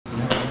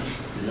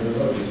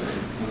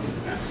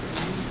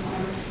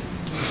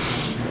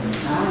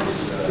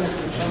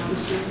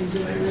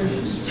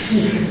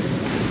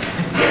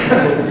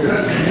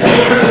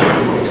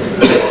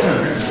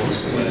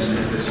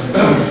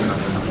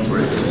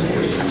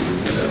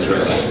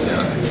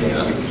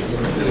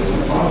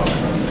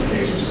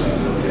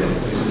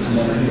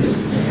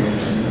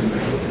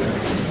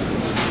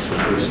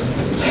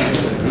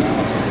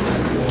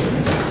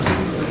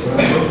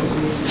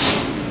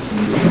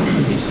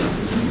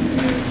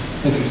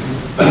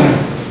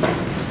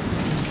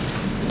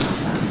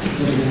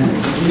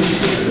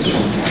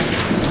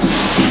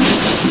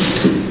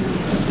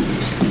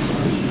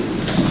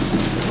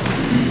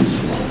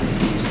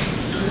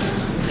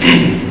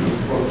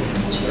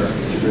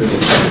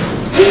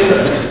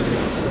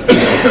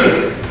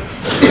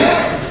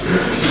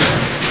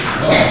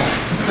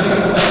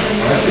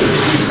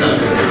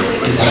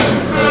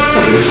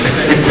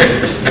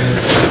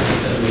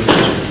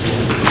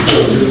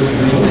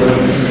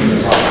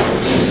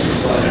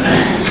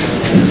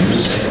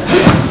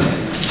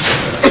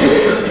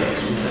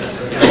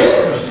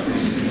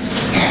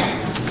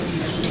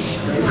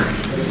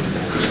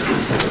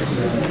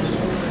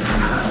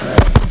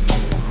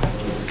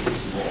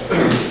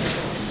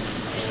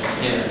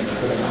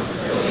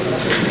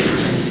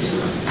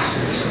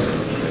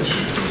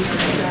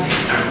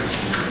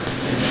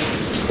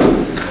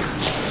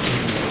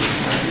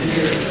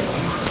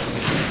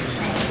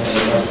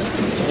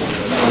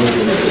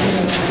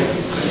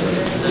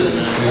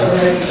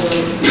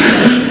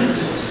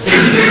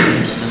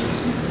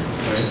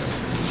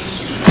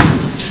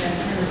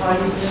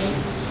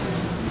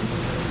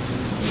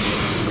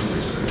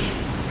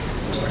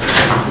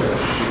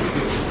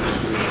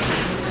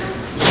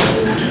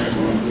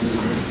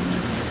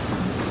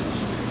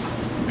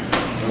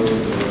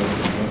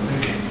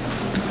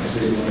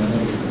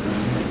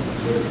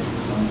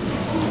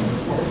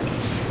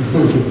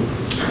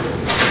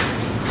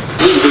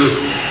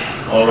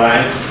All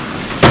right.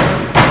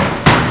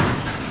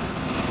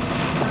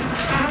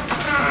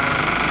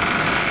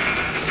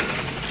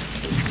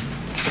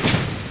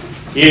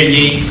 Hear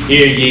ye,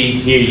 hear ye,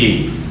 hear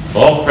ye.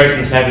 All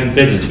persons having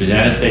business with the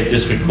United States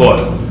District Court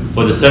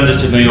for the Southern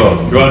District of New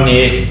York, draw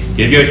near,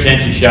 give your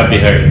attention, shall be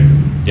heard.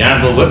 The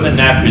Honorable Whitman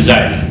Knapp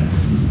presiding.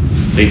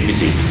 Please be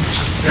seated.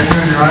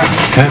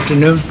 Good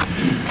afternoon.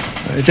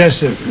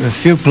 Just a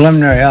few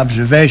preliminary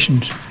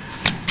observations.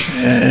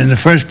 In the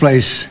first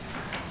place,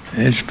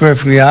 it's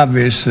perfectly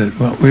obvious that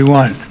what we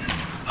want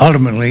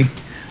ultimately,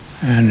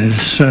 and as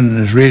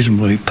soon as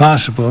reasonably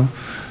possible,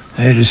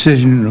 a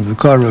decision of the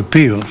Court of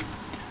Appeals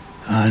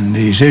on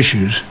these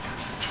issues.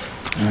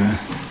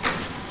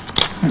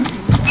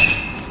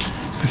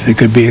 If it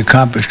could be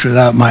accomplished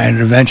without my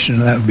intervention,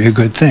 that would be a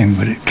good thing,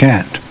 but it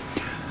can't.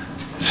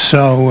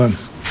 So,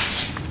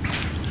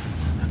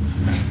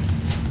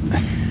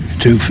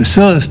 to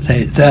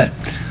facilitate that,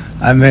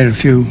 I made a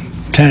few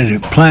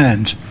tentative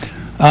plans.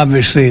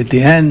 Obviously, at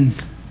the end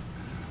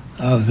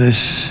of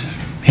this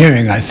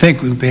hearing, I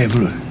think we'll be able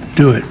to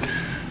do it.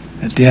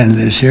 At the end of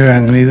this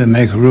hearing, I'll either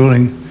make a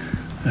ruling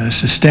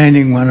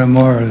sustaining one or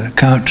more of the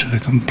counts of the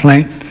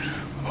complaint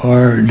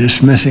or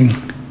dismissing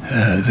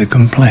the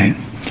complaint.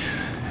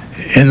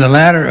 In the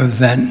latter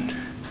event,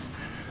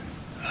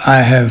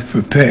 I have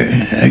prepared,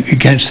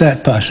 against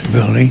that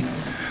possibility,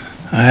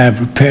 I have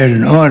prepared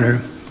an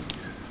order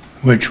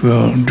which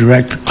will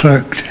direct the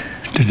clerk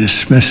to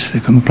dismiss the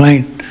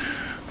complaint,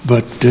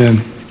 but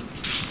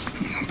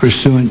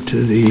pursuant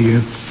to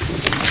the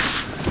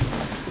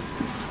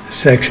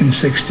Section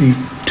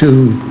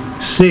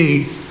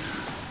 62C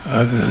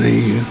of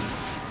the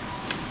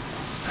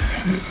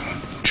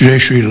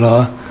judiciary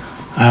law,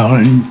 I will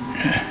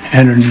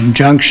enter an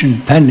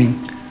injunction pending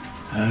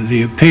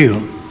the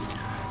appeal.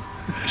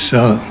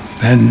 So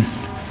then,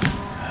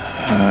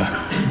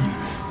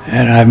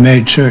 and I've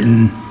made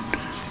certain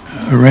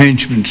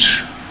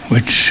arrangements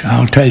which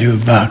I'll tell you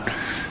about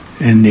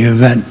in the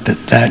event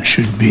that that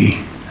should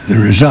be the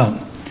result.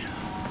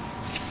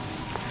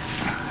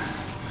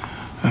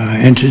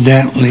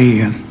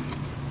 Incidentally,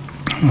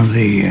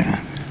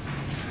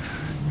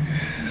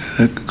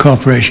 the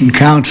Corporation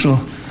Counsel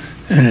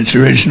in its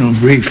original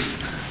brief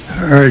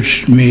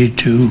urged me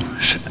to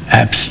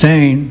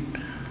abstain,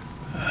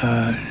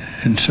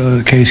 and so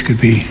the case could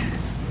be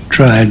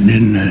tried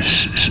in the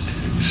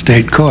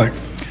state court.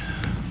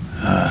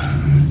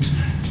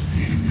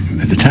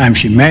 At the time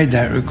she made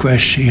that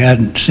request, she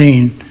hadn't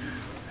seen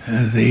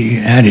the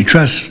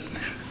antitrust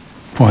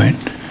point,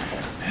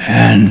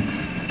 and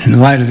in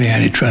light of the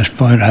antitrust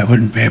point, I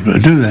wouldn't be able to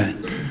do that.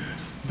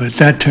 But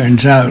that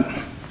turns out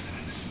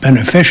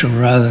beneficial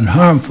rather than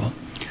harmful,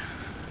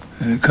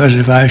 because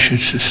if I should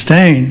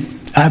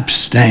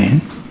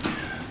abstain,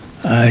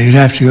 you'd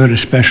have to go to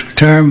special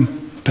term,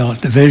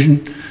 appellate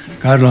division.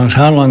 God knows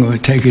how long it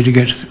would take you to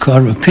get to the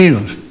Court of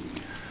Appeals.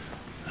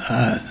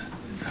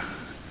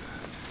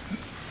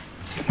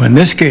 When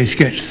this case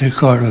gets to the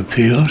Court of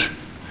Appeals,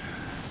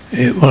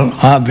 it will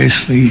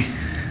obviously,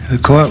 the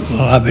court will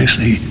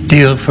obviously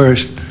deal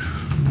first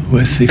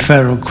with the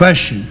federal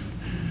question,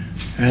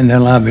 and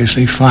they'll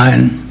obviously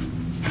find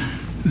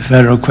the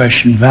federal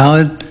question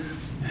valid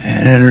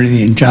and enter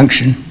the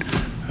injunction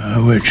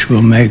which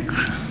will make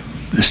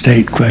the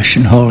state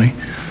question wholly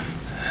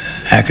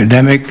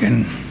academic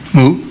and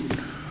moot,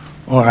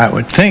 or I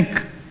would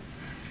think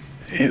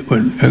it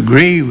would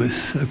agree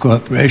with the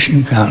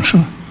Corporation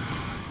Council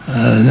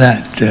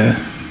that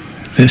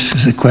this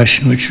is a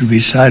question which should be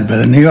decided by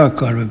the New York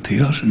Court of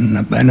Appeals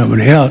and by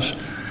nobody else.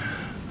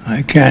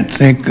 I can't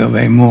think of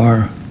a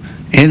more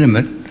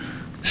intimate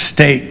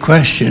state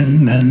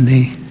question than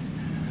the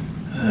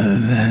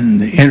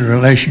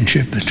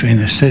interrelationship between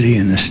the city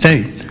and the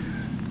state.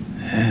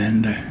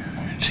 And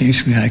it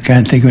seems to me I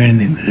can't think of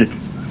anything that the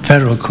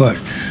federal court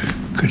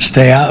could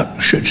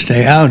should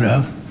stay out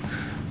of,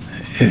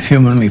 if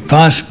humanly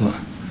possible.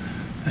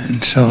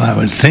 And so I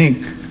would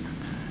think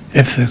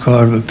if the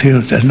Court of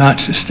Appeals does not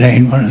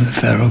sustain one of the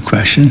federal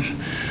questions,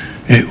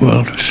 it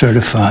will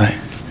certify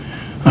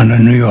under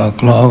New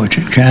York law, which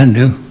it can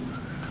do.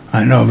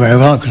 I know very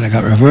well because I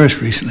got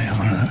reversed recently on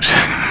one of those.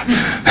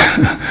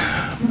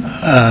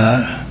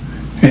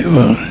 It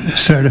will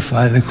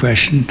certify the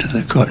question to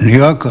the New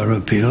York Court of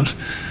Appeals,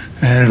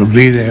 and it'll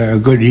be there a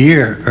good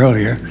year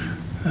earlier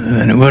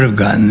than it would have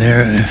gotten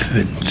there if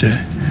it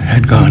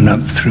had gone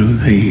up through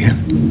the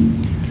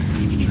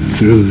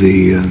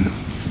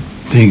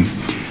thing.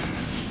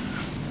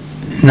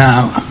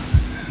 Now,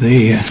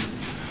 the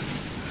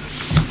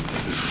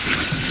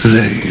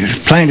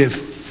plaintiff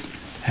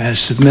has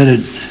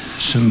submitted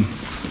some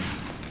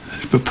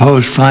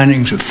proposed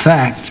findings of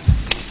fact,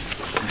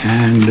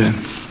 and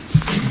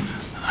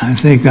I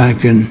think I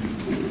can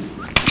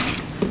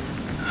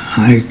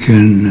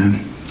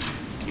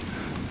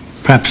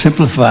perhaps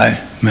simplify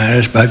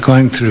matters by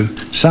going through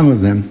some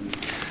of them.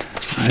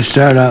 I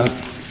start out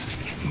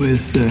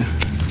with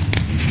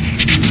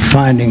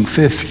finding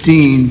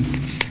 15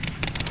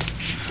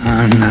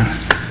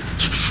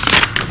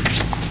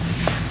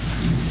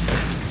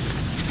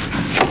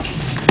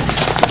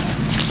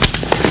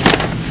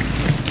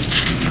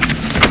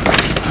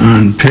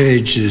 on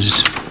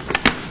pages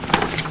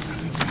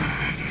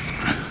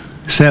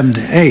 7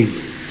 to 8,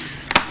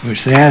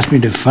 which they asked me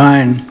to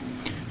find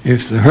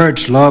if the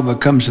Hertz law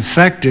becomes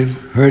effective,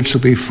 Hertz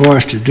will be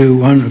forced to do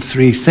one of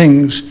three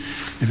things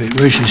if it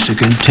wishes to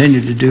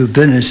continue to do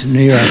business in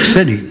New York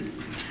City.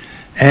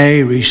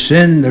 A,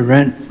 rescind the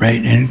rent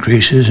rate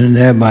increases and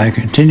thereby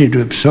continue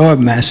to absorb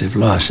massive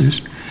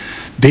losses.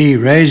 B,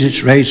 raise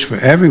its rates for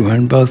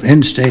everyone, both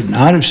in-state and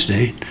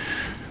out-of-state,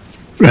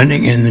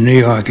 renting in the New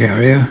York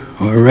area,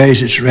 or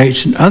raise its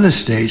rates in other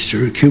states to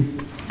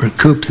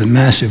recoup the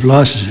massive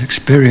losses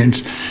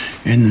experienced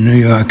in the New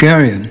York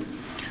area.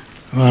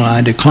 Well,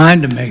 I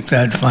declined to make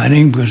that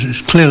finding because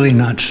it's clearly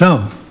not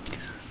so.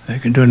 They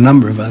can do a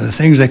number of other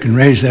things. They can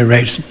raise their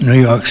rates in New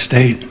York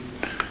State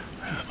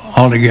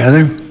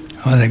altogether,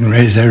 or they can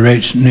raise their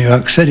rates in New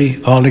York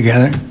City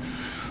altogether,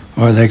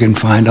 or they can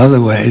find other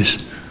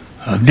ways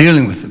of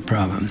dealing with the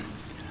problem.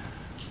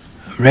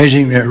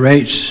 Raising their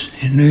rates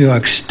in New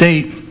York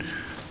State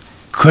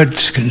could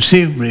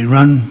conceivably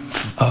run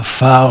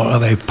afoul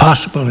of a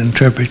possible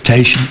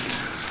interpretation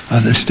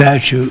of the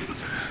statute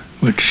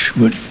which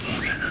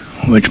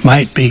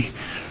might be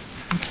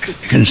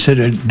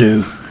considered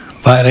to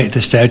violate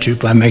the statute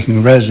by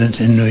making residents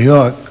in New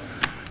York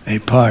a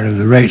part of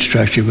the rate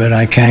structure, but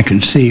I can't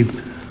conceive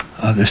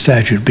of the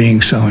statute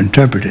being so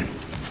interpreted.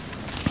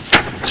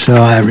 So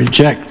I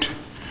reject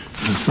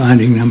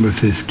finding number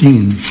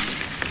 15.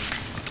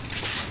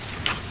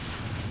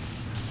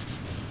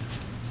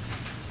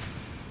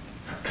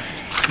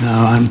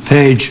 Now on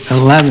page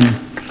 11,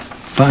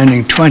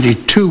 finding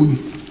 22,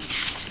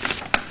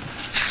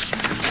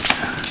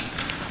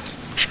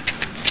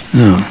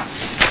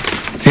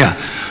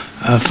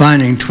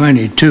 finding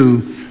 22,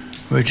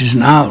 which is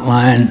an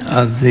outline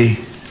of the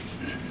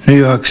New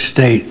York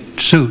State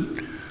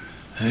suit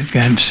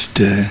against,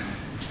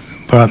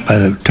 brought by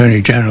the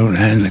Attorney General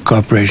and the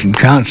Corporation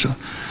Council.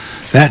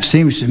 That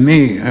seems to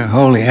me a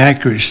wholly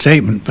accurate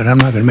statement, but I'm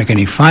not going to make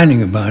any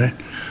finding about it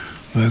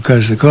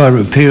because the Court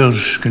of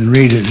Appeals can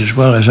read it as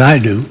well as I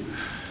do,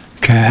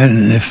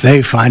 and if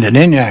they find it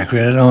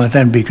inaccurate, I don't want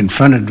them to be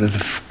confronted with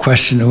the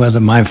question of whether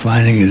my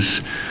finding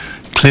is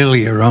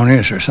clearly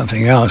erroneous or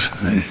something else.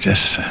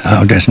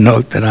 I'll just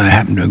note that I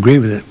happen to agree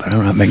with it, but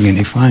I'm not making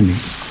any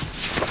findings.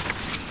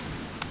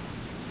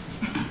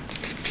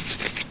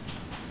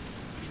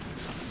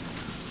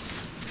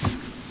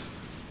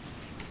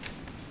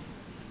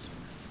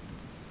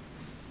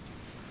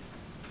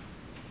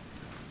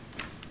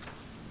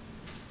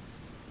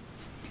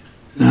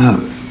 Now,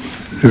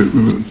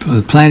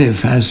 the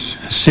plaintiff has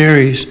a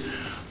series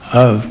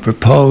of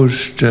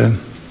proposed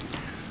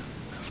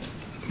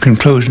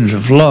conclusions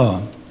of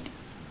law.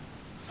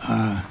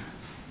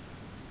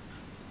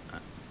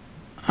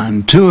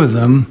 On two of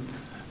them,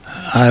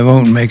 I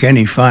won't make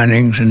any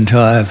findings until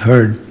I've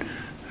heard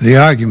the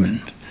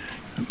argument.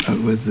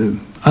 But with the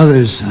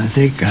others, I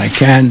think I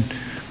can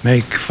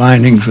make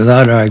findings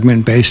without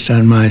argument based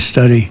on my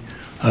study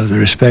of the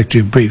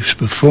respective briefs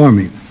before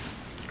me.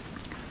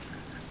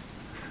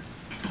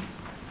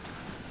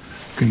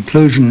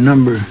 Conclusion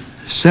number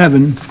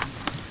 7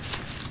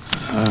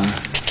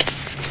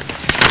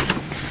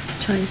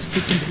 Try to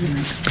speak into the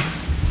microphone.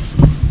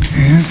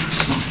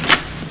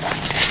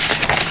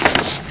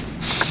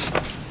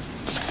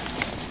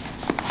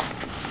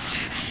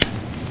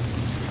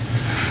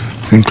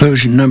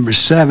 Conclusion number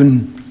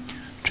 7,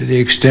 to the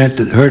extent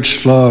that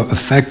Hertz law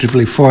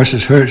effectively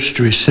forces Hertz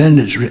to rescind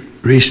its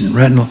recent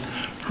rental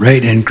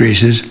rate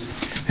increases,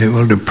 it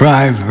will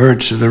deprive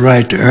Hertz of the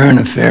right to earn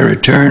a fair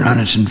return on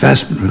its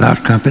investment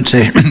without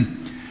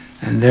compensation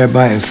and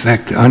thereby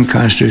affect the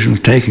unconstitutional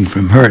taking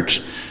from Hertz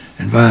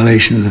in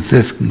violation of the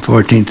 5th and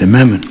 14th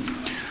Amendment.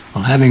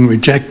 Well, having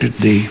rejected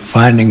the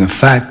finding of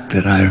fact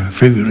that I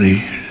previously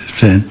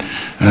said,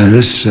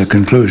 this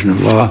conclusion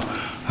of law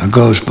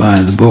goes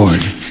by the board.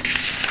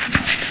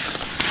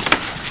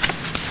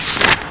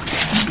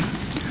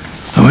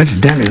 Oh,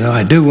 incidentally, though,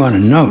 I do want to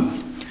note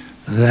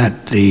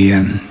that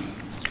the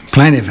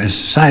plaintiff has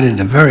cited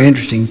a very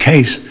interesting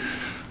case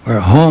where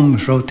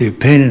Holmes wrote the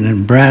opinion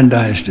and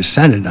Brandeis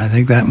dissented. I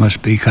think that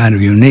must be kind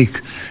of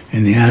unique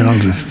in the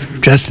annals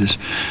of justice.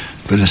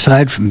 But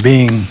aside from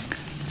being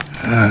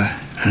a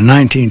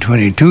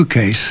 1922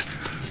 case,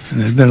 and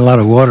there's been a lot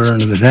of water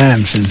under the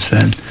dam since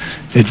then,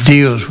 it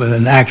deals with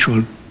an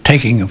actual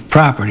taking of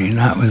property,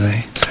 not with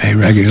a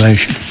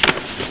regulation.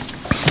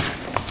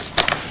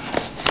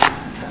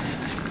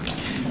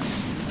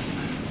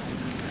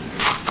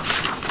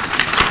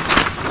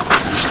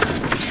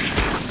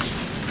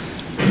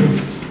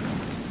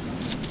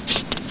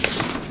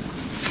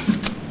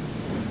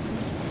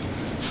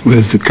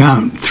 With the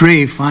count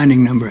 3,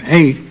 finding number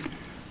 8,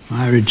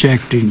 my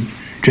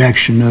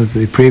rejection of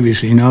the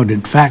previously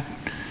noted fact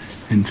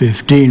in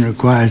 15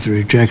 requires the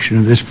rejection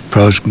of this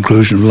proposed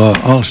conclusion of law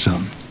also.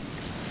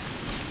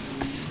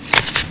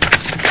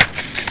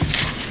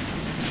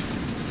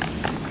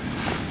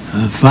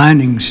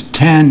 Findings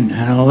 10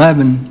 and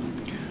 11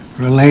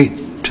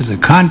 relate to the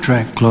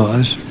contract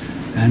clause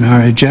and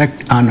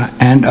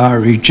are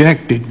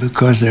rejected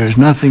because there is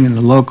nothing in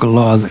the local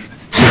law that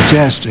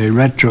suggests a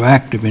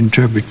retroactive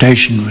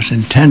interpretation was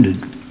intended.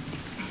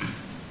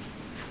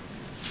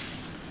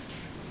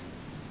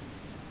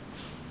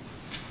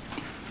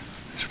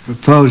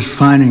 Proposed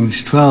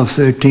findings 12,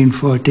 13,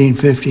 14,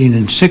 15,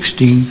 and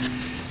 16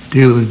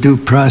 deal with due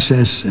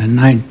process and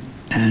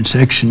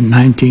Section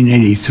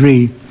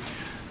 1983.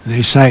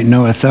 They cite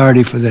no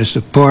authority for their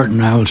support,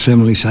 and I will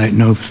similarly cite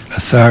no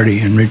authority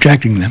in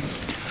rejecting them.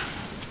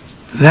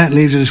 That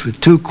leaves us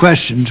with 2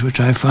 questions which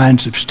I find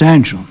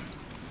substantial.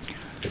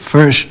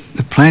 First,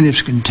 the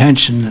plaintiff's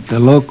contention that the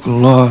local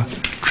law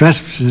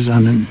trespasses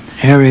on an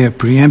area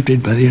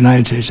preempted by the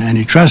United States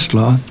antitrust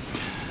law,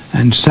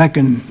 and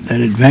second,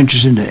 that it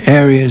ventures into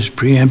areas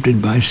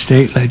preempted by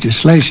state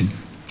legislation.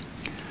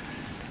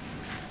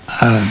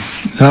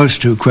 Those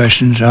 2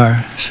 questions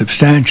are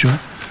substantial,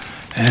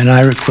 and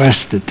I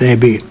request that they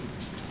be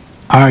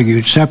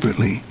argued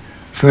separately.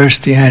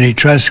 First, the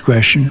antitrust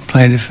question,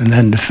 plaintiff and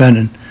then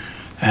defendant,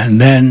 and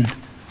then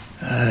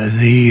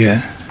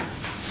the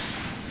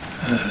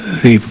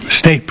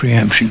state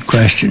preemption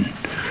question.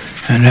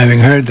 And having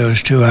heard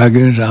those 2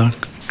 arguments, I'll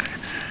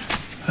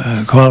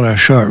call a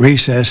short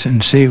recess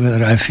and see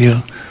whether I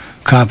feel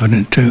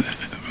competent to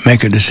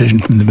make a decision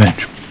from the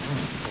bench.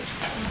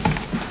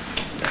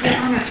 Your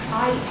Honor,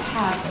 I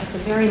have, at the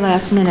very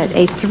last minute,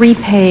 a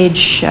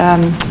 3-page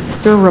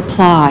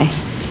reply,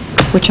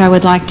 which I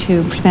would like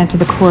to present to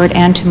the court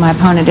and to my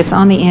opponent. It's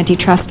on the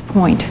antitrust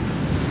point.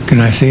 Can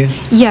I see it?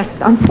 Yes.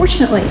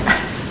 Unfortunately,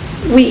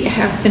 we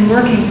have been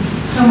working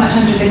so much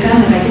under the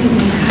gun that I didn't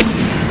make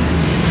copies.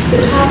 Is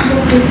it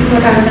possible to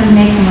look? I was going to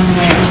make them on the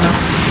way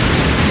over.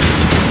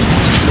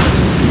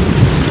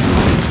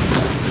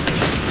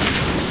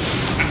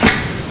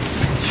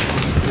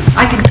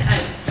 I can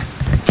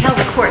tell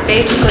the court,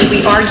 basically,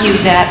 we argue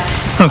that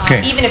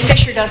even if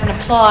Fisher doesn't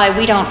apply,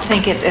 we don't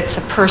think it's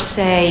a per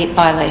se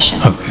violation.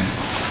 Okay.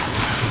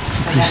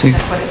 So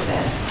that's what it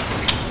says.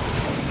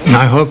 And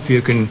I hope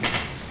you can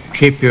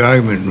keep your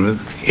argument with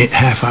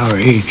half hour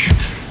each.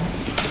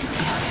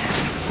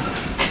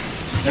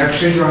 May I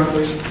proceed, Your Honor,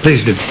 please?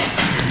 Please do.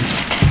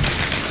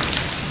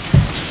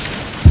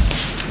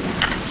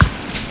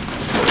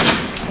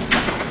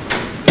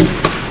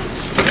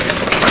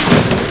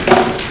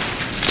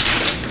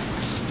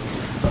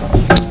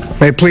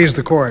 May it please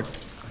the court.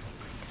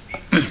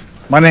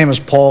 My name is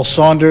Paul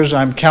Saunders.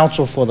 I'm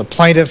counsel for the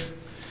plaintiff,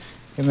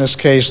 in this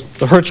case,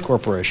 the Hertz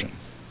Corporation.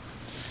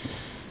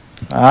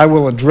 I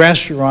will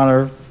address, Your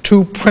Honor,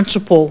 2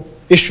 principal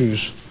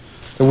issues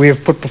that we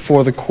have put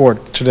before the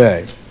court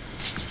today.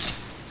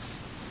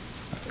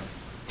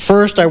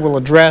 First, I will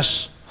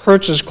address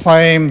Hertz's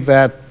claim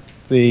that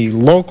the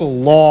local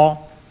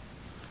law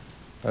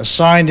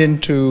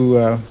signed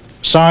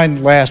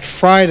last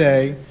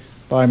Friday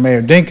by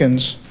Mayor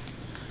Dinkins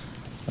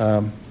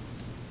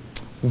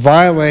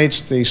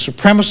violates the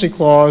supremacy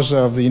clause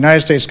of the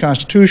United States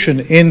Constitution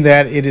in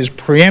that it is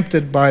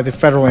preempted by the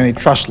federal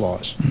antitrust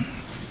laws.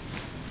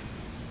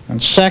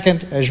 And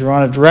second, as Your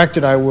Honor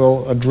directed, I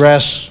will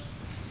address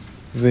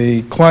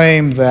the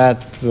claim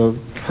that the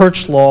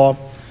Hertz law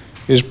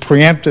is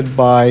preempted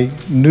by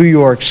New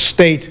York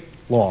state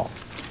law.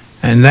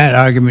 And that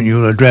argument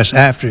you will address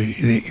after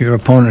your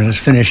opponent has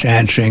finished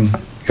answering your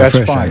That's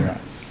first fine, Your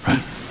argument. Honor.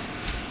 Right.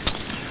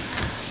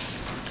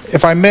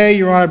 If I may,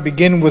 Your Honor,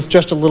 begin with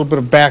just a little bit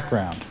of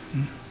background.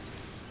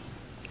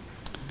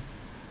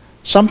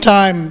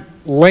 Sometime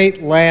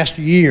late last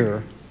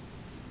year,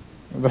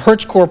 the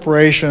Hertz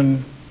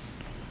Corporation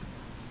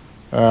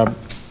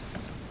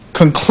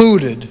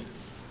concluded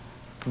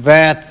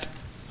that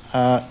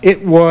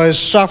it was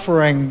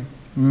suffering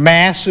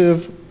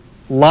massive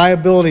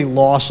liability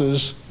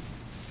losses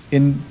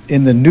in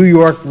the New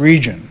York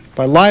region.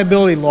 By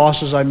liability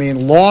losses, I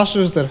mean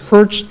losses that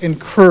Hertz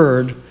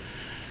incurred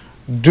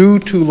due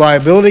to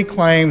liability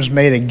claims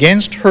made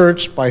against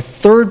Hertz by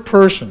third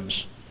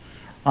persons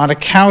on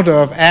account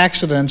of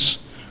accidents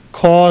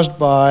caused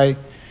by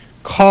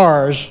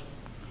cars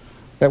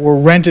that were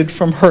rented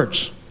from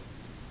Hertz.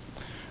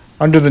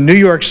 Under the New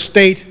York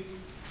State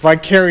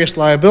vicarious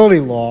liability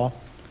law,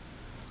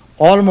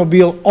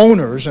 automobile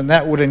owners, and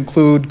that would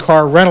include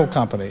car rental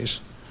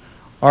companies,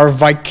 are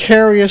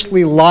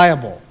vicariously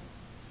liable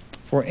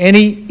for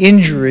any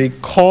injury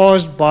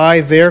caused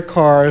by their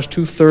cars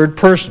to third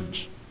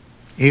persons.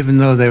 Even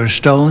though they were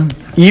stolen?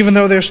 Even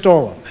though they're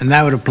stolen. And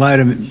that would apply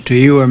to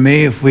you or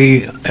me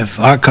if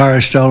our car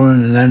is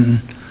stolen and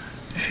then...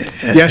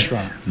 Yes, Your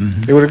Honor.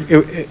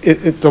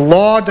 The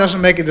law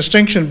doesn't make a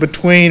distinction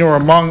between or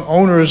among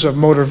owners of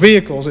motor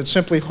vehicles. It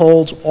simply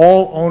holds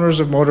all owners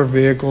of motor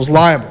vehicles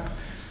liable.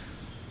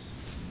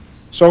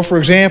 So, for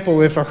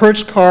example, if a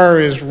Hertz car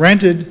is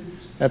rented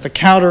at the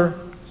counter,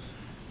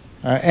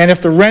 and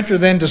if the renter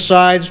then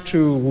decides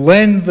to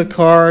lend the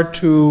car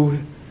to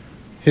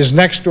his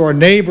next-door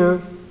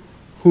neighbor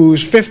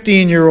whose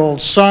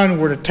 15-year-old son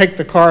were to take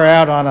the car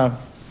out on a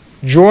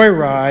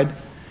joyride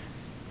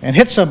and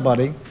hit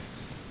somebody,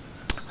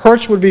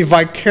 Hertz would be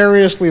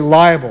vicariously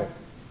liable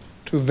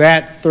to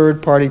that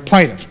third-party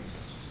plaintiff.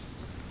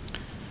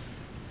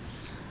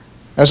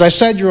 As I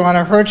said, Your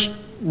Honor, Hertz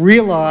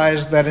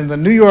realized that in the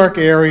New York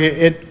area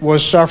it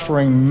was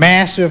suffering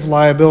massive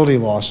liability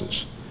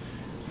losses.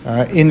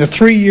 In the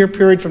 3-year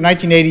period from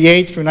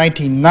 1988 through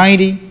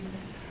 1990,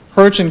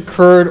 Hertz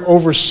incurred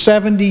over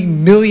 $70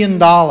 million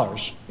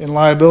in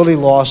liability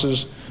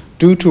losses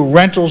due to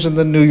rentals in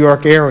the New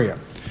York area.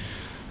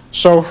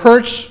 So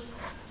Hertz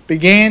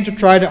began to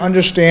try to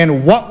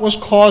understand what was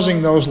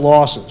causing those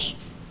losses,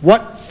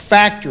 what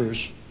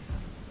factors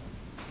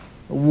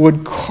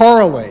would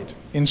correlate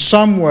in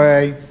some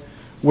way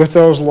with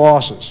those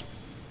losses.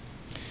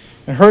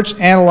 And Hertz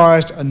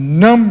analyzed a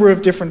number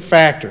of different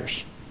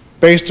factors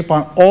based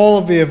upon all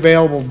of the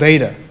available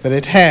data that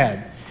it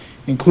had,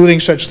 including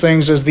such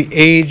things as the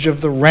age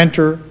of the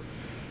renter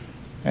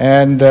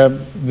and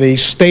the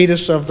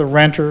status of the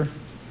renter,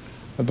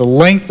 the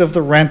length of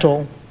the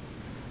rental,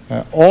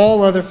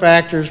 all other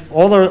factors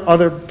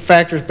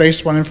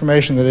based upon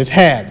information that it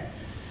had.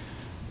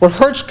 What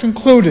Hertz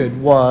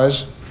concluded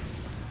was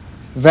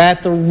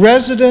that the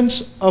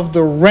residence of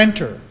the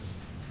renter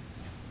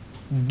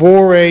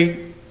bore a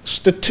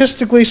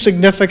statistically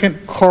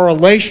significant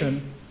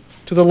correlation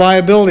to the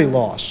liability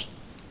loss.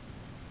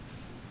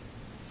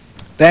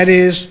 That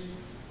is,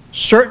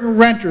 certain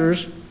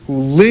renters who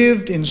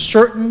lived in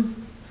certain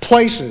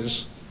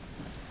places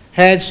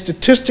had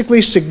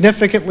statistically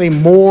significantly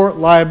more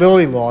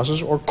liability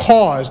losses, or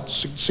caused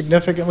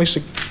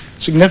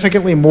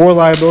significantly more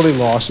liability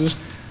losses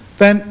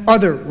than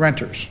other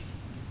renters.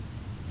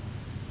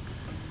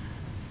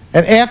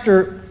 And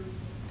after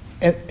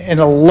an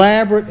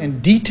elaborate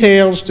and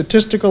detailed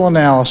statistical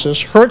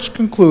analysis, Hertz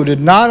concluded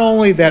not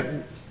only that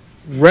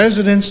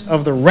residence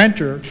of the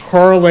renter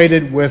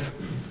correlated with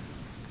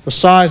the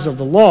size of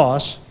the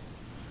loss,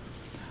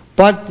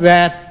 but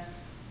that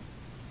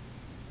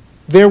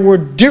there were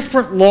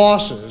different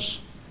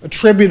losses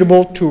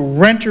attributable to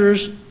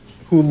renters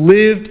who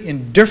lived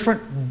in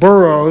different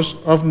boroughs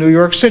of New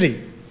York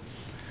City.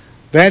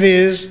 That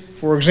is,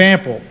 for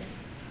example,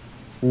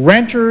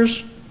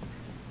 renters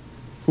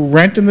who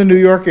rent in the New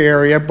York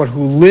area but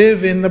who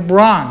live in the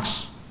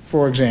Bronx,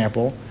 for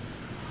example,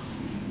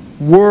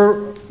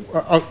 were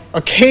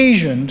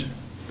occasioned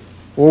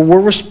or were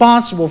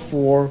responsible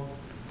for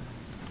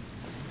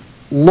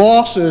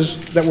losses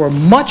that were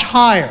much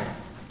higher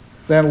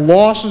than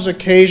losses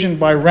occasioned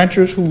by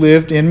renters who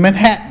lived in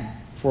Manhattan,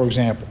 for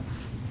example.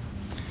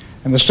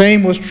 And the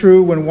same was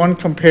true when one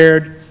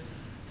compared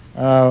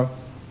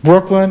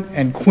Brooklyn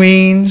and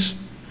Queens.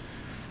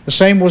 The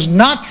same was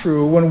not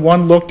true when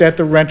one looked at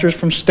the renters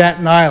from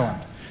Staten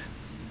Island.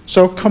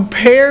 So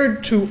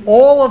compared to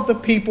all of the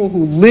people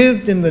who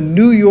lived in the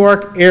New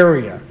York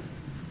area,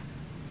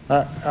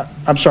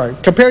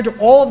 compared to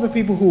all of the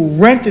people who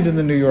rented in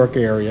the New York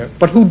area,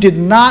 but who did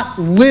not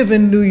live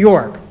in New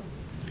York,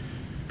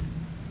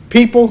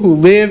 people who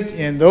lived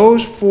in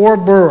those 4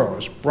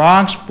 boroughs,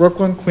 Bronx,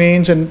 Brooklyn,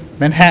 Queens, and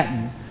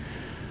Manhattan,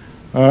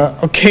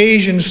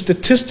 occasioned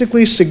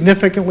statistically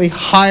significantly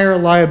higher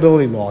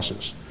liability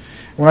losses.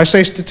 When I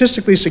say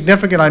statistically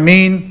significant, I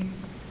mean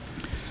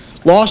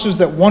losses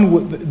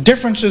that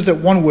differences that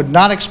one would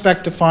not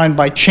expect to find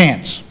by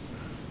chance.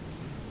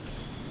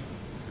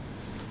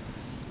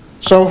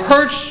 So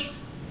Hertz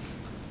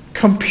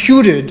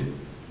computed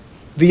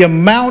the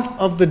amount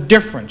of the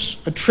difference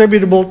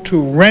attributable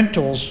to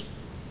rentals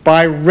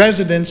by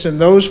residents in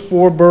those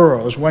 4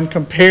 boroughs when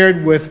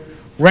compared with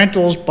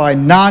rentals by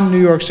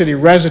non-New York City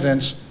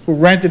residents who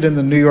rented in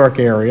the New York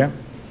area.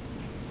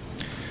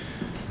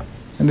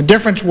 And the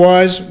difference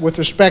was, with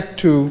respect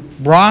to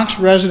Bronx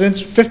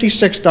residents,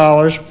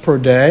 $56 per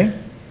day.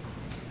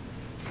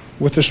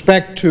 With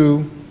respect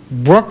to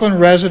Brooklyn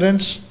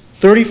residents,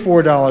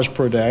 $34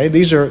 per day.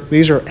 These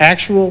are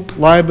actual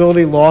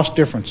liability loss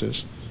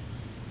differences.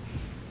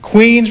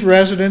 Queens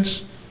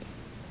residents,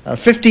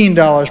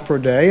 $15 per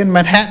day, and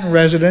Manhattan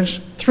residents,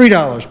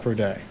 $3 per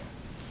day.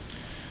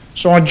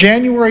 So on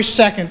January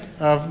 2nd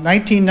of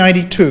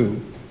 1992,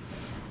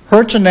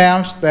 Hertz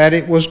announced that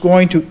it was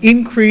going to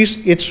increase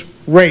its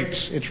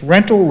rates, its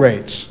rental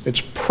rates,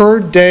 its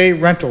per-day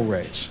rental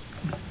rates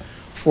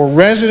for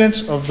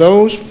residents of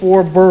those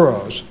 4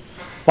 boroughs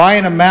by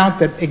an amount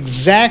that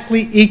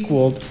exactly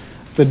equaled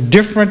the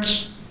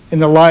difference in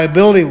the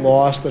liability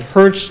loss that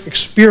Hertz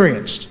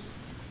experienced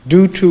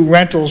due to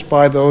rentals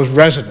by those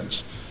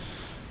residents.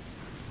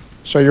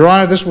 So, Your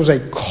Honor, this was a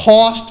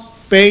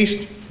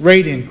cost-based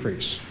rate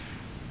increase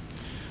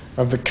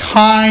of the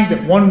kind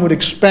that one would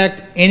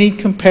expect any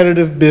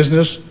competitive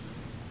business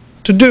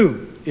to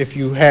do.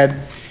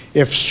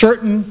 If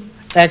certain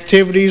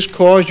activities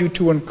caused you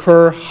to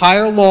incur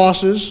higher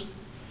losses,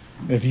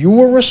 if you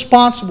were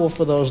responsible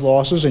for those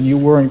losses and you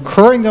were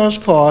incurring those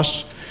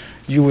costs,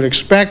 you would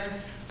expect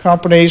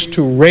companies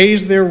to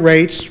raise their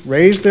rates,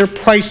 raise their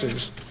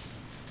prices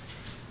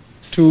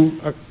to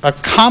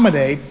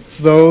accommodate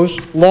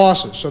those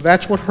losses. So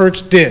that's what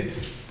Hertz did.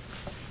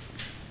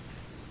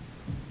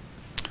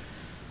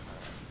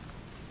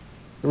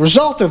 The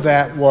result of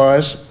that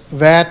was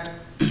that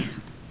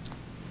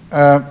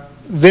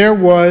there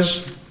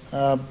was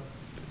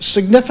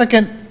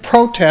significant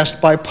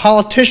protest by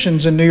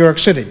politicians in New York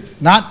City,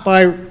 not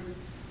by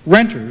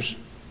renters.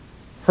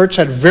 Hertz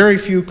had very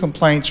few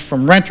complaints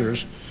from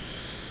renters,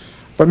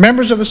 but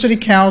members of the City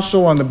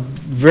Council and the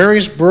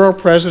various borough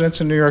presidents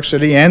in New York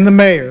City and the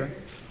mayor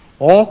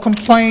all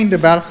complained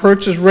about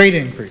Hertz's rate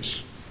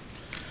increase.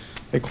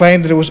 They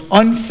claimed that it was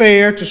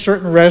unfair to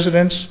certain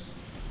residents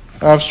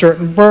of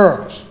certain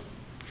boroughs.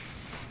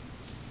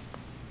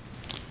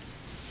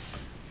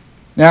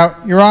 Now,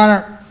 Your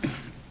Honor,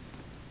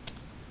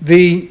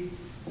 the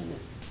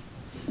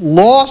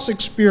loss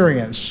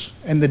experience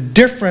and the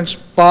difference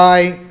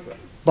by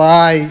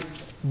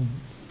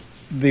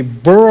the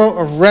borough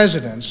of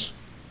residents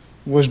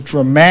was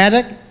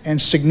dramatic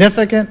and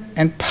significant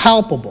and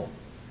palpable.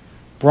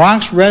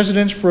 Bronx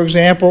residents, for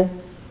example,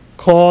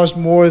 caused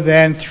more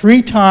than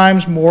 3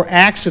 times more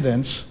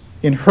accidents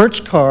in Hertz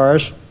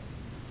cars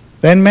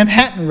than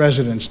Manhattan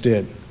residents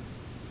did.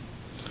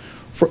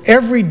 For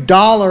every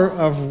dollar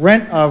of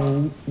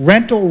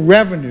rental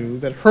revenue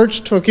that Hertz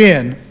took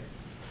in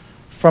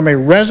from a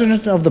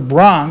resident of the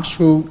Bronx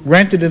who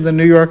rented in the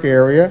New York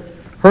area,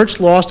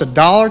 Hertz lost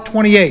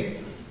 $1.28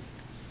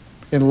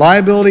 in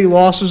liability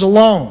losses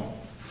alone.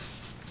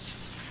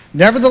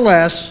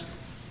 Nevertheless,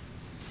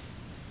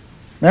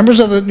 members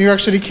of the New York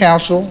City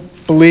Council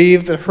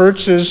believed that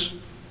Hertz's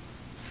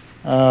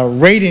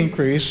rate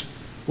increase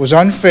was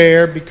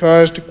unfair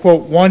because, to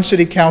quote one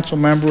city council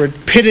member,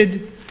 it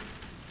pitted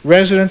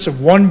residents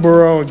of one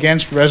borough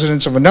against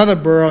residents of another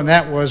borough, and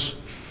that was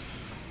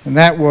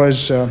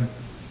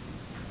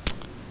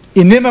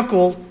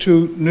inimical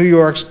to New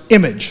York's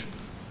image.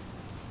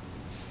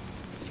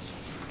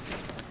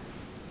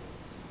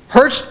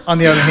 Hertz, on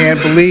the other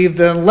hand, believed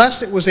that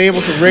unless it was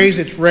able to raise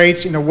its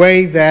rates in a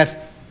way that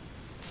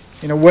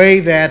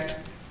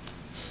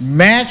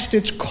matched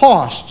its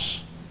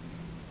costs,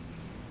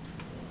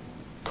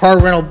 car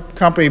rental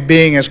company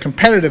being as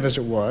competitive as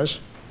it was,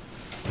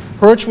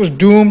 Hertz was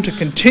doomed to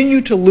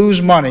continue to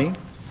lose money,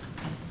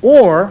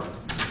 or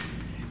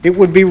it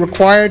would be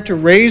required to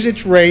raise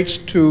its rates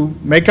to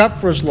make up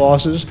for its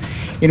losses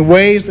in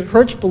ways that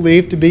Hertz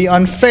believed to be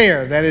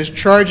unfair, that is,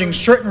 charging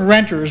certain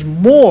renters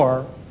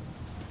more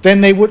than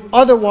they would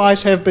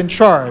otherwise have been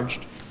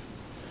charged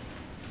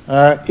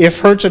if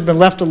Hertz had been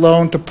left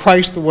alone to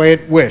price the way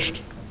it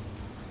wished.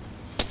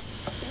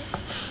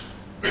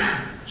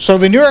 So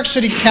the New York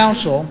City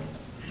Council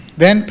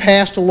then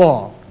passed a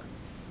law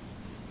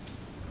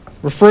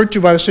referred to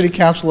by the City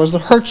Council as the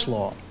Hertz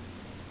Law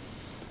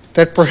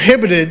that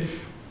prohibited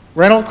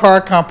rental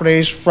car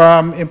companies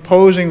from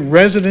imposing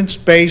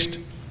residence-based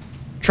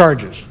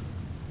charges,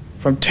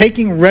 from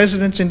taking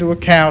residents into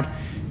account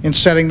in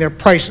setting their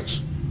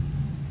prices.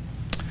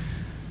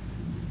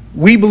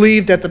 We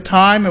believed at the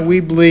time, and we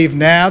believe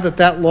now, that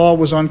that law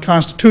was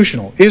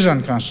unconstitutional, is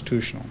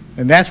unconstitutional,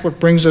 and that's what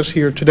brings us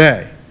here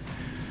today.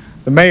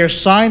 The mayor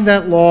signed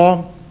that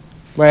law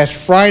last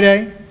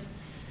Friday.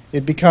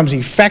 It becomes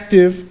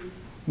effective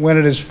when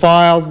it is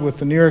filed with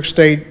the New York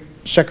State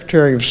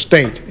Secretary of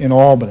State in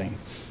Albany.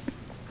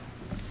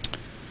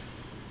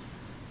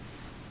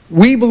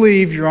 We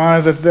believe, Your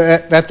Honor,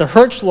 that the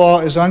Hertz Law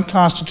is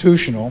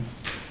unconstitutional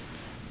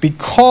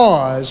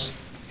because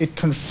it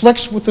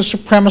conflicts with the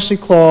Supremacy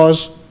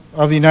Clause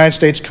of the United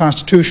States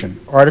Constitution,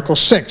 Article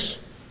 6,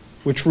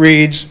 which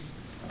reads,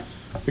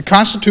 "The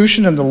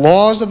Constitution and the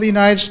laws of the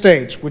United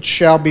States, which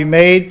shall be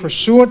made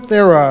pursuant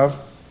thereof,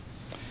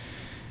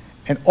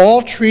 and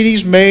all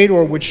treaties made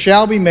or which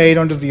shall be made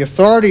under the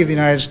authority of the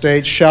United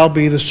States shall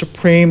be the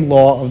supreme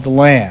law of the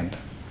land."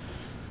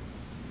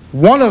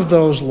 One of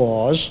those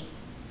laws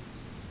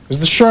is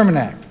the Sherman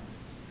Act.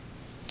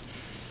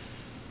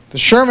 The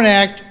Sherman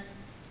Act,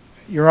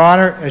 Your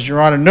Honor, as Your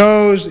Honor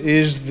knows,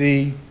 is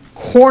the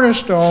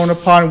cornerstone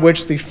upon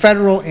which the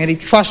federal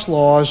antitrust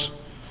laws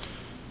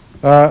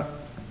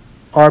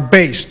are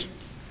based.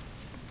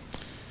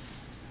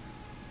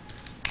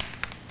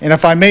 And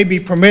if I may be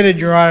permitted,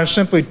 Your Honor,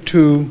 simply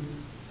to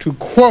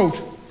quote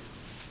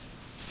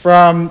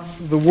from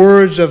the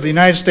words of the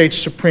United States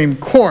Supreme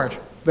Court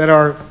that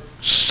are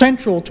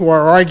central to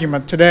our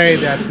argument today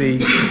that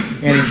the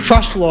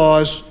antitrust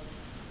laws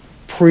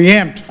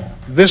preempt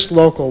this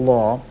local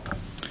law.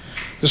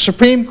 The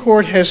Supreme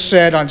Court has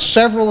said on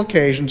several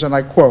occasions, and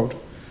I quote,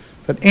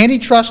 that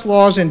antitrust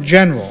laws in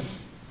general,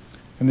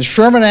 and the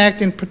Sherman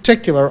Act in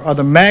particular, are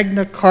the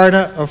Magna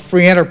Carta of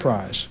free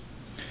enterprise.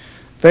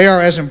 They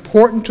are as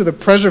important to the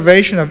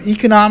preservation of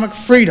economic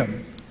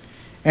freedom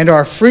and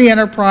our free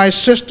enterprise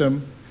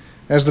system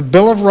as the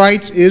Bill of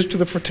Rights is to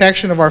the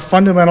protection of our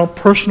fundamental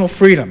personal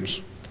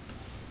freedoms.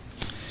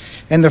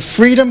 And the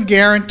freedom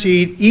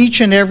guaranteed each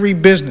and every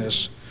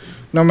business,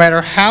 no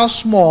matter how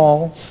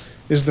small,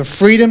 is the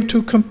freedom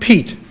to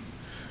compete,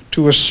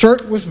 to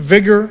assert with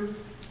vigor,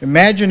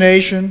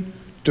 imagination,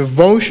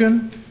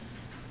 devotion,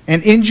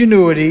 and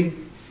ingenuity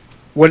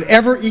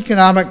whatever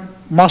economic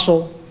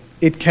muscle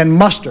it can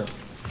muster.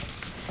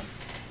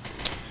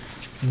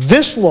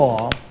 This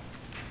law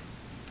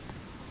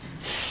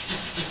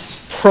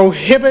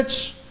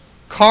prohibits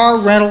car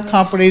rental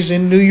companies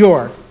in New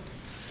York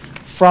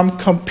from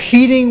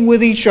competing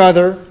with each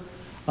other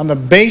on the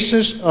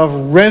basis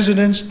of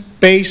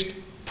residence-based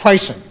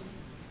pricing.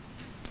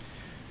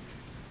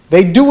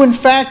 They do in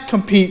fact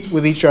compete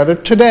with each other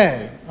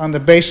today on the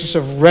basis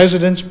of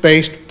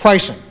residence-based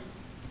pricing.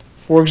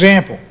 For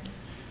example,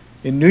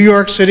 in New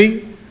York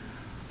City,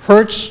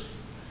 Hertz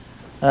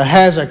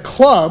has a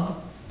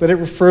club that it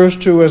refers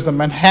to as the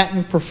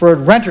Manhattan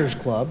Preferred Renters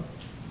Club,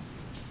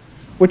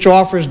 which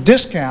offers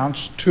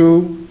discounts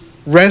to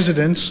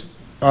residents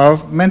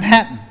of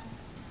Manhattan.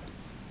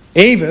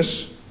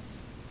 Avis,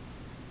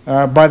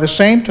 by the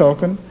same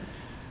token,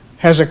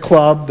 has a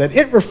club that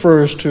it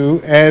refers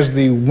to as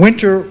the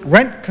Winter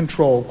Rent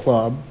Control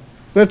Club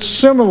that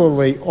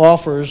similarly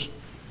offers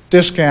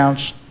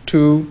discounts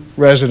to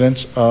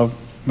residents of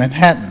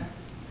Manhattan.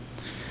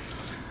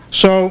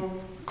 So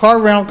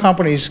car rental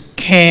companies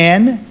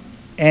can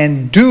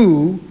and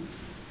do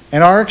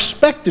and are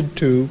expected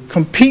to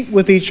compete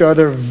with each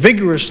other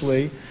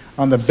vigorously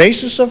on the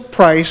basis of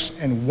price,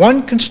 and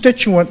one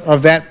constituent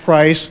of that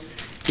price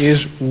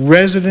is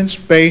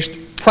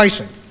residence-based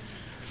pricing.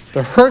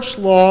 The Hertz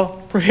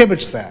law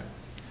prohibits that.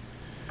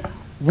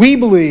 We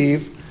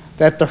believe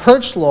that the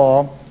Hertz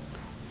law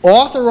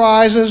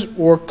authorizes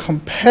or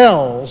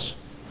compels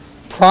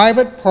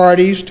private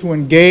parties to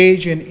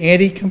engage in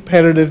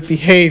anti-competitive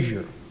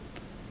behavior.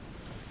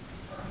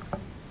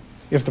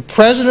 If the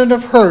president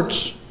of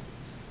Hertz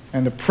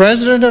and the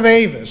president of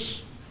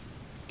Avis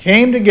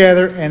came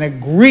together and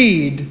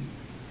agreed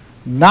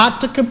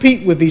not to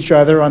compete with each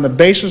other on the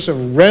basis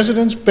of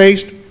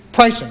residence-based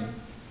pricing,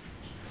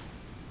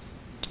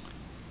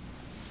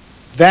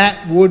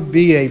 that would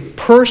be a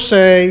per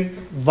se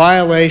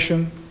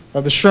violation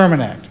of the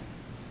Sherman Act.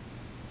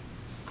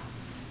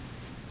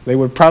 They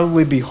would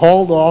probably be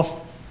hauled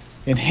off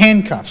in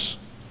handcuffs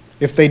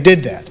if they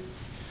did that.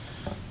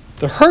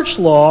 The Hertz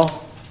law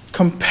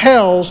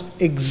compels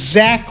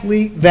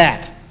exactly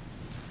that.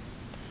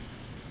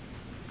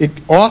 It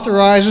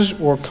authorizes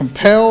or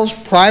compels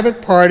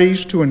private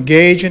parties to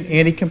engage in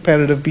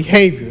anti-competitive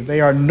behavior. They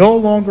are no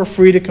longer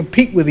free to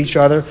compete with each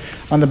other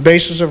on the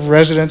basis of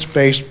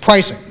residence-based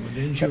pricing. Well,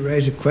 didn't you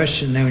raise a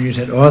question there when you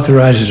said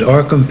authorizes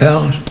or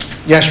compels?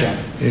 Yes, Your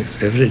Honor.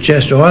 If it's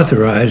just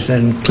authorized,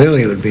 then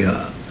clearly it would be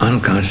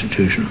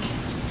unconstitutional.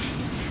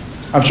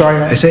 I'm sorry,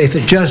 Your Honor? I say if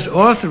it just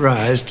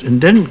authorized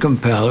and didn't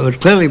compel, it would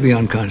clearly be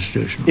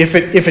unconstitutional. If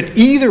it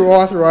either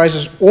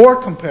authorizes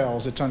or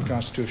compels, it's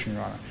unconstitutional,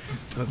 Your Honor.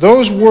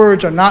 Those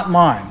words are not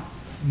mine.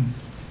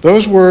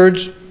 Those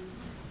words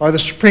are the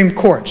Supreme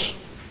Court's.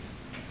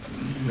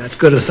 That's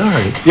good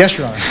authority. Yes,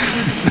 Your Honor.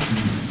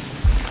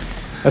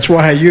 That's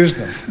why I use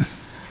them.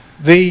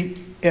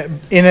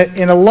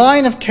 In a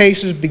line of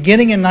cases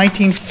beginning in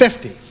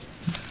 1950,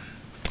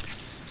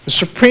 the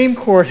Supreme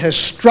Court has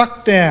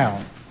struck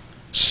down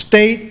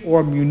state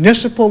or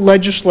municipal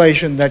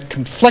legislation that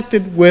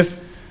conflicted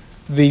with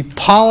the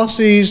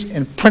policies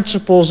and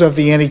principles of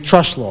the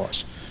antitrust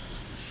laws.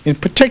 In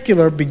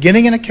particular,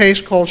 beginning in a case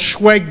called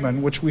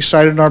Schwegman, which we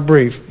cited in our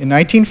brief, in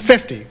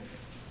 1950,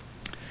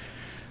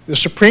 the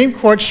Supreme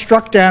Court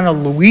struck down a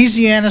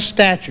Louisiana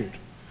statute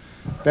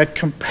that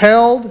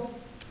compelled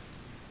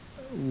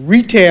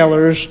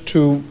retailers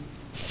to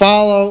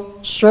follow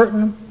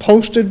certain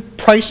posted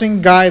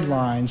pricing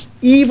guidelines,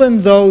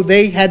 even though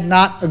they had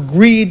not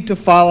agreed to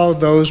follow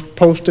those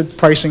posted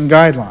pricing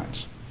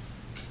guidelines.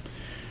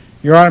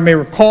 Your Honor may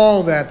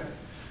recall that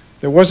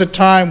there was a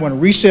time when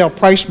resale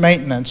price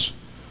maintenance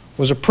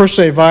was a per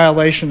se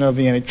violation of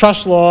the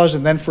antitrust laws,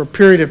 and then for a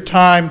period of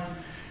time,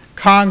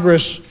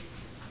 Congress,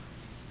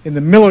 in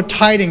the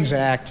Miller-Tidings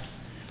Act,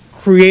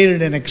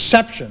 created an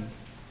exception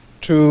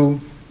to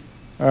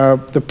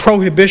the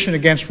prohibition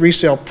against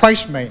resale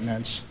price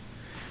maintenance.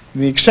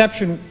 The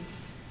exception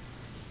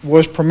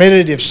was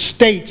permitted if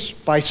states,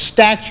 by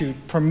statute,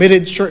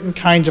 permitted certain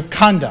kinds of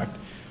conduct,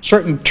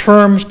 certain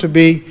terms to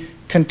be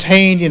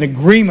contained in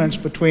agreements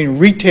between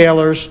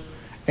retailers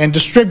and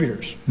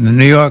distributors. The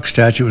New York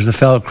statute was the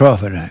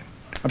Feld-Crawford Act.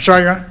 I'm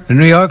sorry, Your Honor? The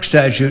New York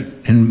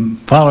statute, in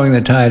following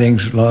the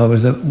Tidings law,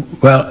 was the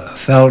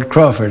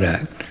Feld-Crawford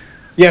Act.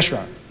 Yes, Your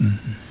Honor.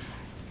 Mm-hmm.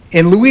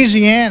 In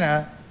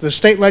Louisiana, the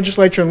state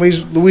legislature in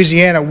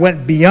Louisiana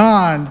went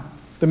beyond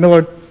the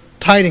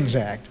Miller-Tidings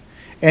Act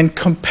and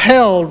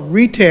compelled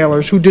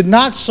retailers who did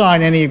not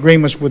sign any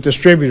agreements with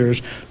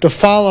distributors to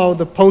follow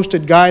the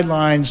posted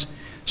guidelines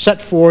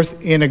set forth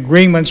in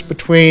agreements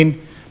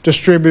between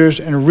distributors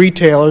and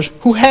retailers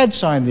who had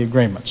signed the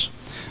agreements.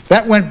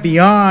 That went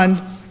beyond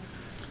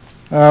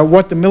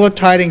what the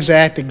Miller-Tidings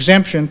Act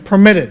exemption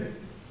permitted.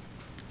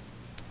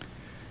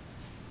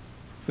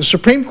 The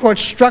Supreme Court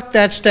struck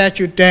that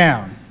statute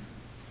down,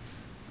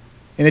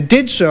 and it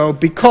did so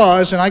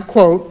because, and I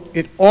quote,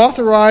 "it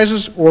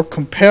authorizes or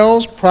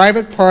compels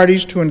private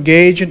parties to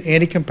engage in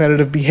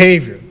anti-competitive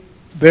behavior."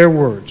 Their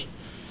words.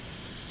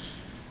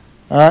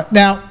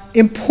 Now,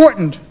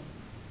 important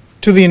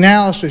to the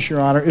analysis, Your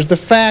Honor, is the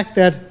fact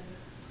that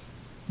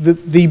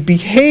the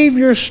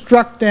behavior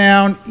struck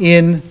down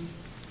in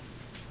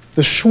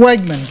the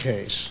Schwegman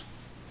case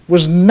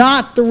was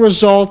not the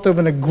result of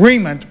an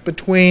agreement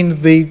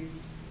between the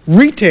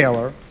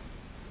retailer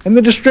and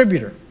the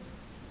distributor.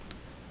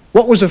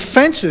 What was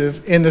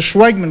offensive in the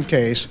Schwegman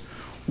case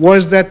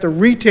was that the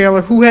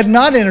retailer, who had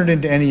not entered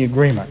into any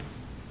agreement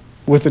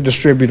with the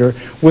distributor,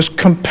 was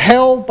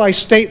compelled by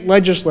state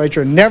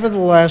legislature,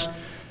 nevertheless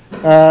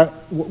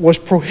was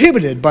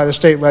prohibited by the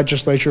state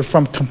legislature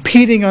from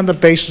competing on the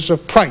basis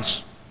of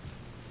price.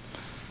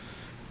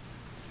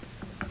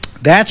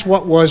 That's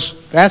what was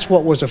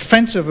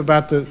offensive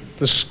about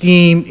the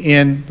scheme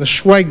in the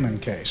Schwegman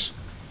case.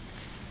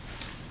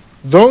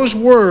 Those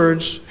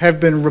words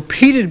have been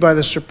repeated by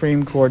the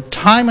Supreme Court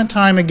time and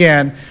time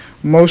again,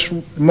 most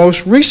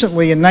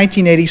recently in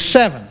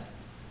 1987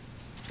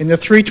 in the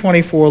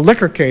 324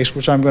 liquor case,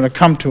 which I'm going to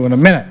come to in a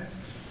minute,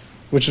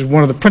 which is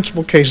one of the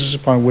principal cases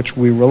upon which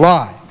we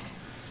rely.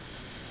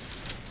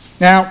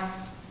 Now,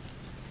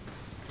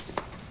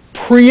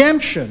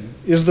 preemption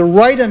is the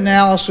right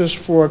analysis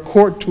for a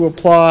court to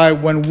apply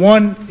when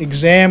one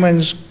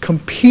examines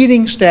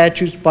competing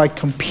statutes by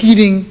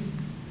competing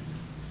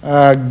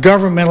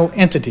governmental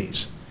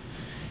entities.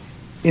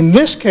 In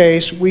this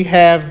case, we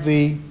have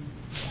the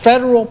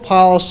federal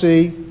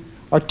policy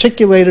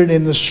articulated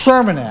in the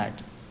Sherman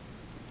Act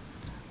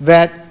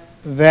that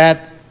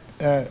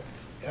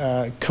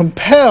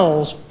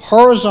compels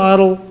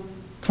horizontal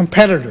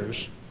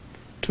competitors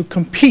to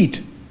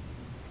compete,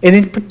 and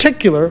in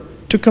particular,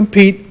 to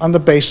compete on the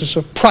basis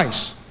of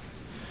price.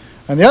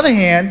 On the other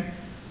hand,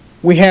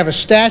 we have a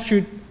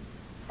statute,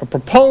 a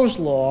proposed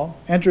law,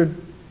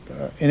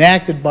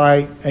 enacted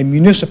by a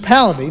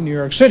municipality, New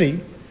York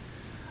City,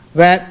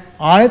 that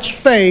on its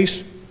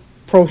face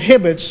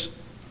prohibits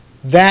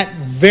that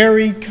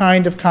very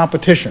kind of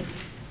competition.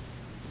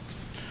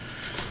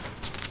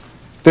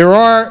 There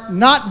are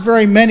not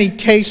very many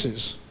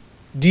cases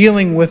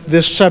dealing with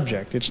this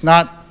subject. It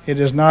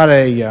is not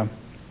a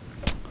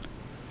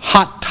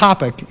hot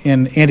topic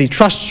in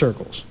antitrust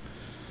circles.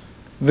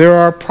 There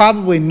are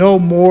probably no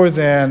more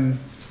than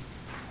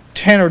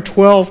 10 or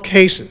 12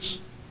 cases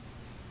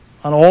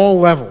on all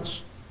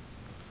levels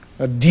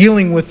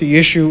dealing with the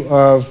issue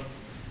of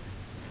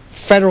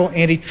federal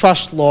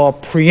antitrust law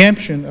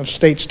preemption of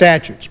state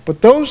statutes.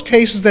 But those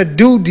cases that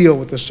do deal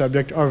with the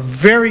subject are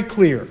very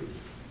clear.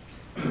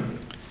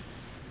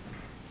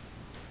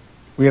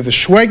 We have the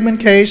Schwegman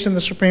case in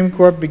the Supreme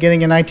Court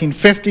beginning in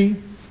 1950.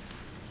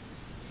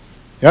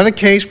 The other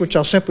case, which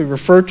I'll simply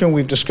refer to and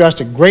we've discussed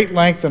at great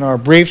length in our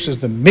briefs, is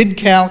the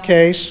Midcal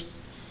case.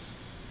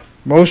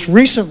 Most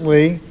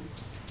recently,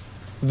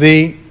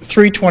 the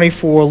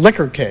 324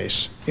 liquor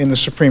case in the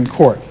Supreme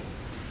Court.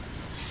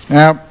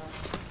 Now,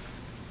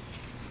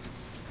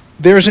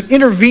 there's an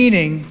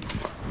intervening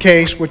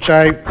case which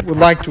I would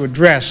like to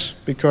address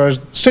because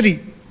the city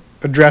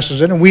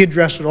addresses it, and we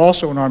address it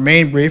also in our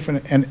main brief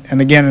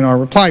and again in our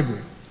reply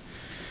brief.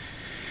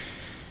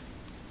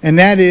 And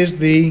that is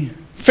the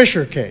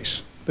Fisher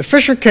case. The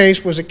Fisher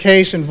case was a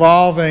case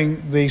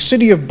involving the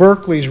city of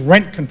Berkeley's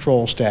rent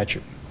control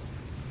statute.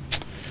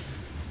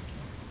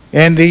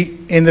 And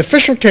in the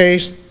Fisher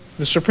case,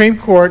 the Supreme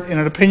Court, in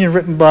an opinion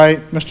written by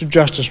Mr.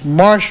 Justice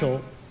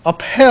Marshall,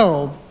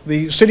 upheld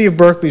the city of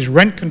Berkeley's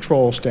rent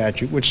control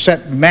statute, which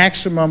set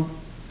maximum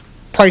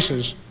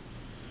prices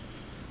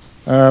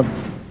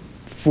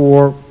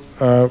for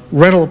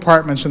rental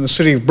apartments in the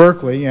city of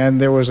Berkeley, and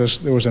there was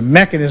a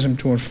mechanism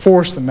to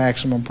enforce the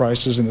maximum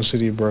prices in the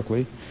city of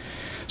Berkeley.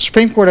 The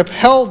Supreme Court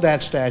upheld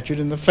that statute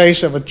in the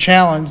face of a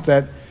challenge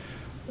that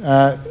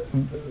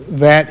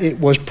it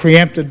was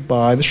preempted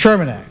by the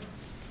Sherman Act.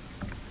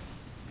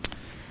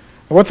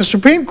 What the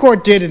Supreme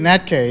Court did in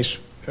that case,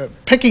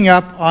 picking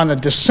up on a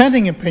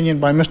dissenting opinion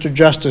by Mr.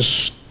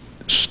 Justice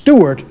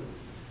Stewart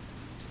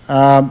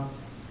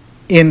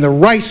in the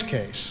Rice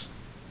case,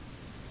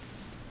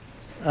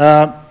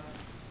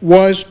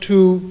 was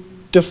to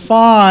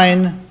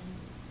define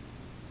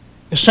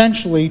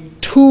essentially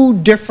two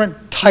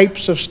different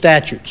types of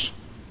statutes.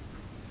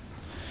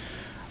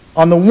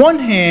 On the one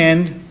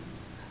hand,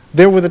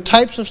 there were the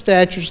types of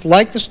statutes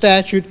like the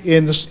statute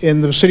in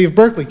the City of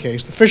Berkeley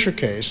case, the Fisher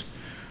case,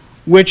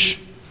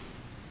 which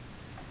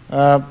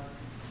the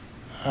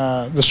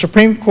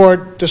Supreme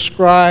Court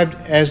described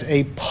as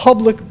a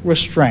public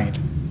restraint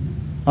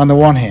on the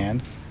one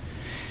hand,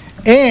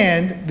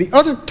 and the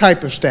other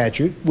type of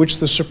statute, which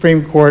the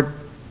Supreme Court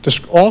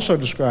also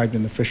described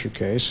in the Fisher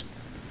case,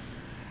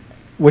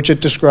 which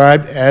it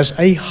described as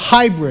a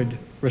hybrid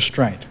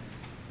restraint.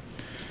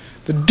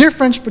 The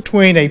difference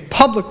between a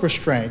public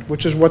restraint,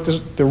 which is what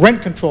the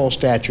rent control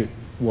statute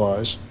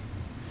was,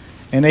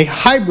 and a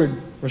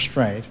hybrid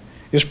restraint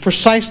is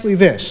precisely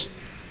this.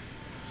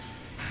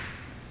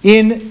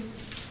 In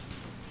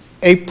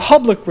a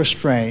public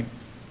restraint,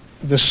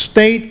 the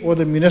state or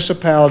the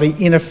municipality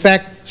in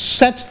effect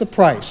sets the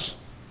price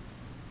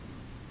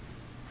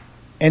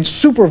and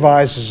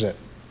supervises it.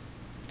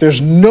 There's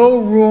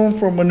no room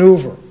for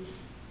maneuver.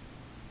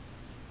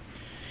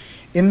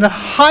 In the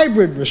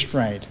hybrid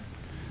restraint,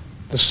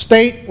 the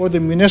state or the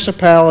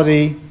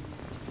municipality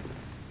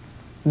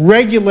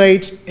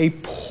regulates a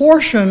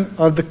portion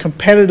of the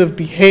competitive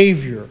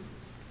behavior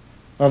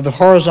of the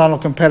horizontal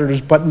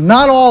competitors, but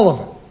not all of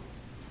it,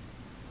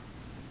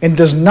 and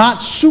does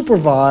not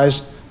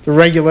supervise the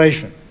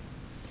regulation.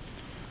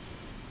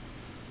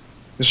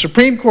 The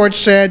Supreme Court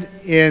said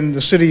in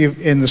the City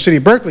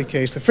of Berkeley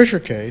case, the Fisher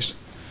case,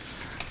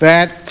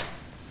 that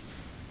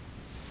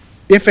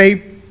if a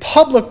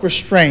public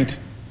restraint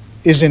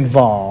is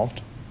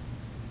involved,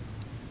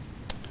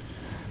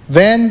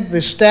 then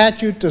the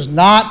statute does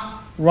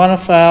not run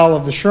afoul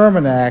of the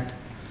Sherman Act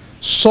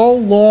so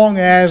long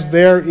as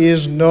there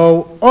is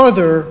no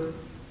other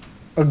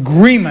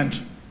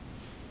agreement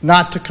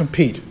not to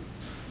compete.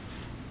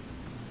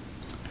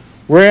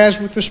 Whereas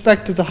with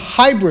respect to the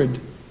hybrid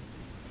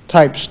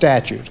type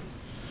statute,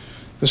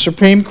 the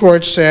Supreme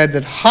Court said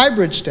that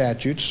hybrid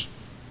statutes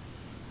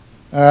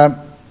are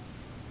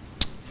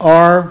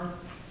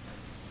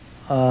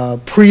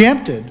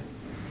preempted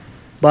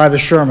by the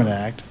Sherman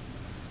Act,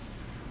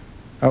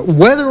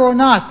 whether or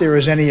not there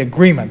is any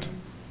agreement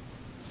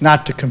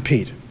not to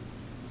compete.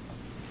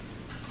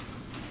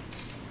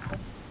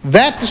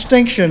 That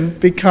distinction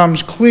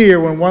becomes clear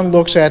when one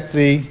looks at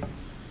the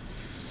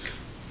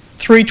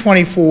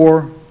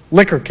 324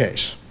 liquor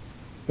case,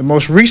 the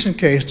most recent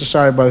case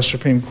decided by the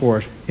Supreme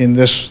Court in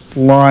this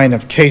line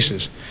of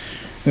cases.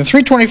 In the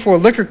 324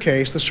 liquor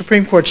case, the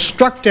Supreme Court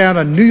struck down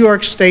a New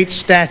York State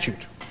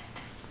statute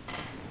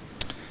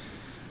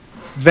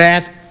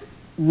that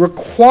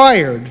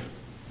required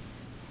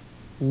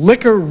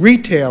liquor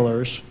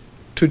retailers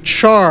to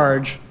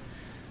charge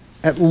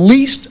at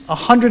least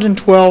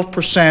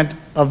 112%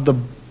 of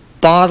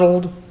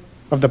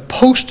the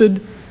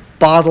posted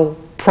bottle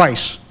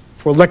price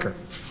for liquor.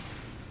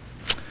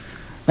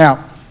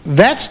 Now,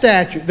 that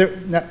statute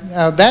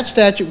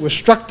was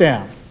struck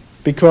down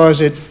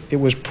because it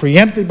was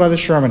preempted by the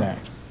Sherman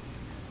Act.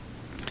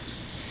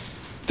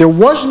 There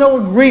was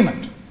no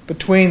agreement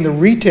between the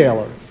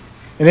retailer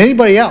and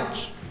anybody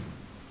else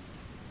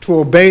to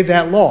obey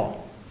that law.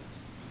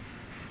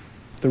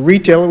 The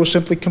retailer was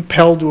simply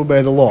compelled to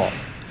obey the law.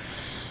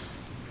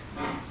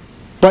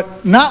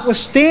 But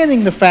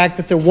notwithstanding the fact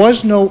that there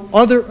was no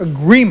other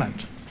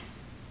agreement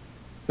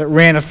that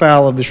ran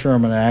afoul of the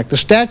Sherman Act, the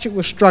statute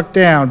was struck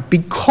down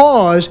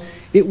because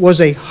it was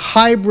a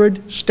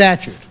hybrid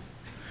statute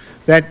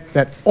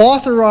that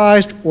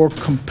authorized or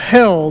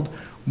compelled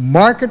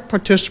market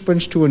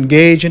participants to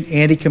engage in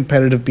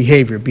anti-competitive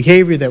behavior,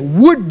 behavior that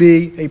would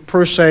be a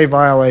per se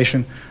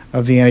violation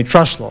of the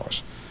antitrust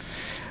laws.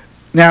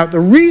 Now, the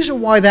reason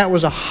why that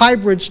was a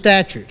hybrid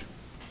statute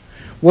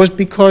was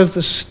because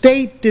the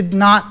state did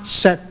not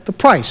set the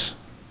price.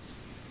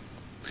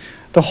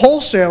 The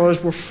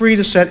wholesalers were free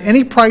to set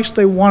any price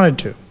they wanted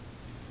to.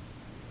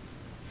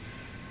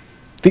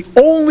 The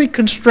only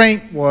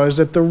constraint was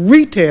that the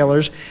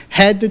retailers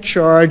had to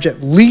charge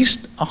at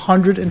least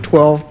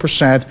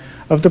 112%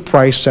 of the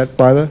price set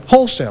by the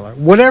wholesaler,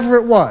 whatever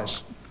it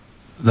was.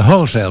 The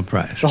wholesale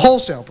price. The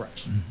wholesale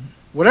price. Mm-hmm.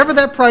 Whatever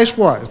that price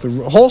was, the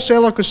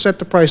wholesaler could set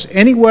the price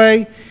any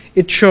way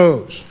it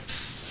chose,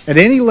 at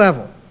any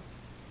level.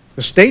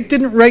 The state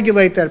didn't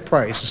regulate that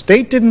price. The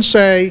state didn't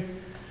say,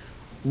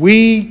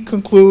 we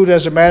conclude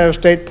as a matter of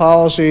state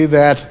policy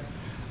that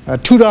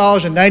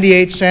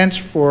 $2.98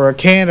 for a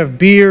can of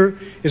beer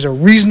is a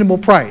reasonable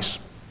price.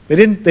 They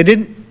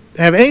didn't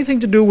have anything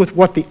to do with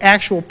what the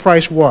actual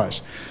price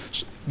was.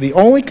 The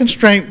only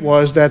constraint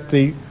was that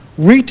the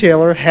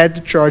retailer had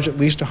to charge at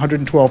least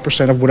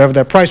 112% of whatever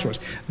that price was.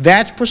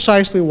 That's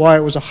precisely why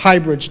it was a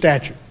hybrid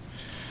statute.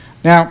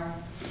 Now,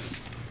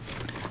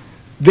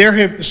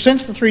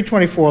 since the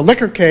 324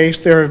 liquor case,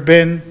 there have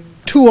been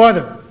two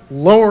other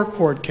lower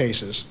court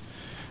cases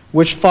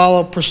which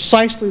follow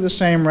precisely the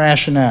same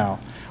rationale,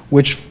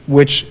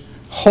 which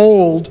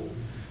hold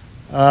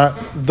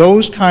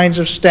those kinds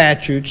of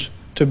statutes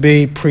to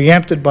be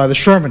preempted by the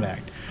Sherman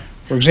Act.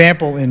 For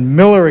example, in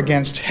Miller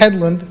against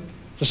Headland,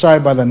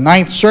 decided by the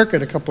Ninth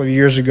Circuit a couple of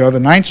years ago, the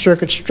Ninth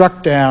Circuit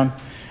struck down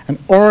an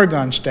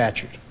Oregon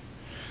statute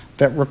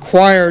that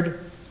required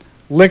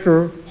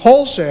liquor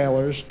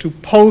wholesalers to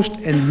post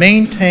and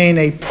maintain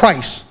a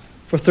price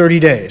for 30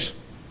 days.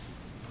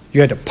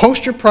 You had to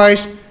post your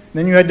price,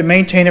 then you had to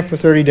maintain it for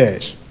 30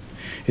 days.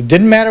 It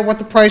didn't matter what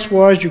the price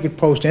was. You could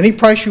post any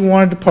price you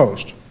wanted to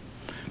post.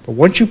 But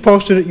once you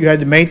posted it, you had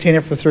to maintain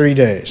it for 30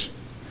 days.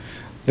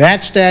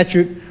 That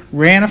statute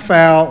ran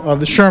afoul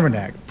of the Sherman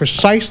Act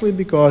precisely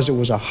because it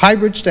was a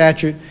hybrid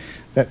statute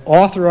that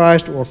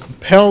authorized or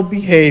compelled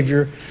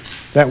behavior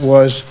that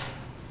was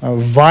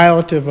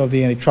violative of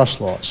the antitrust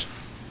laws.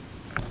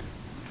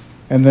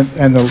 And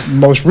the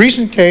most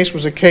recent case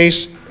was a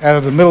case out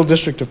of the Middle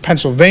District of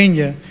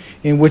Pennsylvania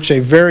in which a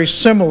very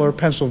similar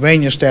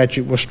Pennsylvania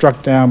statute was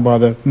struck down by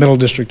the Middle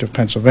District of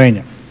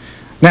Pennsylvania.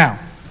 Now,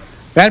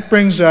 that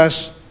brings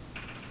us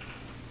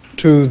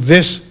to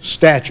this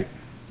statute.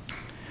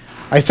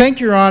 I think,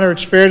 Your Honor,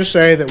 it's fair to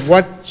say that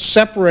what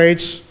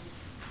separates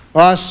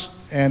us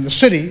and the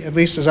city, at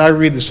least as I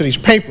read the city's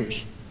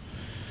papers,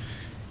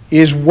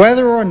 is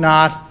whether or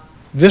not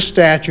this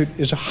statute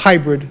is a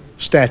hybrid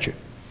statute.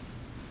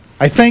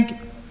 I think,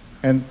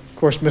 and of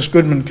course Ms.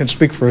 Goodman can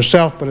speak for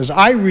herself, but as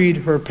I read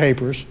her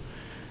papers,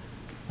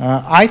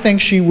 I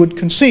think she would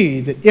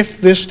concede that if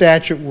this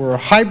statute were a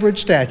hybrid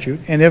statute,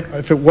 and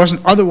if it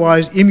wasn't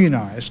otherwise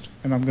immunized,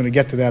 and I'm going to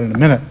get to that in a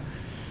minute,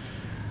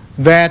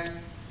 that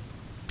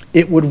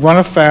it would run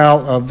afoul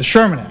of the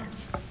Sherman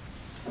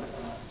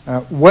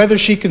Act. Whether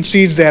she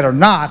concedes that or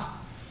not,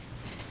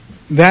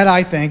 that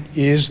I think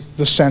is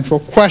the central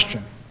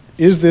question.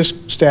 Is this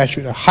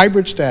statute a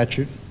hybrid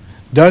statute?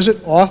 Does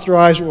it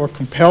authorize or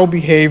compel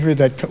behavior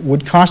that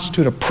would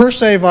constitute a per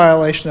se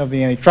violation of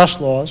the antitrust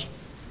laws?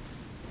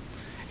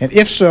 And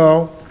if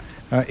so,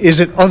 is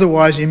it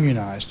otherwise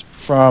immunized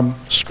from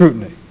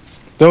scrutiny?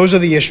 Those are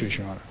the issues,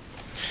 Your Honor.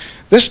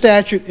 This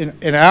statute,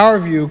 in our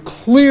view,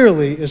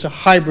 clearly is a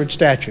hybrid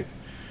statute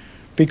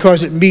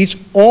because it meets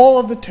all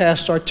of the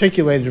tests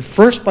articulated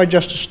first by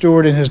Justice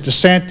Stewart in his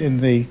dissent in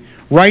the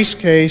Rice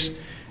case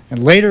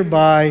and later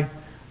by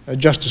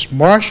Justice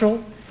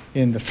Marshall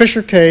in the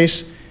Fisher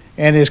case,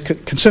 and is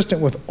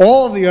consistent with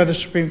all of the other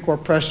Supreme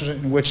Court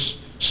precedent in which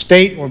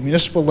state or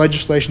municipal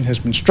legislation has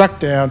been struck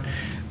down.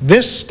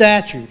 This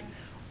statute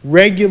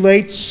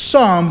regulates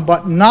some,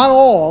 but not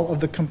all, of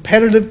the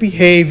competitive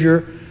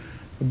behavior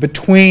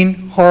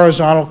between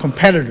horizontal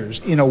competitors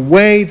in a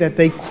way that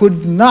they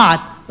could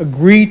not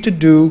agree to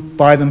do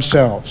by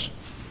themselves.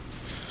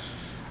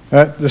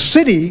 The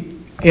city,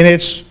 in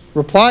its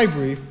reply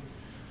brief,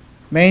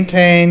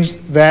 maintains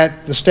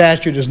that the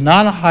statute is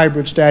not a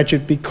hybrid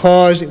statute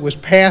because it was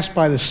passed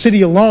by the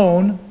city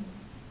alone,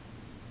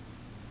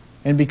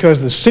 and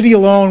because the city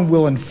alone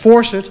will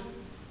enforce it,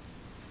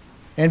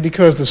 and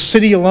because the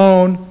city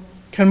alone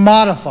can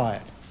modify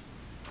it.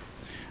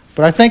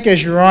 But I think,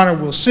 as Your Honor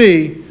will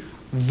see,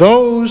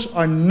 those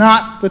are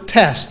not the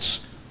tests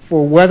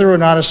for whether or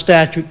not a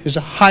statute is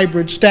a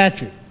hybrid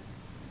statute.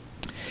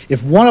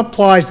 If one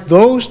applies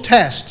those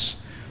tests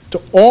to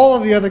all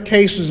of the other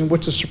cases in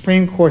which the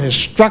Supreme Court has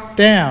struck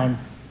down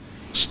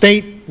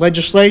state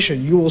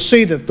legislation, you will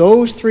see that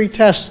those three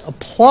tests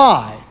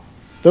apply.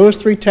 Those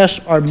three tests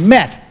are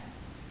met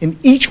in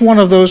each one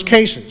of those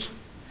cases.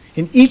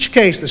 In each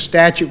case, the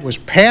statute was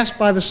passed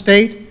by the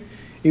state,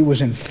 it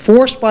was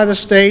enforced by the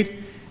state,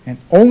 and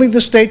only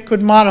the state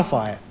could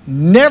modify it.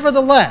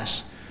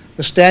 Nevertheless,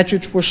 the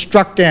statutes were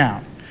struck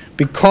down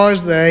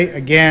because they,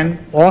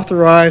 again,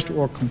 authorized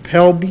or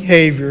compelled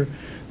behavior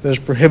that is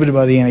prohibited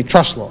by the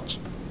antitrust laws.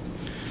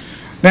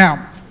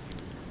 Now,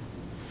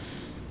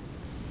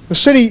 the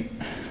city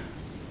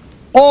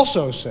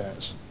also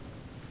says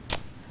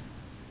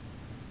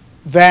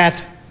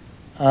that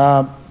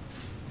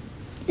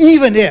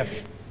even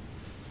if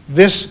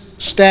this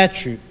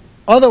statute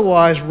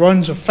otherwise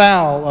runs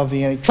afoul of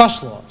the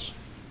antitrust laws,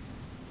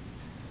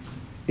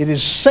 it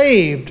is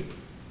saved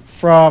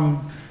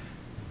from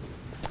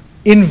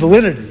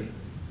invalidity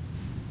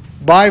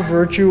by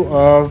virtue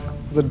of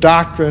the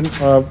doctrine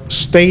of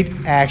state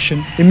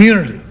action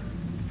immunity.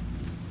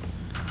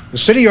 The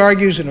city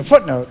argues in a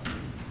footnote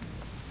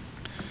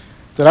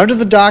that under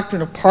the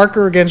doctrine of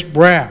Parker against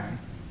Brown,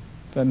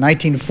 the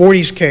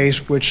 1940s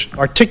case which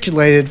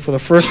articulated for the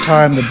first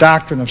time the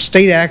doctrine of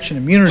state action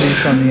immunity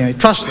from the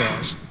antitrust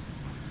laws,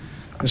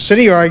 the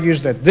city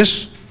argues that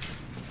this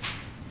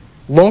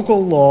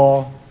local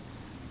law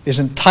is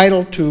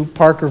entitled to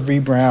Parker v.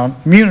 Brown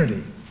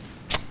immunity.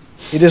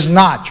 It is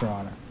not, Your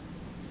Honor.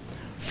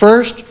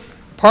 First,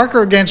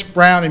 Parker against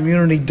Brown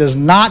immunity does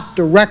not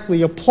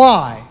directly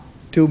apply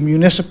to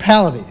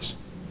municipalities.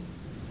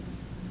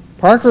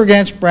 Parker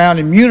against Brown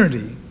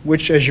immunity,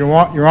 which, as Your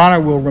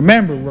Honor will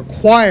remember,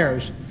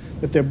 requires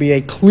that there be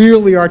a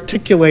clearly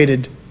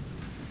articulated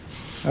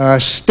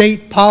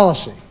state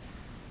policy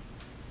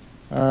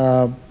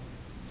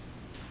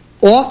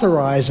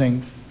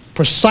authorizing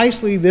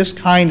precisely this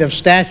kind of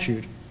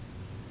statute,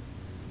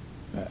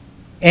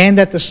 and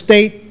that the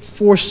state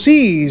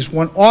foresees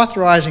when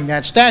authorizing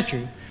that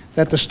statute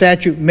that the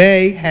statute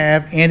may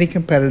have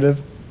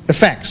anti-competitive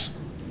effects,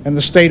 and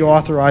the state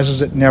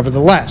authorizes it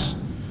nevertheless.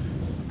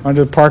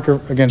 Under Parker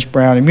against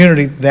Brown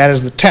immunity, that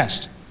is the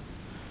test.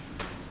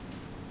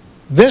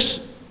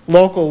 This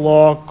local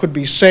law could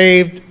be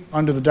saved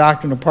under the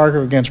doctrine of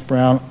Parker against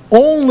Brown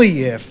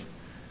only if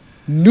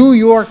New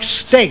York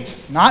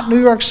State, not New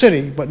York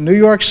City, but New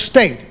York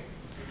State,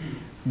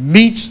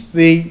 meets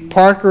the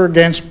Parker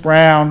against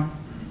Brown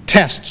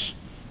tests.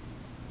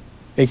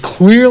 A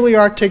clearly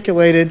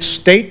articulated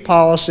state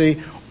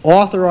policy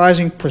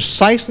authorizing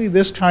precisely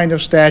this kind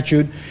of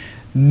statute,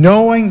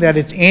 knowing that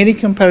its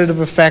anti-competitive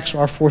effects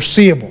are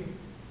foreseeable.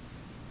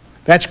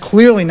 That's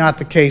clearly not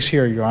the case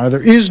here, Your Honor.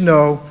 There is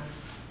no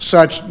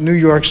such New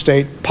York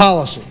State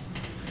policy.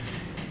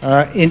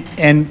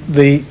 The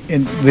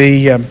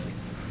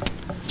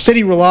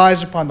city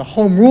relies upon the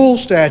Home Rule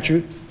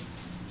statute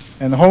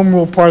and the Home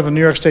Rule part of the New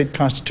York State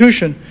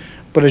Constitution,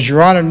 but as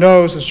Your Honor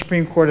knows, the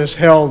Supreme Court has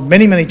held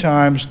many, many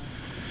times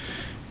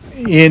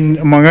in,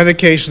 among other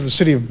cases, the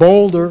city of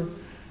Boulder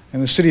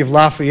and the city of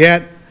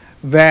Lafayette,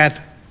 that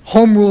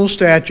Home Rule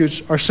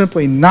statutes are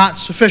simply not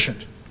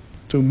sufficient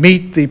to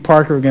meet the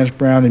Parker against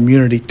Brown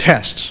immunity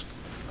tests.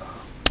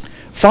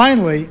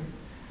 Finally,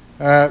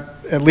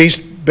 at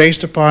least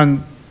based upon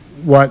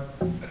what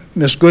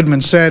Ms.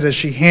 Goodman said as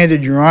she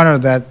handed Your Honor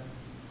that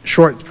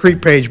short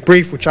 3-page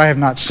brief, which I have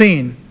not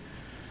seen,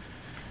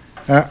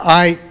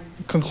 I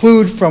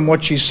conclude from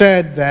what she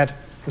said that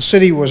the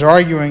city was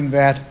arguing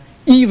that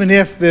even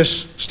if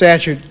this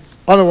statute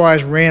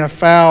otherwise ran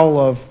afoul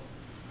of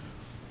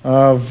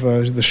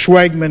the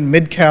Schwegman,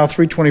 Mid-Cal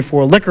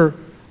 324 liquor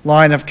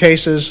line of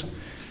cases,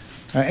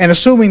 and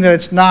assuming that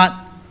it's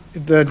not,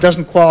 that it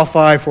doesn't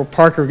qualify for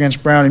Parker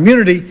against Brown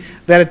immunity,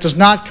 that it does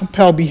not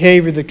compel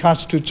behavior that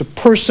constitutes a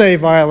per se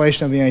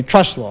violation of the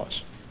antitrust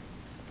laws.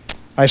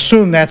 I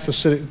assume that's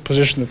the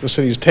position that the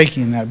city is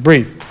taking in that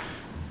brief.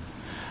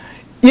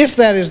 If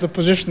that is the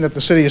position that the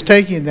city is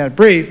taking in that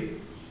brief,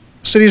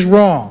 the city is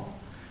wrong.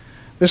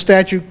 This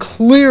statute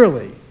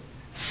clearly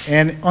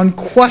and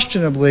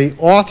unquestionably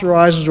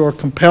authorizes or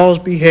compels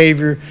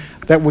behavior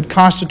that would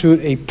constitute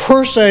a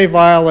per se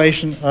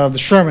violation of the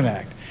Sherman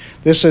Act.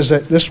 This is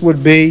that this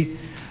would be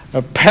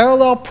a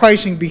parallel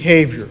pricing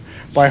behavior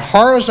by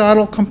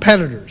horizontal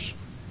competitors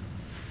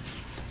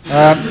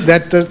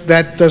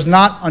that does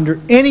not, under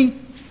any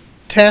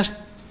test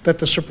that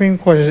the Supreme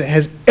Court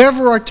has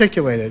ever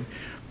articulated,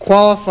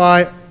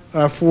 qualify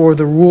for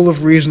the rule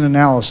of reason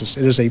analysis.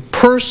 It is a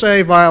per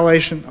se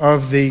violation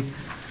of the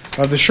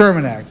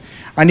Sherman Act.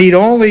 I need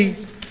only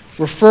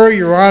refer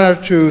Your Honor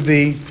to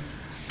the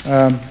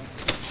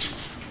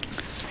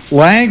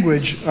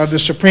language of the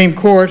Supreme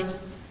Court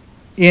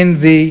in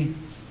the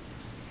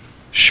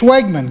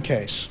Schwegman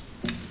case,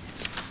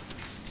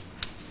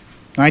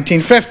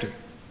 1950.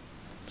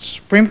 The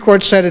Supreme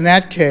Court said in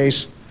that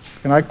case,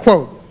 and I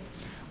quote,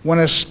 "When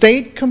a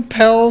state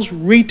compels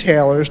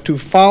retailers to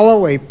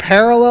follow a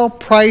parallel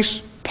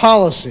price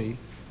policy,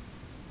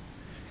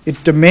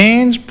 it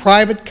demands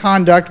private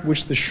conduct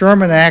which the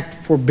Sherman Act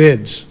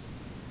forbids.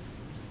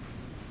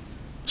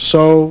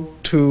 So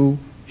too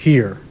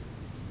here."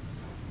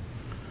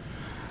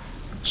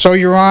 So,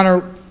 Your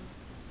Honor,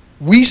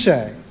 we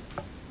say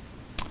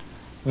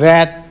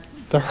that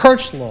the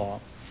Hertz law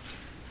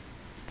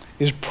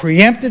is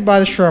preempted by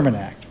the Sherman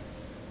Act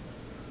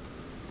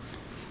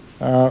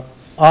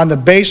on the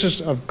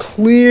basis of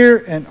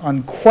clear and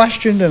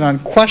unquestioned and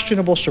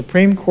unquestionable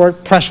Supreme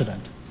Court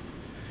precedent.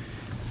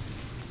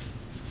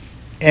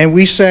 And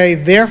we say,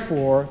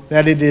 therefore,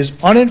 that it is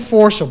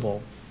unenforceable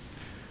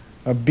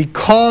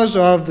because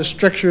of the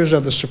strictures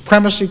of the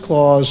Supremacy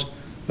Clause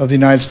of the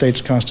United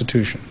States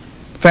Constitution.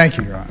 Thank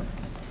you, Your Honor.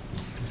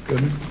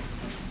 Goodman.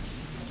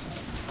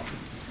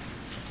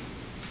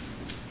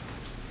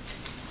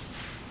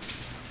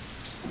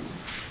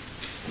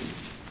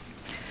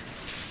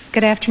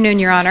 Good afternoon,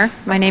 Your Honor.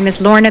 My name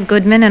is Lorna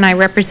Goodman, and I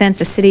represent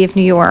the City of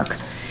New York.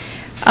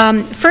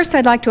 First,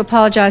 I'd like to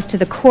apologize to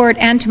the Court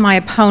and to my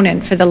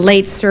opponent for the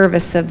late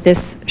service of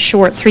this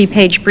short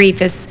 3-page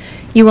brief. As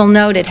you will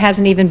note, it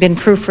hasn't even been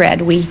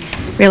proofread. We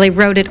really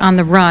wrote it on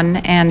the run,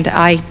 and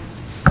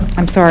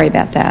I'm sorry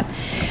about that.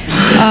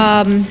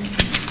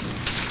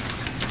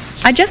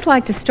 I'd just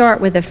like to start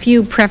with a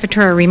few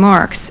prefatory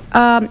remarks.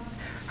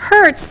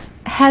 Hertz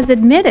has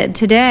admitted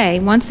today,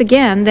 once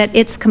again, that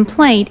its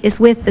complaint is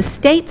with the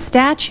state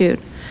statute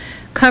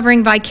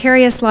covering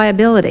vicarious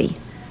liability,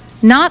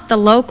 not the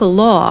local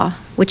law,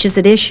 which is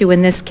at issue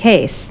in this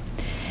case.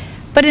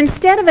 But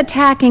instead of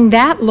attacking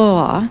that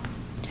law,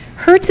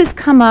 Hertz has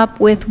come up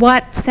with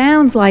what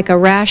sounds like a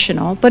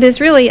rational, but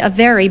is really a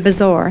very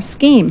bizarre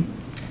scheme.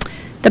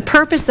 The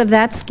purpose of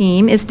that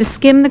scheme is to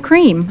skim the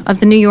cream of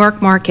the New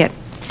York market.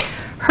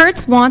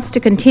 Hertz wants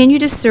to continue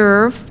to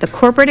serve the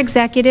corporate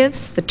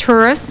executives, the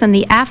tourists, and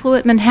the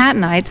affluent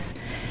Manhattanites,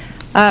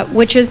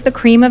 which is the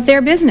cream of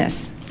their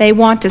business. They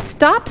want to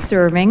stop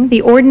serving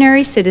the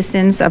ordinary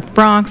citizens of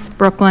Bronx,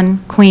 Brooklyn,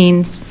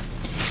 Queens.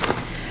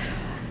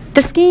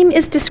 The scheme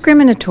is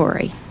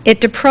discriminatory. It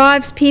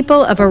deprives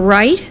people of a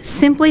right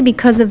simply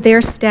because of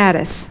their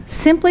status.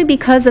 Simply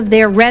because of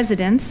their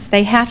residence,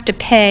 they have to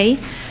pay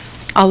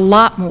a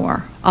lot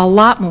more,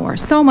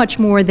 so much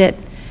more that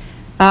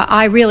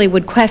I really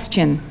would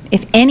question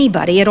if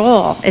anybody at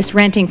all is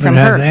renting from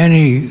Hertz.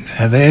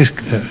 Have they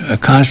a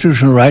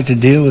constitutional right to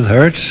deal with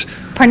Hertz?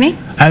 Pardon me?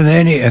 Have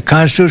they a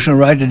constitutional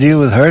right to deal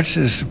with Hertz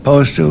as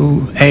opposed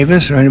to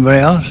Avis or anybody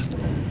else?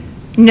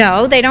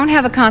 No, they don't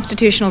have a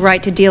constitutional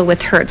right to deal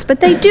with Hertz, but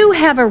they do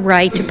have a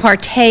right to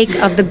partake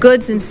of the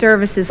goods and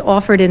services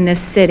offered in this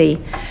city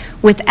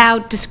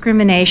without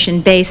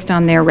discrimination based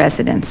on their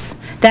residence.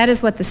 That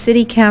is what the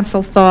City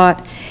Council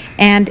thought,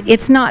 and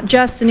it's not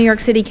just the New York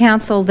City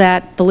Council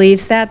that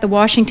believes that. The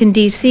Washington,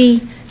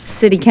 D.C.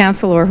 City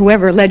Council, or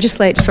whoever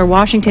legislates for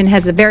Washington,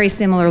 has a very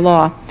similar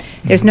law.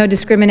 There's no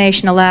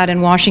discrimination allowed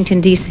in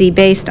Washington, D.C.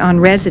 based on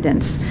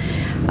residence.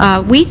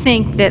 We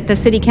think that the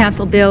City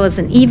Council bill is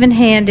an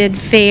even-handed,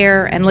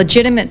 fair, and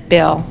legitimate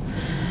bill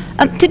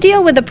to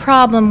deal with a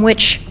problem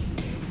which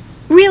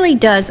really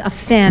does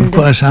offend. Of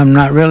course, I'm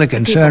not really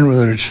concerned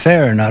whether it's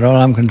fair or not. All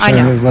I'm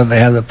concerned with is whether they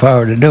have the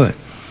power to do it.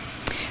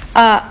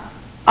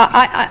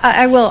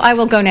 I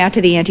will go now to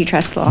the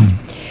antitrust law.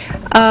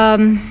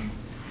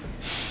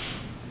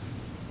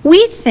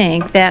 We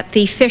think that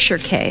the Fisher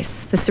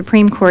case, the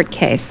Supreme Court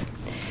case,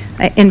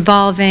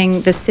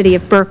 involving the city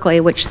of Berkeley,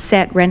 which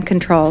set rent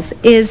controls,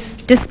 is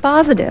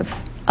dispositive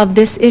of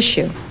this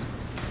issue.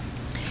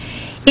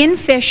 In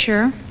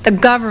Fisher, the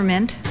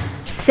government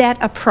set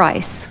a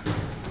price.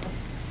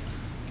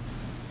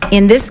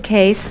 In this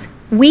case,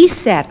 we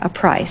set a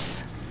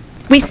price.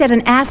 We set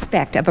an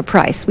aspect of a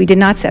price. We did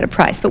not set a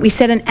price, but we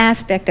set an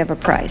aspect of a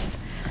price.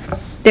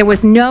 There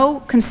was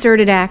no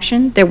concerted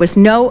action. There was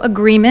no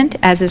agreement,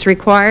 as is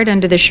required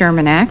under the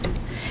Sherman Act,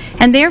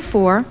 and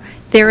therefore,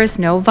 there is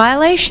no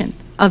violation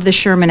of the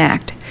Sherman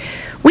Act.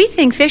 We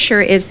think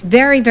Fisher is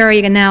very, very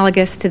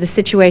analogous to the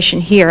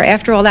situation here.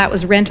 After all, that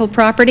was rental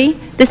property.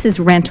 This is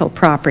rental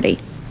property.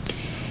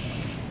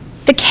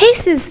 The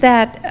cases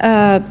that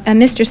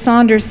Mr.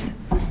 Saunders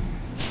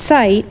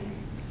cite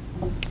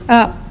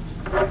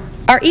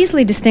are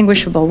easily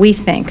distinguishable, we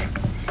think.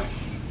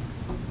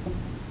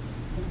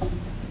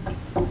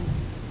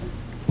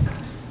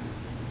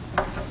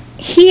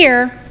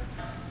 Here,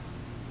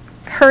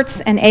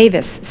 Hertz and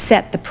Avis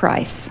set the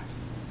price,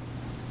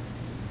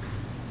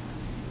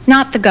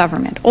 not the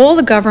government. All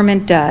the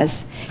government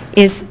does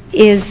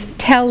is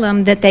tell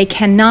them that they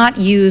cannot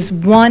use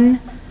one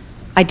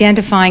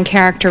identifying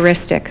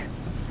characteristic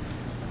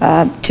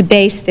to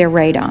base their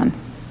rate on.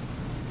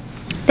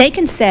 They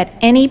can set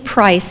any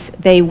price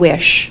they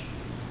wish.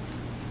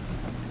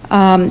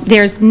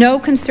 There's no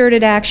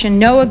concerted action,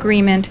 no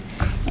agreement,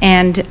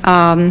 and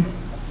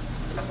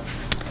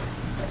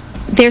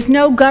there's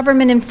no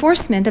government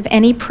enforcement of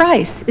any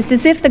price. It's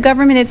as if the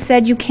government had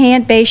said you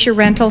can't base your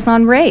rentals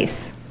on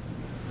race.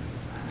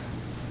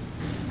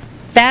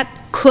 That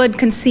could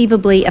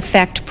conceivably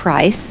affect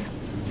price.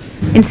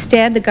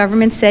 Instead, the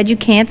government said you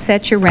can't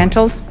set your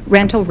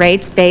rental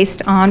rates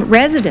based on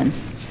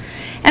residence.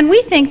 And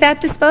we think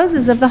that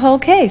disposes of the whole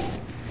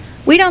case.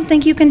 We don't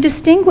think you can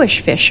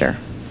distinguish Fisher.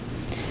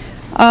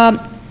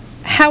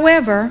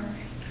 However,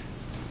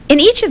 in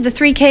each of the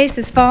three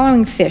cases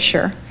following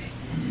Fisher,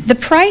 the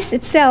price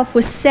itself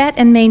was set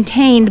and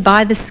maintained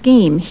by the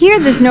scheme. Here,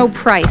 there's no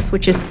price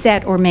which is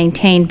set or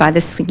maintained by the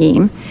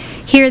scheme.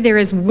 Here, there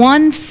is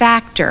one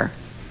factor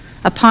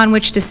upon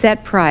which to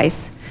set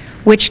price,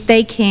 which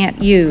they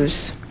can't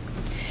use.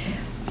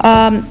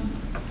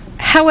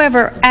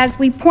 However, as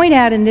we point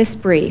out in this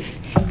brief,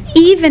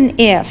 even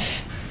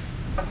if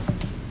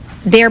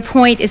their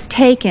point is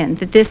taken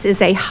that this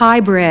is a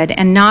hybrid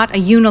and not a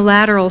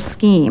unilateral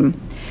scheme,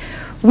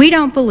 we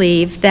don't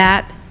believe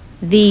that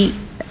the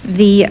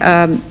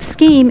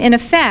scheme, in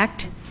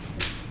effect,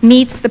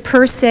 meets the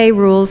per se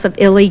rules of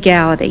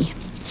illegality.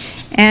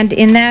 And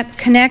in that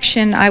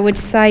connection, I would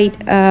cite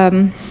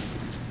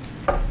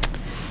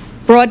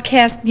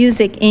Broadcast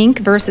Music, Inc.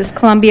 versus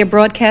Columbia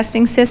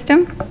Broadcasting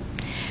System,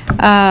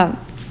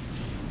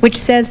 which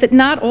says that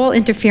not all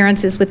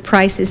interferences with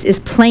prices is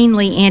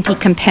plainly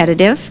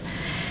anti-competitive.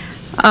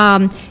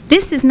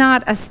 This is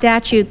not a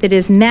statute that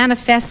is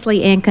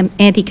manifestly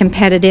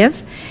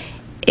anti-competitive.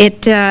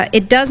 It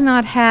does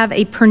not have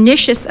a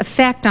pernicious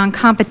effect on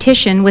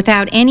competition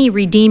without any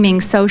redeeming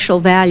social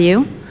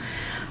value.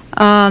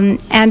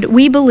 And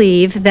we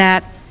believe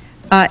that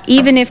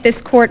even if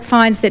this court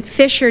finds that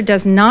Fisher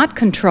does not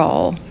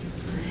control,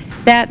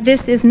 that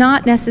this is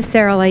not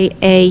necessarily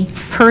a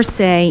per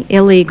se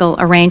illegal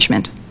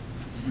arrangement.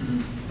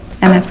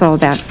 And that's all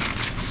about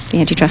the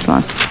antitrust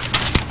laws.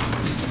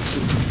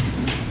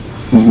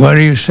 What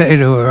do you say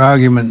to her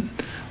argument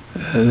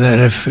that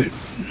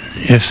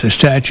if the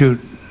statute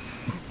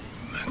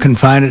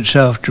confined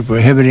itself to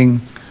prohibiting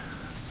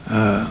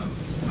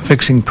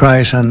fixing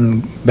price on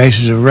the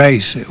basis of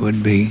race, it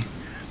would be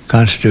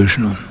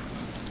constitutional?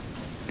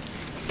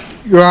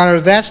 Your Honor,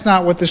 that's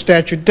not what the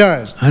statute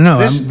does. I know.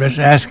 I'm just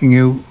asking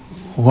you,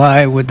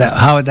 how would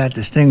that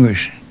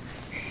distinguish?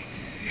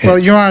 Well,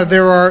 Your Honor,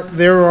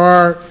 there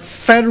are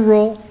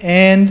federal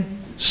and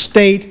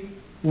state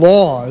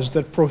laws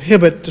that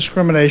prohibit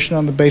discrimination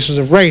on the basis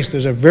of race.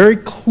 There's a very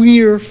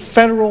clear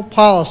federal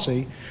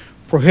policy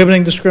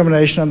prohibiting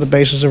discrimination on the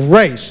basis of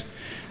race.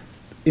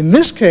 In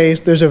this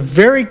case, there's a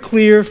very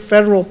clear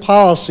federal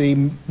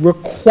policy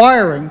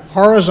requiring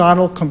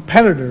horizontal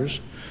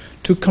competitors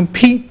to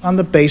compete on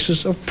the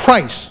basis of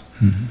price.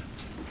 Mm-hmm.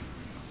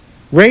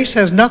 Race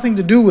has nothing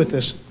to do with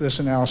this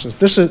analysis.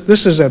 This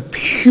is a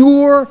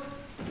pure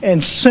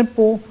and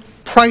simple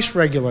price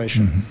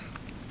regulation. Mm-hmm.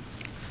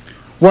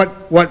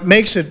 What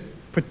makes it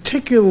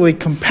particularly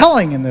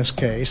compelling in this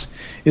case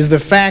is the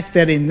fact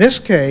that in this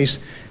case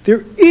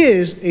there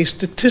is a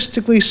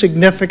statistically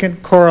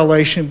significant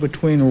correlation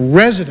between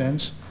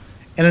residence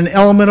and an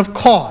element of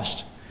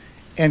cost.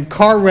 And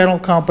car rental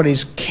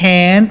companies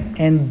can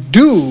and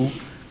do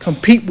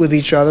compete with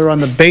each other on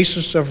the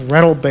basis of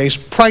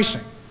rental-based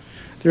pricing.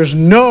 There's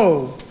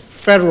no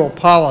federal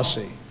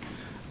policy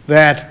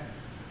that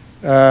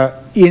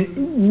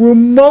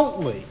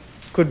remotely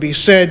could be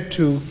said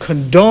to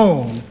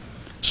condone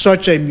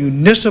such a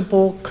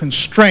municipal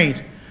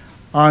constraint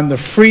on the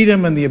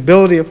freedom and the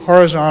ability of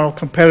horizontal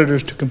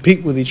competitors to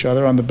compete with each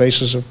other on the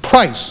basis of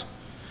price.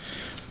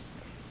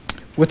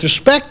 With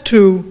respect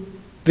to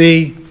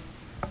the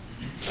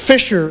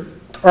Fisher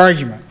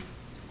argument,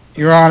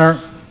 Your Honor,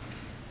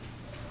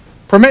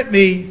 permit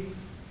me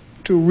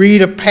to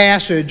read a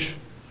passage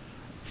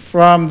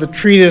from the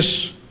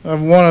treatise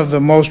of one of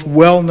the most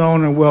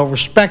well-known and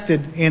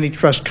well-respected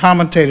antitrust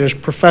commentators,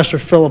 Professor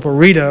Philip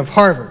Arita of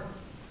Harvard.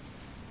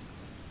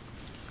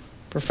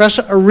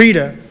 Professor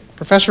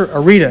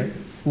Arita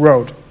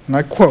wrote, and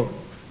I quote,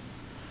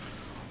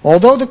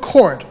 "Although the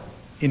court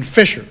in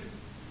Fisher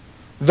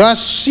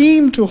thus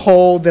seemed to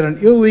hold that an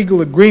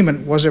illegal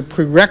agreement was a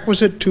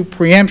prerequisite to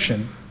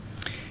preemption,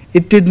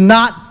 it did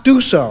not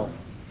do so,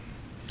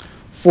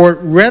 for it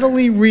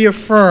readily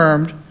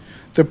reaffirmed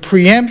the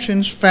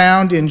preemptions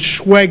found in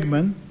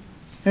Schwegman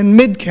and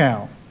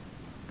Midcow.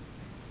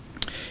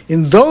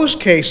 In those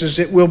cases,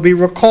 it will be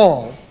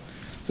recalled,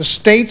 the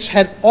states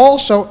had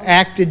also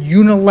acted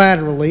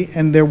unilaterally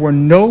and there were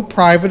no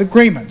private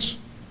agreements.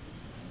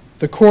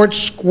 The court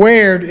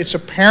squared its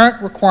apparent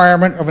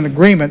requirement of an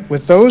agreement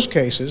with those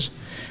cases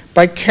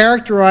by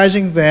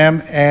characterizing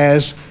them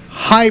as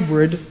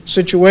hybrid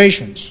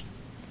situations.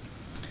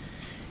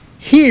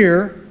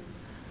 Here,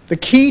 the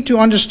key to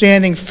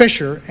understanding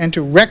Fisher and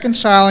to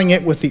reconciling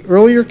it with the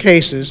earlier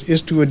cases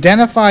is to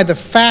identify the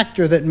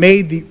factor that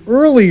made the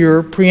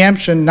earlier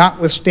preemption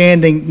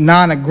notwithstanding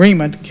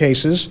non-agreement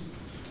cases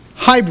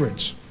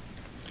hybrids.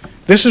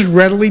 This is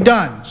readily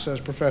done," says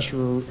Professor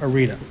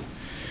Arita.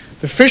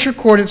 The Fisher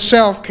court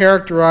itself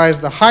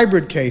characterized the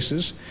hybrid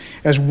cases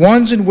as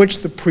ones in which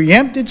the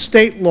preempted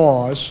state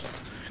laws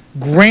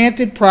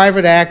granted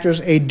private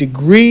actors a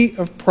degree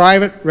of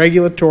private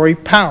regulatory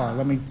power.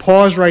 Let me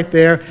pause right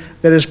there.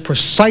 That is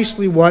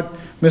precisely what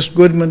Ms.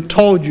 Goodman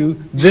told you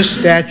this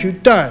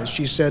statute does.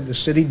 She said the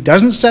city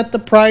doesn't set the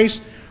price,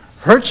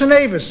 Hertz and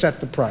Avis set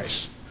the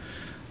price.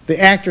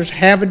 The actors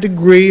have a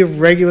degree of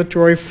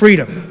regulatory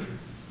freedom.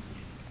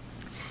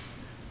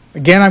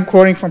 Again, I'm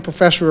quoting from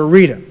Professor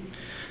Arita.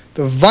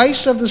 The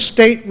vice of the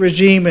state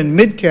regime in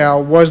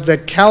Midcow was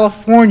that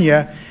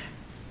California,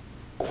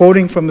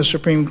 quoting from the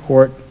Supreme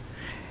Court,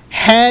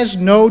 has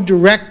no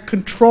direct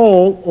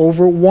control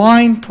over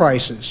wine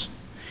prices,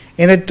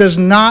 and it does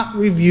not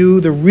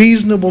review the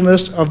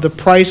reasonableness of the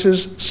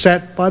prices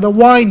set by the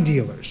wine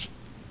dealers,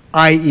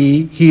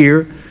 i.e.,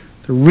 here,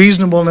 the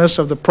reasonableness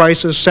of the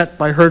prices set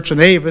by Hertz and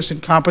Avis in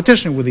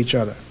competition with each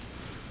other.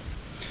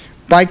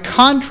 By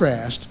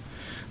contrast,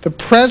 the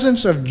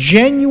presence of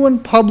genuine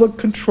public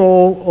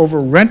control over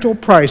rental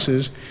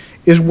prices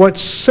is what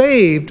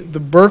saved the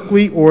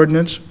Berkeley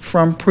Ordinance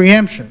from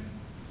preemption.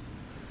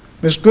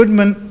 Ms.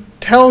 Goodman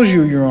tells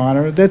you, Your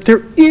Honor, that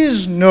there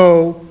is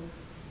no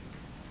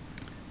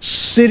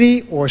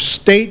city or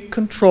state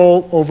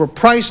control over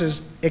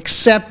prices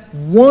except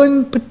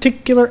one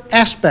particular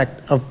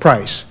aspect of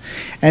price,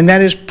 and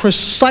that is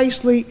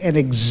precisely and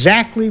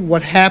exactly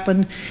what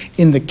happened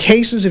in the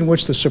cases in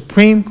which the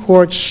Supreme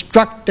Court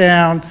struck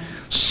down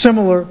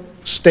similar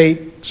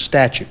state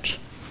statutes.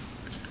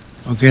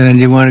 Okay, then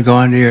do you want to go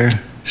on to your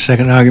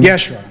second argument?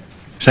 Yes, Your Honor.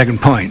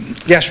 Second point.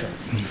 Yes, Your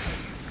Honor.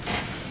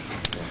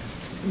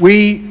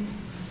 We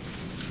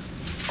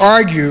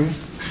argue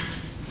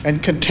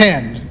and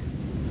contend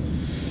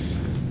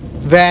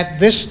that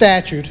this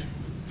statute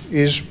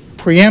is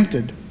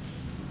preempted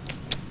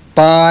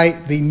by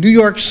the New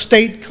York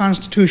State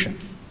Constitution.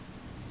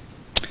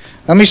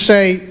 Let me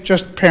say,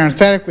 just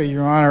parenthetically,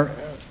 Your Honor,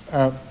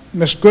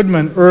 Ms.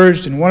 Goodman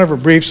urged in one of her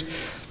briefs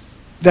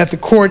that the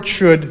court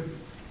should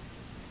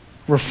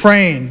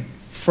refrain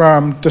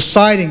from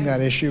deciding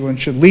that issue and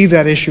should leave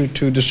that issue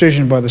to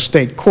decision by the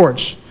state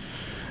courts.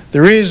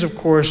 There is, of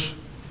course,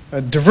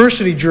 a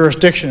diversity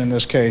jurisdiction in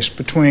this case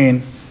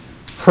between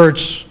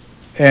Hertz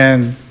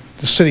and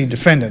the city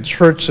defendants.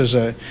 Hertz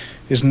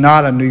is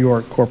not a New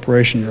York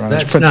corporation, Your Honor.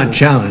 That's not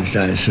challenged,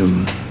 I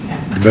assume,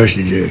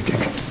 diversity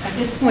jurisdiction. At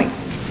this point,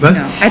 What?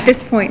 no. At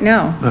this point,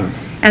 no. Oh.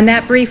 And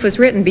that brief was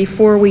written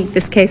before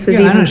this case was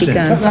Yeah, I even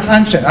understand. begun. I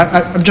understand.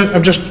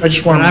 I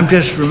just want And to...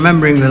 I'm just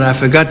remembering that I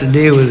forgot to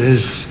deal with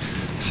his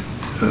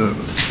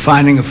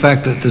finding of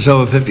fact that there's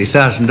over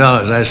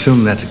 $50,000. I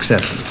assume that's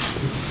acceptable.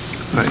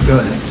 All right, go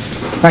ahead.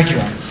 Thank you,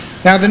 Your Honor.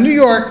 Now,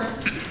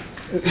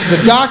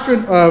 the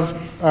doctrine of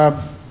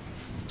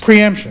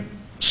preemption,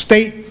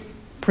 state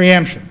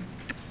preemption,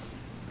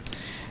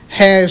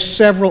 has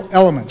several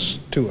elements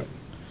to it.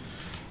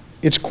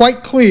 It's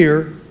quite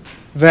clear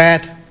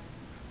that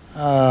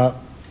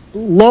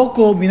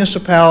local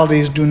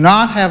municipalities do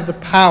not have the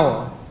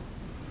power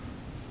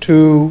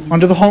to,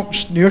 under the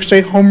New York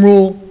State Home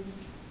Rule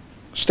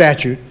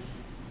statute,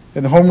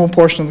 in the Home Rule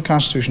portion of the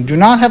Constitution, do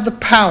not have the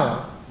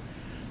power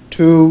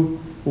to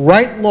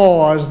write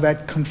laws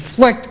that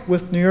conflict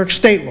with New York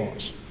State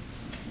laws.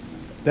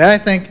 That, I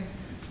think,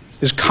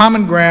 is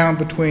common ground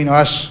between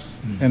us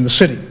and the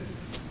city.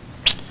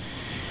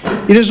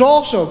 It is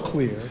also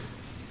clear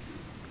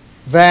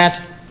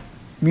that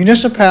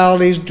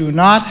municipalities do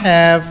not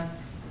have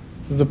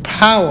the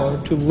power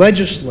to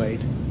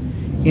legislate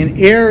in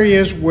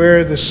areas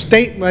where the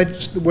state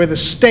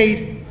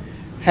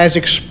has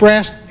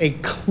expressed a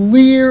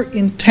clear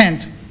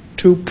intent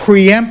to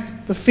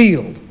preempt the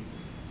field.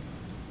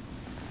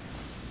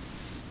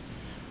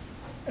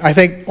 I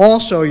think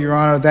also, Your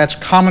Honor, that's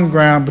common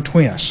ground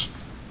between us.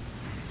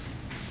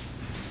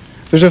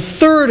 There's a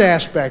third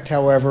aspect,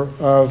 however,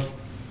 of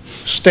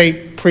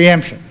state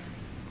preemption.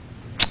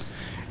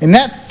 And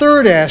that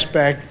third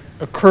aspect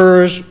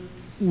occurs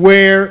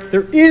where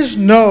there is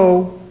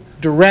no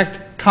direct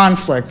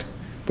conflict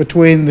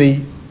between the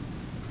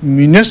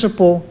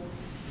municipal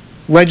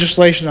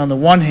legislation on the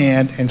one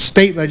hand and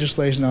state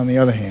legislation on the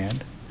other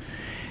hand,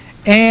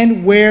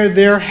 and where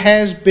there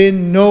has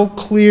been no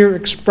clear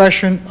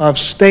expression of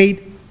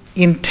state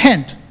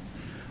intent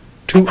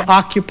to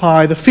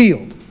occupy the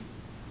field,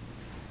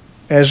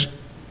 as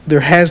there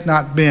has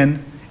not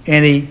been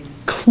any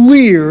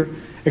clear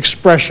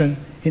expression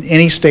in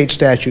any state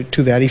statute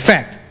to that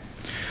effect.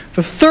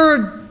 The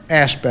third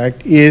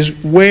aspect is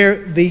where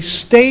the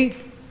state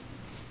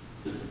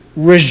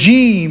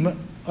regime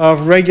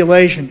of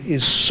regulation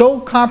is so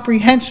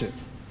comprehensive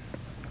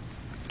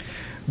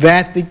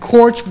that the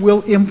courts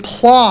will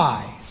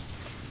imply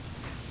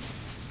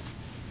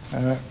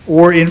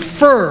or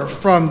infer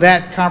from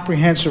that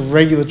comprehensive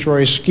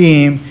regulatory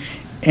scheme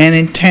an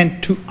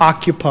intent to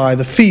occupy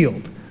the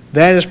field.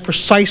 That is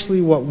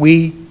precisely what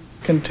we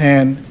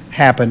contend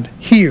happened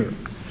here.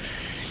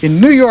 In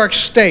New York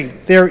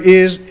State, there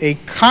is a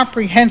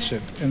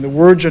comprehensive, and the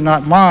words are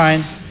not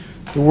mine,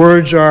 the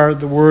words are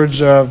the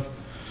words of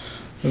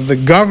the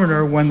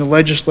governor when the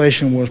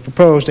legislation was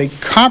proposed, a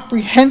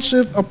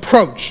comprehensive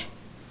approach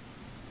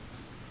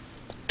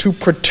to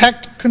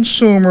protect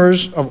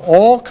consumers of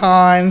all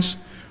kinds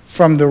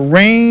from the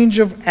range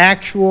of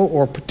actual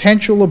or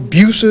potential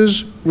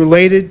abuses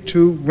related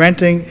to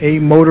renting a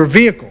motor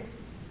vehicle.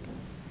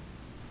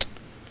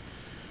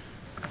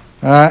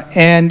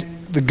 And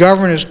the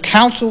governor's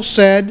council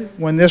said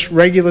when this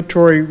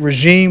regulatory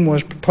regime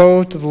was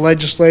proposed to the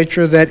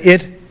legislature that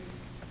it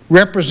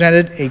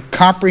represented a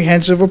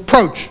comprehensive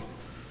approach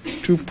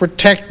to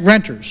protect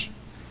renters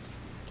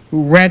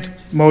who rent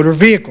motor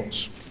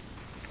vehicles.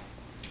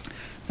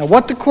 Now,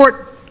 what the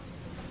court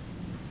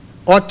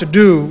ought to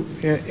do,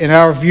 in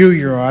our view,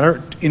 Your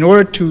Honor, in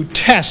order to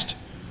test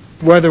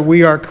whether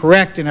we are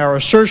correct in our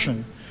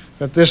assertion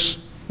that this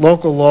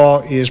local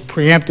law is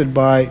preempted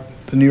by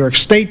the New York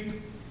State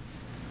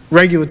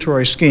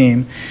regulatory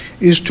scheme,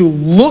 is to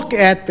look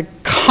at the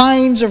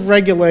kinds of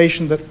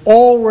regulation that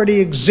already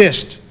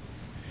exist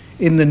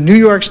in the New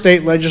York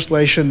State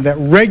legislation that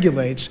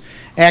regulates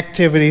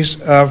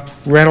activities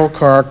of rental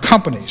car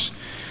companies.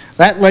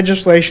 That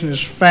legislation is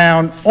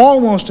found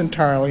almost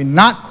entirely,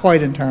 not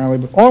quite entirely,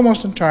 but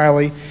almost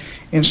entirely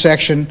in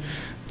Section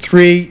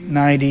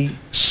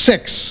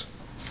 396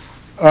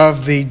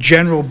 of the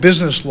General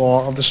Business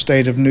Law of the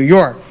State of New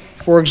York.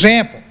 For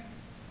example,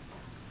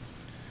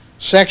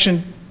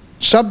 Subdivision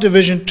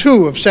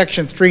 2 of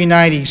Section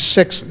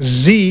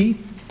 396Z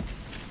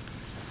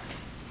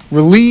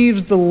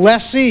relieves the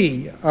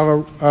lessee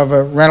of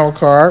a rental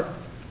car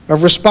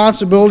of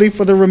responsibility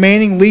for the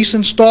remaining lease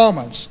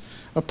installments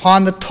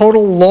upon the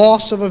total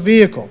loss of a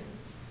vehicle,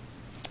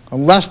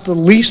 unless the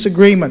lease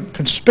agreement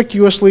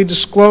conspicuously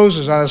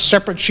discloses on a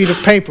separate sheet of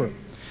paper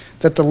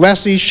that the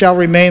lessee shall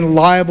remain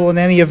liable in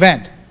any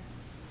event.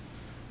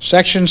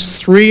 Sections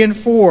 3 and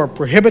 4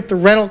 prohibit the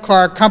rental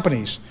car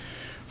companies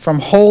from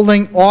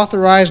holding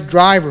authorized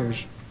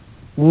drivers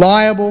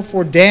liable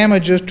for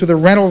damages to the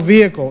rental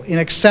vehicle in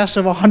excess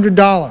of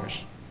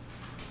 $100.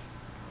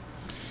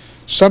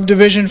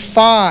 Subdivision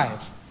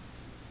 5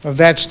 of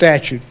that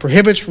statute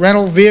prohibits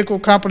rental vehicle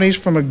companies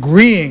from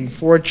agreeing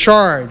for a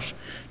charge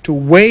to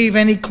waive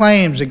any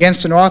claims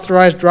against an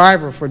authorized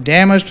driver for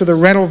damage to the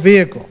rental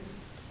vehicle.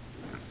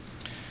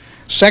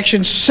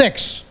 Section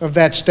 6 of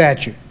that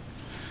statute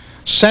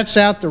sets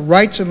out the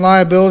rights and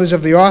liabilities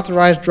of the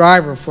authorized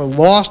driver for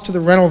loss to the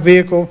rental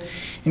vehicle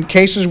in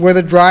cases where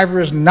the driver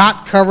is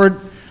not covered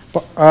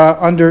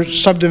under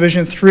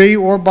Subdivision 3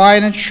 or by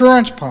an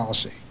insurance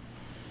policy.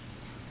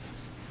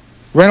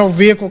 Rental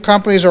vehicle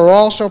companies are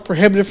also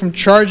prohibited from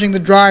charging the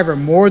driver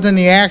more than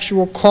the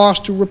actual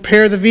cost to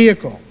repair the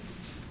vehicle.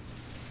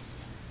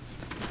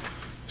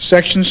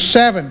 Section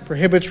 7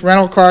 prohibits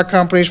rental car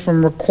companies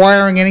from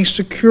requiring any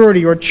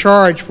security or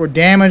charge for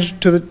damage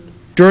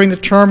during the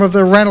term of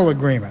the rental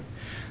agreement.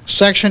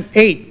 Section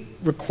 8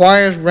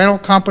 requires rental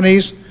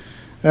companies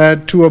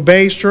to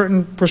obey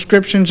certain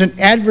prescriptions in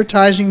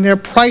advertising their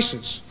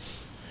prices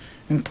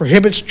and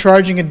prohibits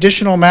charging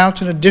additional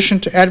amounts in addition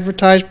to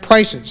advertised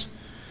prices.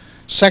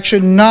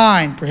 Section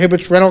 9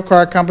 prohibits rental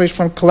car companies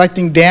from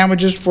collecting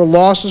damages for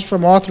losses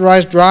from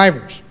authorized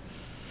drivers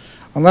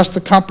unless the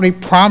company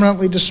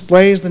prominently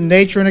displays the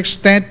nature and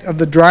extent of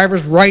the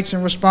driver's rights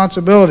and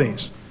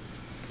responsibilities.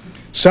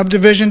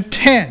 Subdivision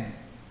 10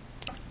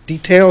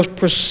 details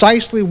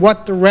precisely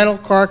what the rental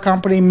car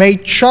company may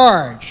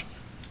charge,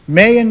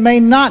 may and may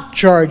not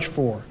charge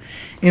for,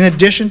 in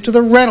addition to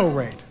the rental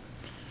rate.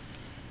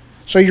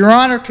 So Your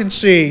Honor can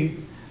see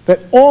that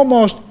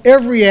almost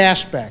every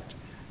aspect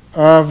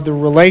of the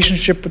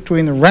relationship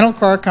between the rental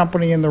car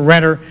company and the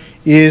renter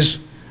is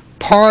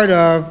part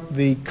of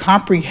the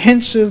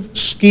comprehensive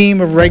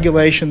scheme of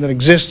regulation that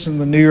exists in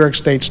the New York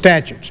State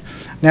statutes.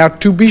 Now,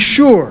 to be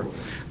sure,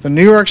 the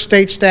New York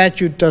State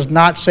statute does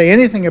not say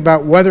anything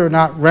about whether or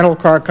not rental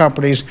car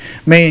companies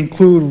may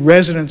include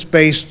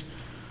residence-based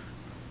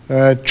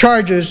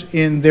charges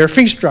in their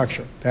fee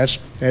structure. That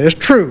is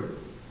true,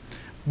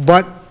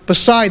 but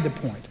beside the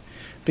point,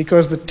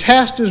 because the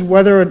test is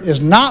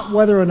not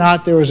whether or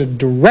not there is a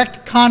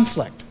direct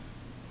conflict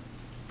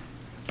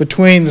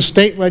between the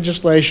state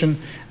legislation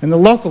and the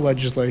local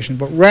legislation,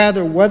 but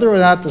rather whether or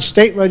not the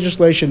state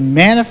legislation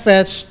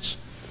manifests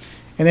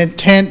an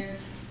intent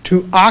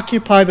to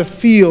occupy the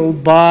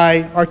field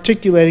by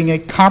articulating a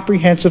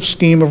comprehensive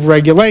scheme of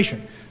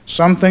regulation.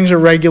 Some things are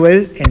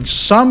regulated and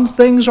some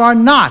things are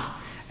not,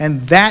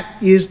 and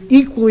that is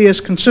equally as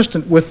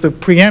consistent with the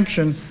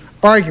preemption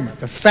argument.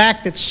 The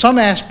fact that some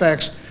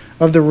aspects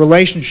of the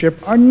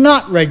relationship are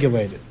not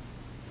regulated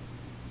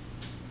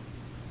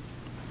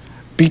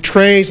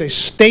betrays a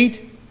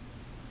state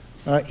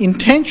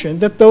intention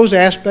that those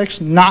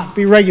aspects not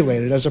be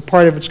regulated as a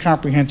part of its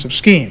comprehensive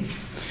scheme.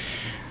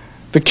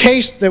 The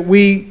case that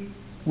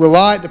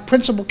the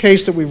principal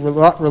case that we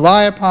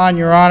rely upon,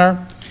 Your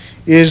Honor,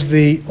 is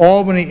the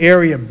Albany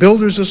Area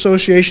Builders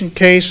Association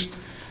case,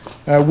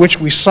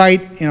 which we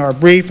cite in our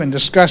brief and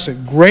discuss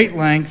at great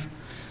length.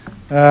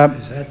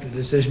 Is that the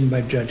decision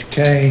by Judge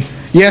Kaye?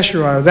 Yes,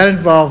 Your Honor. That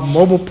involved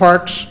mobile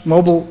parks,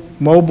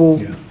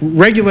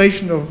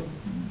 regulation of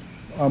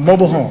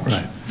mobile homes.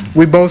 Right.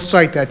 We both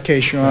cite that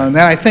case, Your Honor, and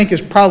that I think is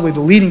probably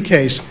the leading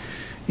case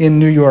in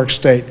New York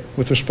State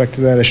with respect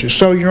to that issue.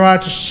 So, Your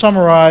Honor, to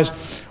summarize,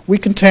 we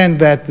contend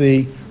that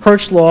the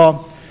Hertz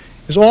law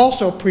is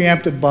also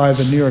preempted by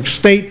the New York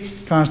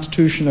State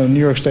Constitution and the New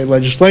York State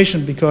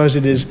legislation because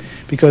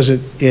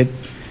it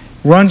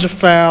runs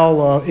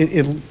afoul,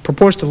 it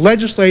purports to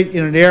legislate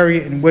in an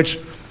area in which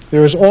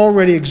there is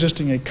already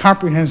existing a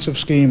comprehensive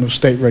scheme of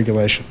state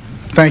regulation.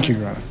 Thank you,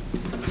 Your Honor.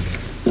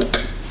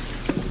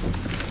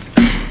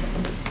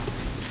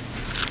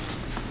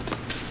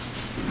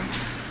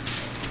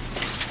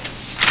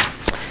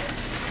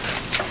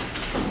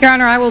 Your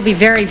Honor, I will be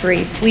very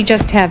brief. We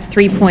just have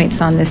 3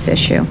 points on this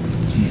issue.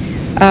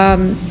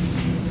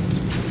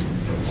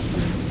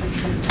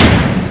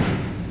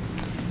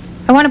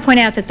 I want to point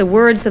out that the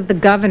words of the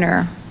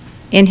governor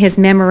in his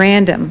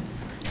memorandum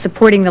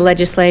supporting the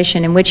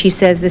legislation, in which he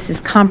says this is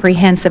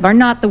comprehensive, are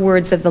not the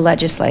words of the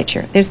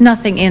legislature. There's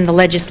nothing in the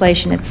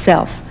legislation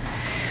itself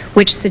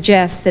which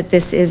suggests that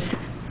this is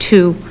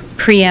to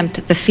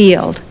preempt the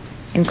field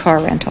in car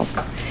rentals.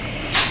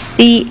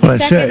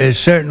 It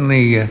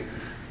certainly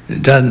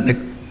doesn't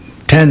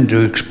tend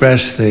to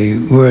express the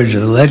words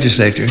of the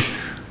legislature.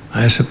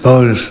 I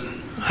suppose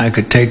I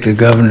could take the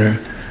governor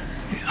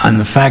on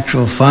the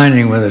factual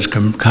finding, whether it's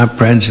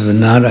comprehensive or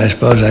not. I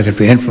suppose I could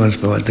be influenced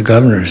by what the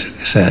governor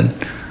said.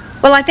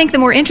 Well, I think the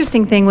more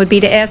interesting thing would be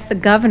to ask the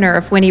governor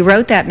if, when he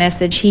wrote that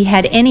message, he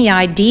had any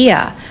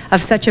idea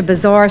of such a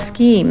bizarre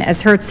scheme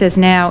as Hertz has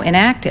now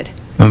enacted.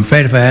 I'm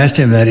afraid if I asked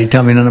him that, he'd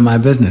tell me none of my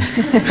business.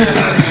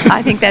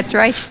 I think that's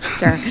right,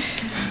 sir.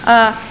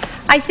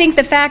 I think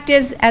the fact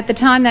is, at the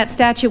time that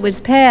statute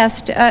was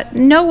passed,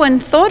 no one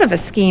thought of a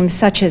scheme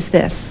such as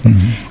this.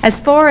 Mm-hmm. As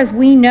far as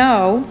we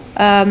know,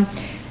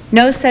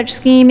 no such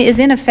scheme is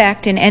in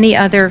effect in any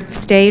other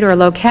state or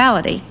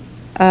locality.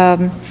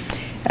 And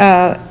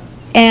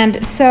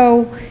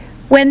so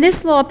when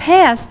this law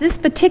passed, this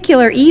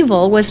particular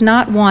evil was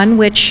not one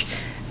which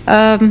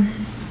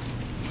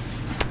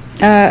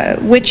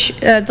which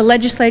the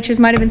legislatures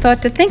might have been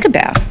thought to think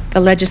about, the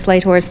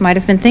legislators might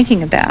have been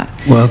thinking about.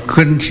 Well,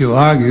 couldn't you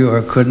argue,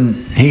 or couldn't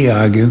he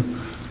argue,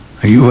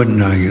 or you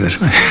wouldn't argue this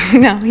way?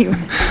 No, he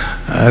wouldn't.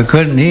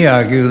 Couldn't he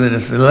argue that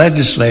if the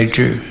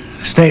legislature,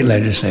 state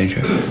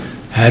legislature,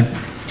 had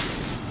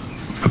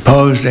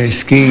proposed a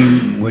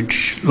scheme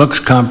which looks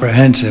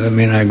comprehensive, I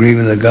mean, I agree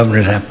with the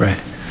governor's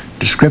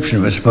description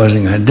of it,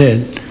 supposing I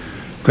did,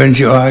 couldn't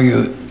you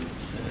argue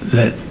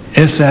that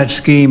if that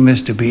scheme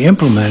is to be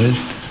implemented,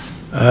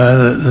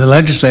 the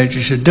legislature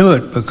should do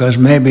it, because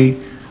maybe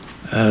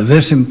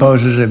this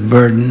imposes a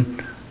burden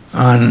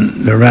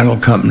on the rental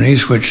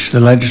companies, which the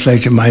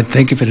legislature might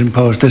think if it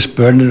imposed this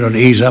burden, it would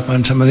ease up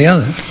on some of the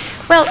others.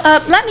 Well,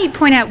 let me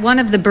point out one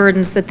of the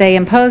burdens that they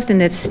imposed in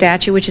this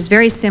statute, which is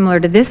very similar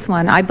to this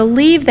one. I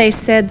believe they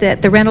said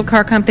that the rental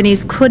car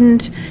companies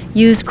couldn't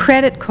use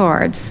credit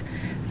cards,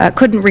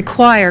 couldn't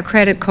require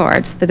credit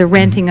cards for the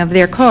renting of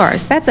their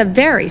cars. That's a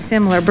very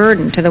similar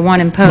burden to the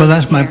one imposed. Well,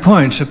 that's my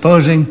point.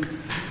 Supposing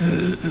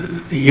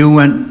you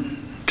went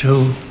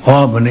to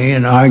Albany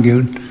and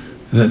argued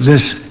that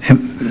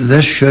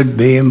this should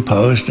be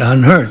imposed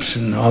on Hertz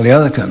and all the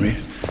other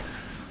companies.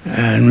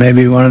 And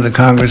maybe one of the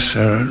Congress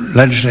or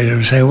legislators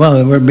would say,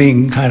 well, we're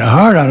being kind of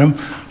hard on them.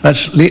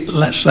 Let's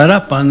let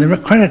up on the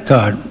credit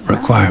card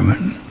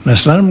requirement.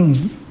 Let's let them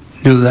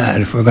do that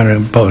if we're going to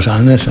impose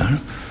on this on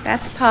them.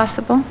 That's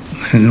possible.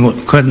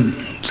 And couldn't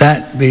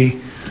that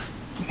be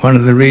one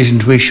of the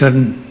reasons we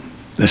shouldn't,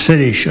 the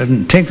city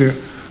shouldn't tinker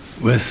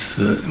with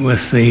the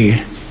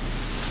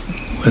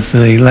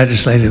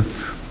legislative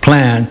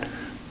plan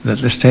that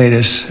the state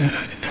has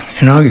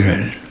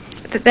inaugurated?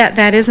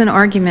 That is an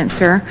argument,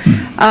 sir.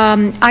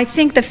 I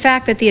think the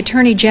fact that the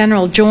Attorney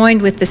General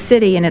joined with the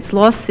city in its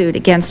lawsuit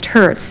against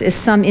Hertz is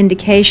some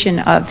indication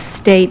of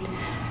state,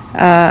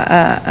 where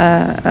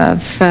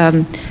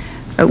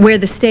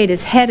the state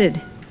is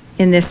headed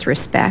in this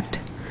respect.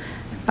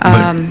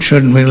 But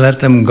shouldn't we let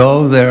them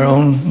go their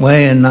own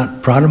way and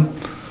not prod them?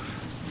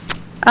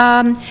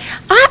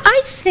 I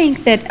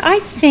think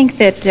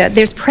that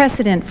there's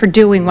precedent for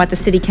doing what the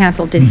City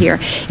Council did here.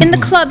 In the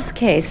club's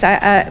case,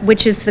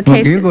 which is the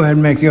case... You go ahead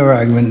and make your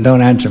argument,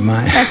 don't answer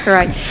mine. That's all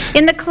right.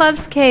 In the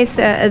club's case,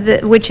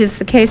 which is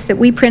the case that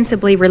we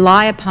principally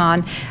rely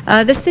upon,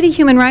 the city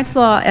human rights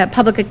law,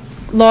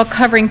 law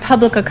covering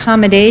public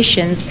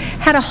accommodations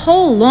had a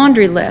whole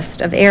laundry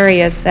list of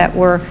areas that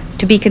were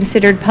to be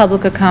considered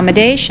public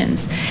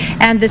accommodations.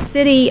 And the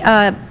city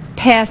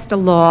passed a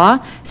law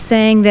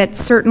saying that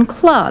certain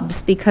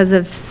clubs, because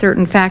of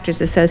certain factors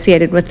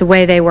associated with the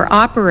way they were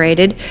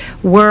operated,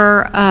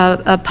 were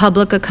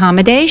public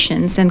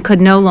accommodations and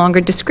could no longer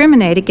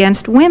discriminate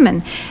against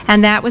women.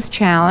 And that was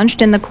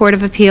challenged, and the Court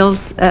of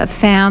Appeals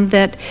found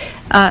that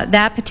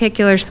that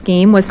particular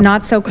scheme was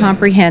not so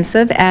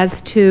comprehensive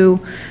as to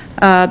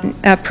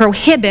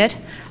prohibit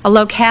a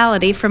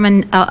locality from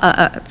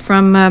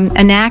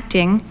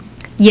enacting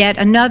yet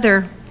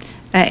another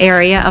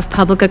area of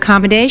public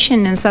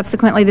accommodation, and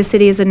subsequently the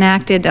city has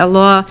enacted a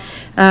law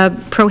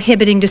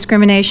prohibiting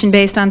discrimination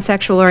based on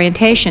sexual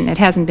orientation. It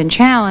hasn't been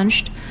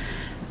challenged.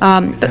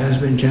 It has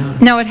been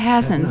challenged? No, it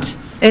hasn't.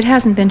 It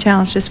hasn't been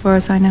challenged as far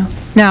as I know.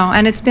 No,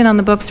 and it's been on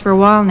the books for a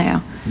while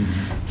now.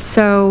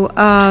 So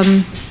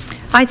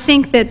I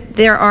think that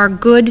there are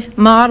good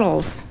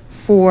models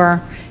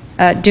for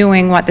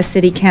doing what the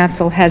City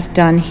Council has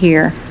done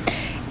here.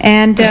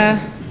 And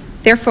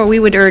therefore, we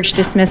would urge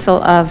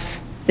dismissal of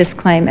this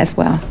claim as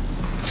well.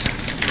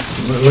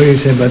 What do you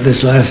say about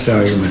this last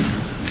argument?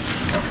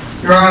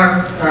 Your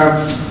Honor,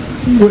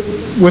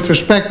 with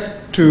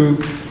respect to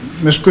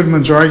Ms.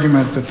 Goodman's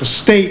argument that the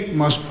state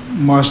must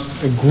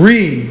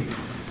agree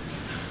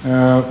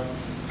that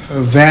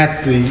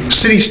the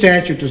city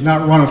statute does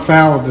not run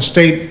afoul of the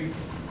state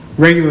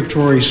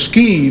regulatory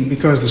scheme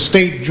because the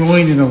state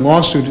joined in a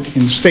lawsuit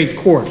in state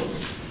court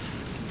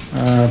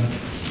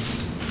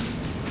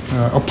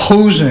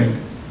opposing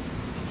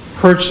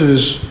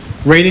Hertz's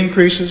rate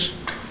increases.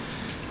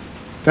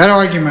 That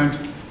argument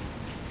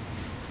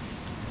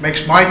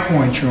makes my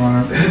point, Your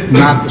Honor,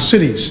 not the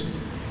city's,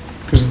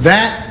 because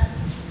that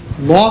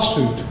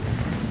lawsuit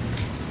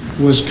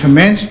was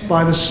commenced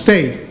by the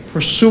state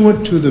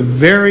pursuant to the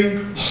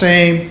very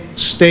same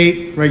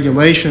state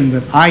regulation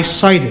that I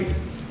cited,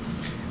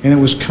 and it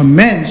was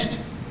commenced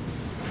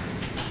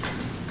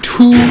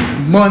 2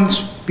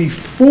 months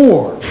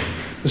before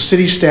the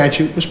city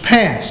statute was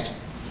passed.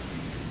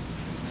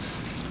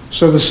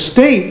 So the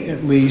state,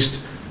 at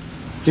least,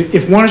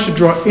 if one is to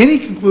draw any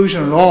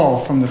conclusion at all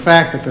from the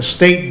fact that the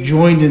state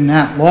joined in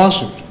that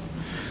lawsuit,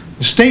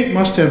 the state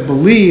must have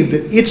believed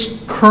that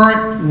its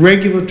current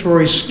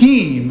regulatory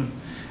scheme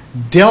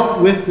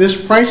dealt with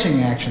this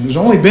pricing action. There's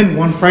only been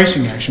one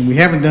pricing action. We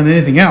haven't done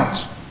anything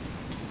else.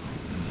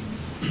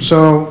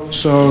 So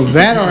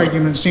that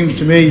argument seems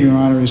to me, Your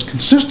Honor, is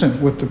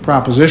consistent with the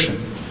proposition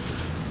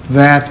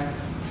that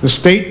the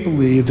state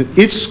believed that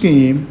its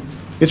scheme,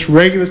 its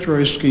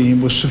regulatory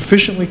scheme, was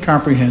sufficiently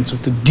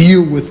comprehensive to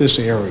deal with this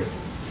area.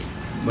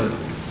 But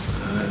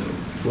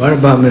what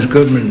about Ms.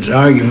 Goodman's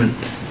argument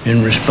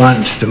in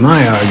response to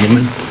my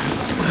argument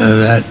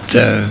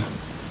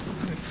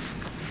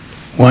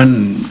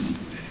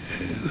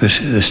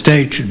the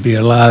state should be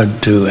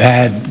allowed to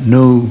add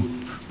new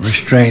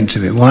restraints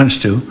if it wants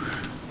to,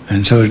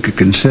 and so it could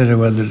consider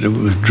whether to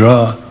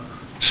withdraw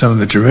some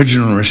of its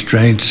original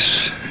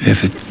restraints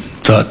if it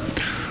thought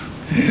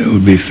it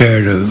would be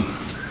fair to.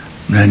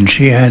 And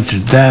she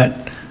answered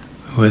that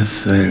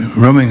with the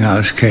rooming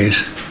house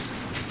case,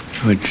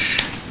 which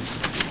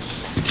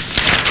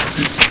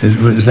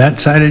was that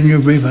cited in your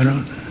brief? I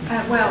don't.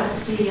 Well,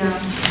 it's the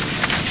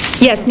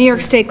yes, New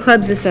York State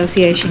Clubs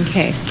Association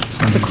case.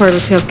 It's a Court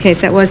of Appeals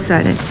case that was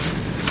cited.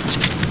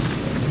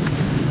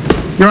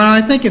 Your Honor,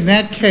 I think in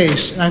that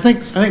case, and I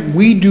think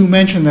we do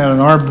mention that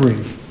in our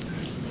brief.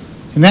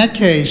 In that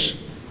case,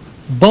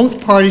 both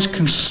parties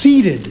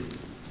conceded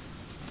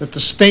that the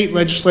state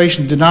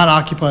legislation did not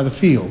occupy the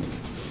field.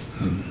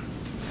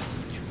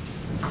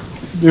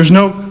 There's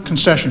no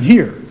concession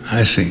here.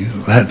 I see.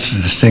 That's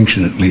a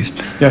distinction, at least.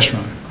 Yes,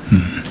 Your Honor.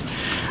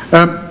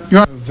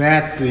 Your Honor,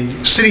 that the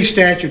city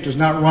statute does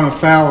not run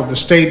afoul of the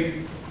state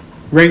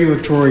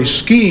regulatory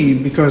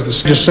scheme because the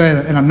just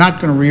said, and I'm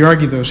not going to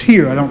re-argue those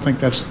here. I don't think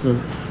that's the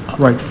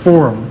right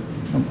forum,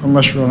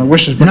 unless Your Honor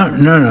wishes. No.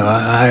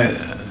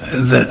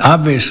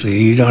 Obviously,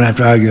 you don't have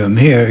to argue them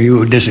here. You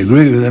would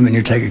disagree with them, and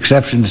you take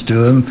exceptions to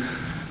them.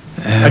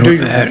 And, I do.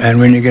 And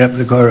when you get up to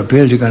the Court of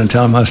Appeals, you're going to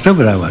tell them how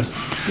stupid I was.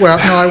 Well,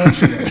 no, I won't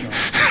say that,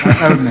 Your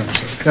Honor. I would never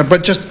say that.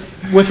 But just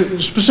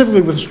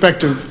specifically with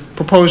respect to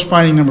proposed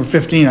finding number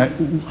 15,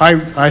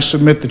 I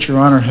submit that Your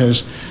Honor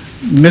has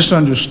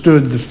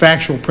misunderstood the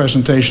factual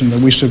presentation that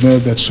we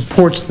submitted that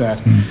supports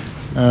that,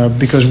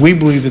 because we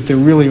believe that there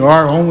really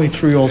are only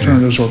three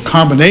alternatives or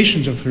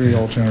combinations of three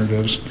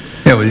alternatives.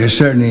 Yeah, well, you're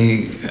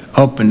certainly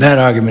open. That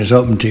argument is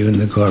open to you in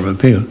the Court of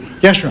Appeal.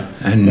 Yes, Your Honor.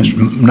 And yes,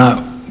 Your Honor.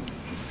 not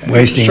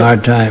wasting our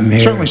time here.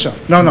 Certainly so.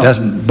 No.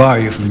 Doesn't bar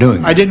you from doing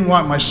it. I didn't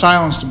want my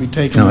silence to be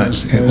taken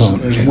as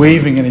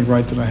waiving any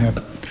right that I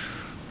have.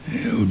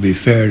 It would be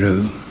fair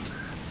to.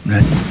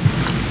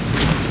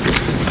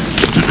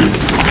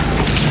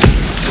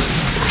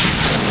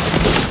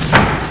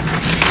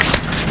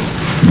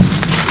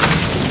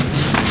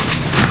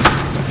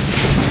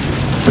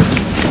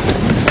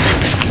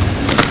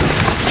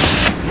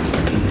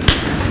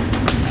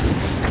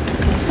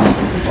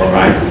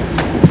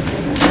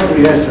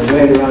 Nobody has to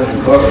wait around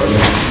the courtroom.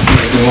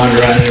 If you wander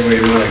around anywhere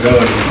you want to go,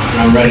 and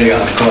I'm ready,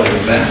 I'll call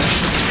you back.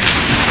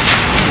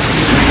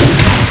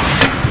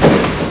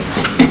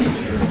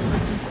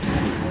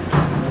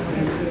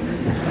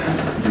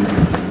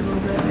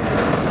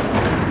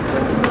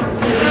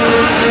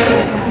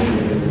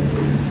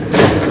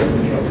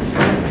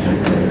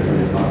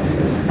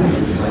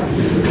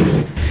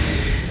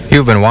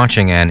 You've been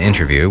watching an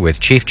interview with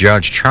Chief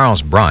Judge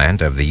Charles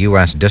Bryant of the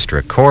U.S.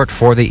 District Court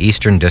for the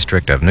Eastern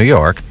District of New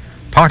York,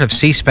 part of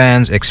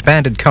C-SPAN's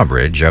expanded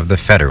coverage of the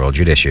federal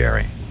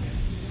judiciary.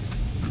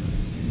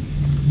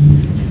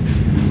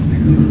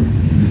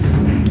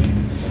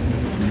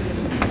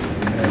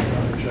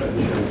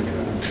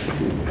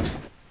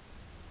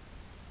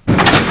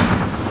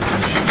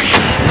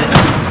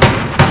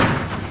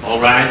 All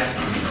rise.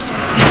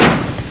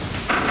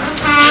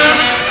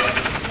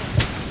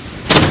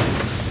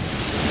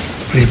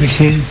 Please be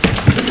seated.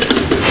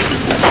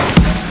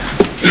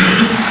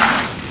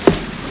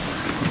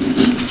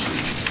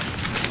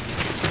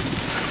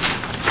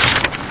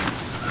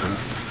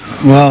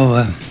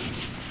 Well,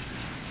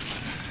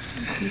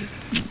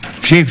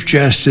 Chief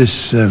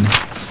Justice, no,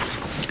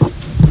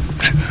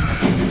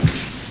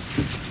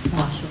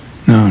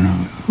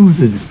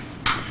 who's it?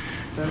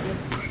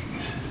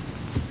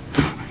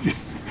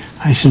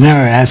 I should never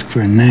ask for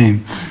a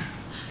name.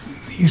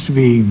 He used to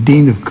be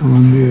Dean of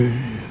Columbia.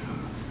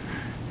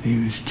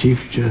 He was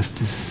Chief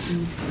Justice.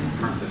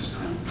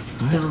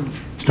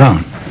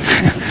 Stone.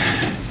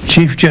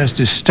 Chief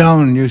Justice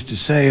Stone used to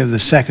say of the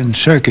Second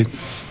Circuit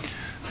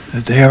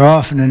that they are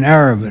often in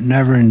error but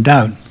never in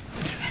doubt.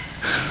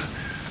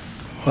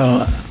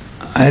 Well,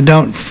 I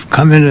don't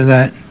come into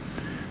that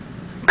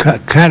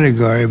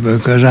category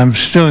because I'm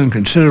still in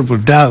considerable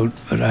doubt,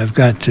 but I've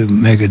got to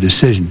make a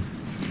decision.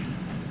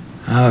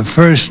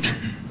 First,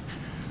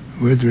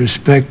 with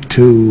respect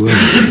to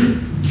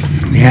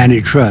the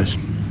antitrust.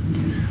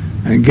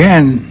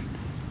 Again,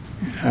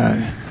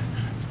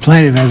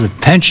 plaintiff has a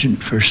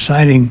penchant for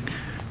citing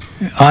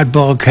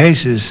oddball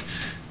cases.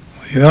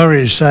 We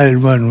already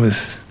cited one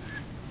with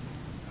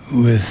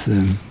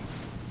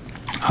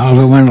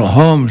Oliver Wendell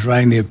Holmes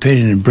writing the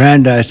opinion and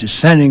Brandeis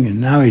dissenting,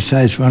 and now he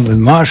cites one with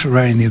Marshall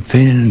writing the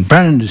opinion and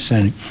Brennan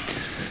dissenting.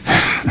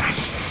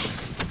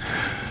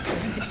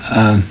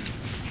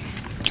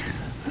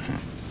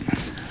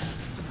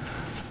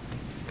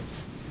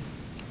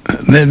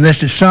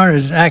 Mr. Stone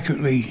has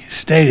accurately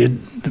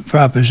stated the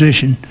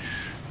proposition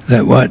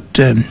that what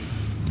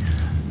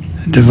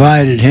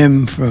divided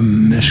him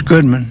from Miss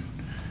Goodman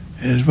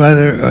is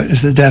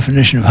the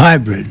definition of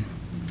hybrid.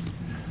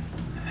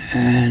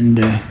 And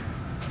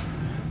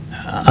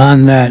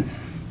on that,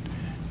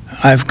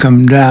 I've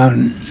come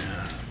down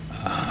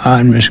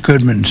on Miss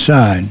Goodman's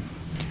side.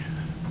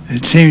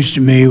 It seems to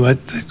me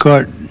what the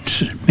court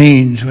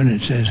means when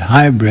it says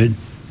hybrid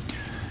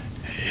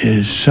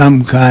is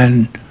some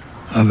kind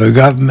of a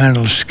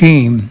governmental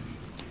scheme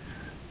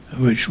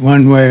which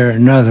one way or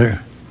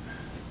another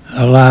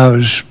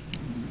allows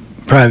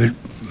private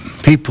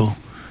people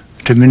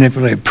to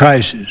manipulate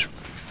prices.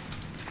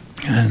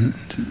 And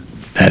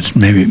that's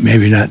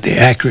maybe not the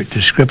accurate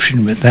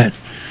description, but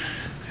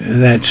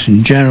that's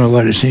in general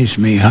what it seems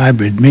to me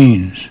hybrid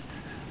means.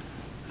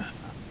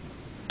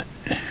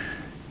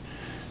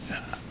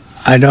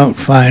 I don't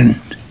find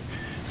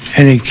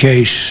any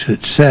case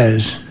that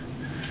says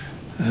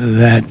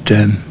that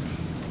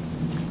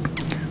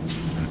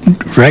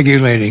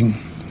regulating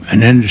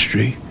an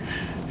industry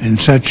in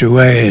such a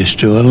way as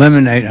to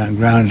eliminate, on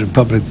grounds of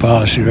public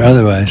policy or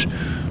otherwise,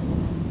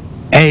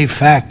 a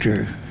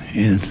factor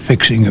in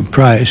fixing a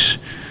price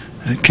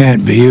that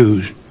can't be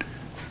used.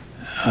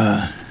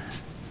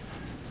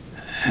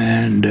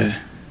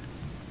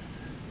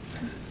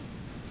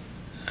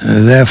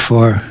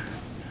 Therefore,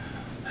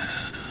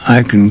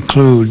 I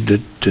conclude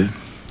that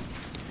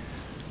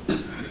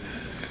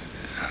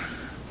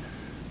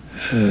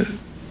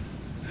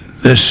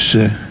this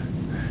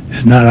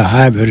is not a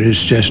hybrid,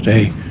 it's just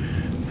a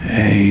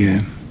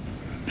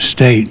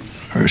state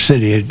or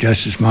city, as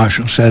Justice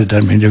Marshall said, it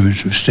doesn't make a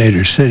difference if state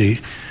or city,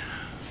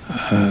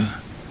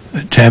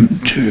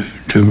 attempt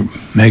to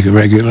make a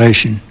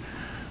regulation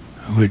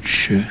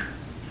which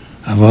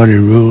I've already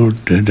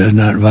ruled does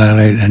not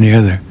violate any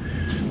other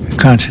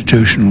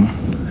constitutional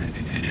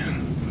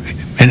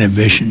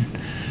inhibition,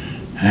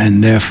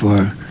 and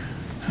therefore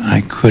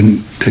I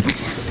couldn't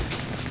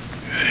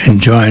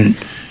enjoin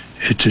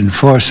its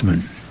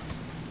enforcement.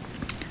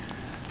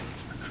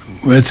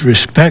 With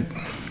respect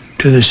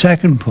to the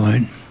second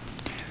point,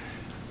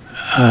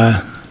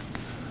 I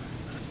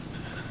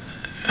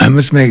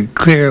must make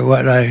clear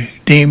what I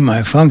deem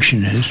my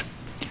function is.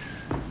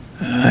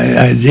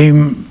 I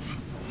deem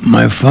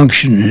my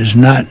function is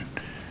not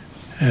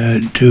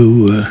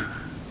to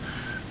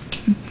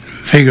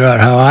figure out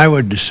how I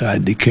would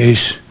decide the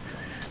case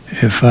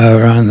if I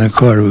were on the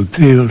Court of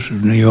Appeals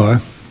of New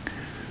York,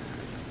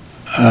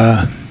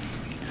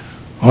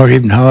 or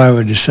even how I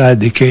would decide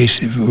the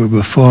case if it were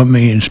before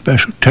me in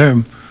special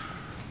term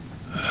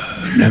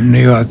of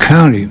New York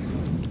County.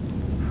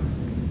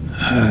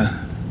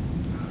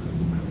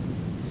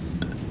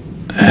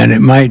 And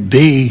it might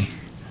be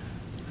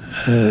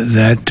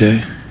that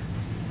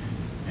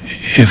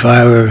if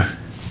I were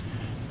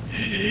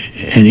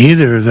in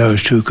either of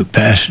those two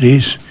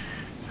capacities,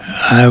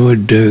 I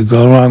would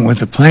go along with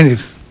the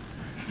plaintiff,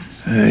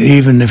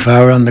 even if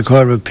I were on the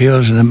Court of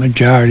Appeals and the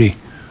majority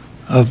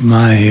of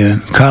my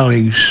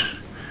colleagues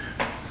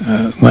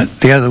went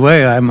the other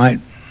way. I might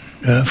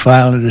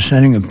file a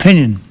dissenting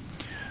opinion.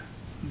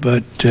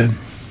 But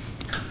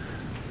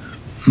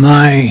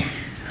my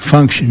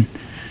function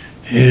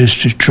is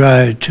to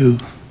try to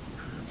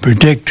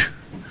predict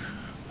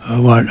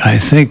what I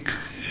think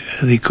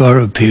the Court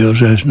of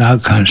Appeals, as now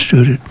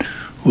constituted,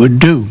 would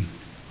do.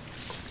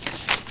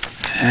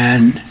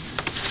 And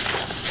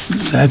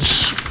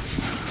that's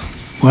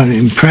what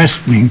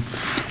impressed me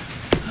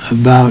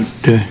about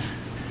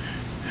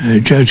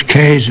Judge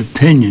Kaye's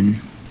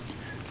opinion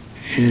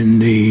in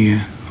the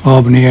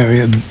Albany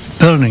area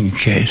building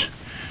case.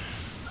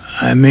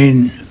 I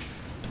mean,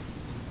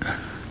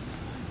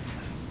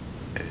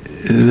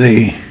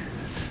 the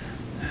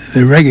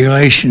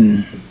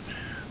regulation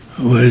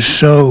was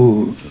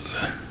so,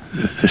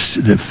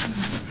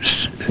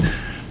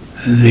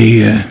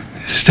 the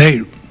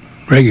state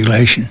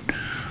regulation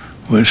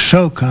was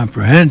so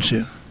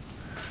comprehensive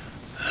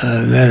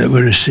that it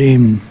would have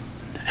seemed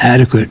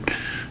adequate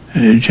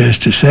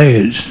just to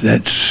say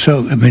that's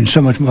so, I mean,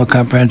 so much more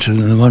comprehensive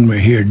than the one we're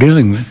here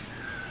dealing with,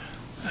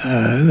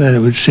 that it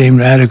would seem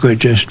adequate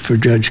just for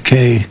Judge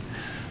Kaye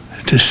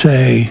to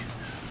say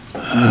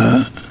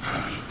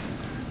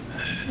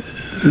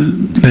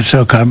it's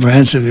so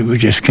comprehensive that we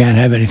just can't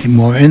have anything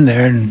more in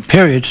there, and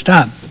period,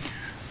 stop.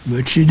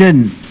 But she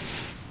didn't.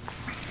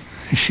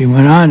 She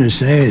went on to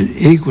say it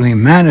equally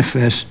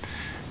manifests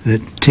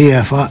that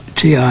TIFL,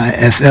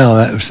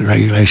 that was the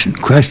regulation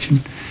in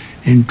question,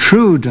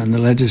 intrudes on the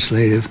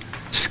legislative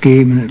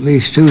scheme in at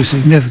least two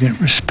significant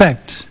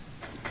respects.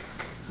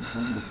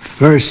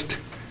 First,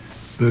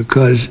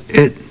 because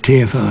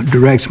TFL,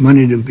 directs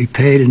money to be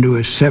paid into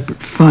a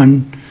separate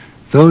fund,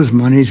 those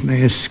monies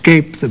may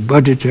escape the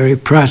budgetary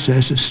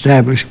process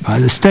established by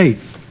the state.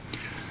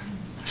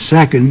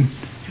 Second,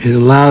 it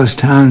allows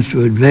towns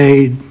to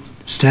evade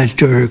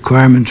statutory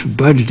requirements for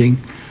budgeting,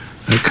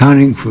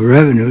 accounting for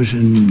revenues,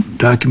 and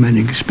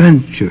documenting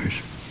expenditures.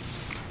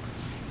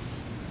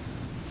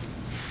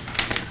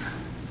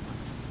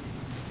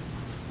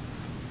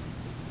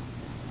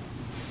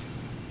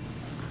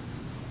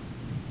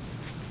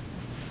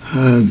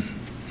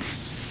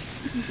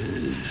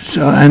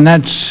 And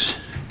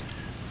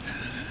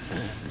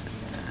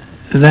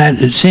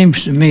that it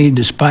seems to me,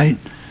 despite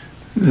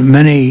the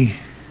many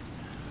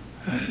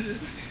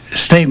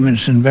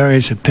statements and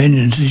various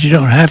opinions, that you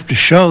don't have to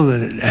show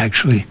that it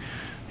actually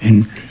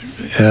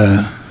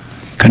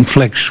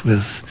conflicts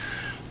with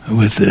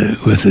with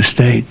the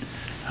state.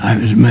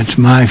 It's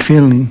my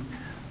feeling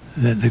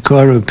that the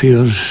Court of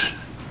Appeals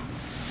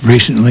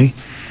recently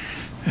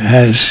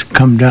has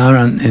come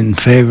down in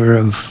favor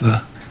of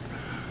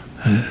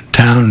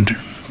town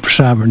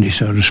sovereignty,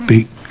 so to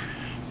speak,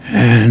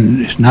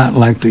 and it's not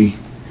likely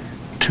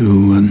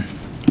to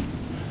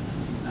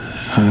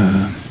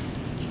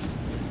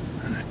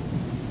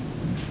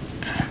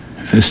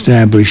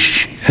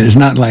is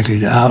not likely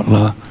to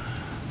outlaw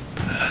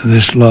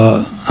this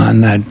law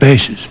on that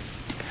basis.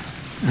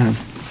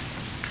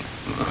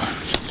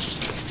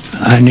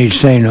 I need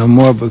say no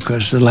more,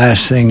 because the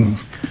last thing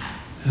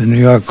the New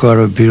York Court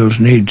of Appeals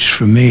needs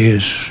from me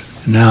is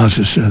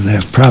analysis of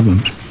their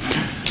problems.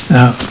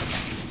 Now,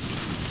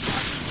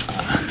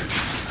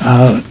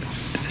 I'll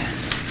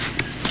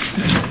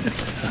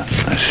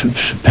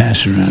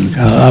pass around.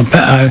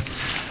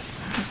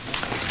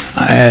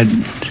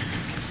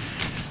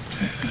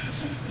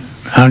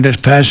 I'll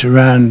just pass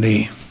around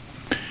the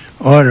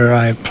order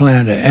I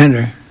plan to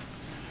enter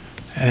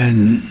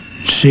and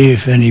see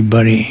if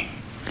anybody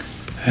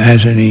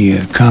has any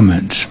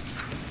comments.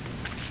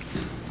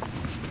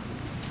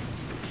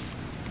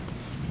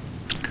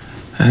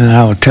 And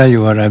I will tell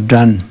you what I've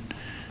done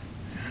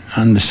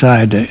on the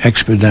side to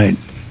expedite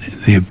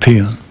the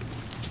appeal.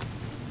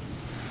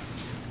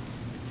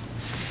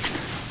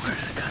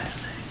 Where's the guy's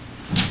name?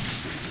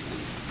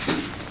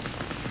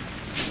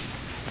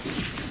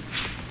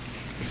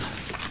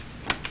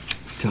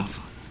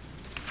 Telephone.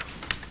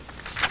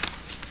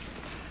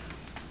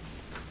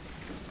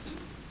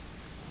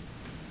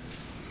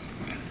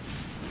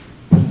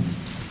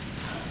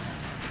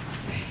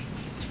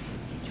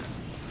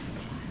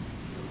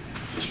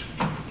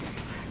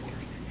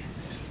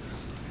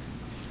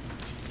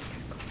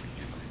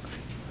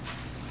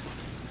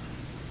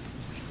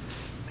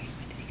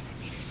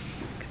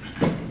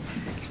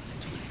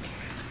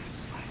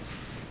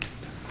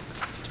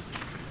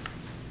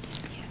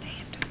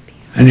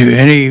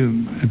 Any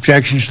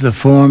objections to the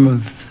form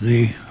of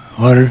the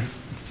order?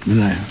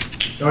 No,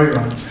 Your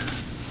Honor.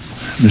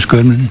 Ms.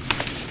 Goodman?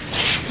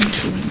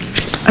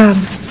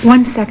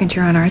 1 second,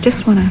 Your Honor. I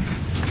just want to...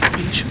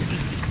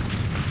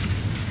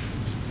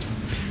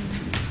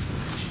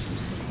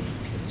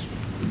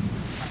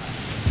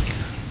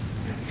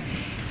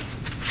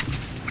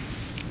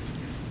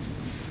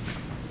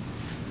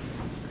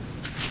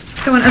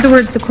 So in other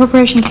words, the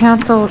Corporation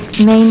Council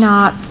may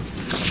not...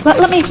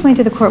 Let me explain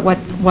to the court what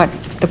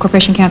the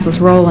Corporation Council's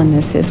role in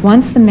this is.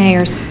 Once the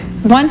mayor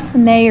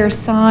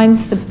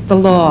signs the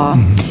law,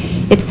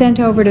 it's sent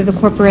over to the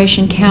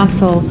Corporation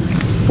Council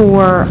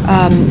for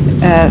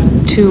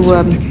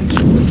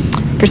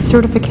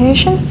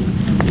certification,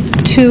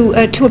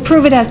 to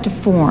approve it as to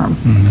form.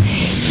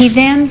 He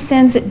then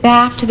sends it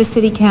back to the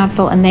City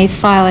Council, and they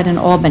file it in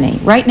Albany.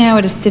 Right now,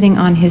 it is sitting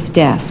on his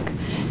desk.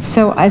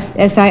 So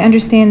as I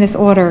understand this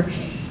order,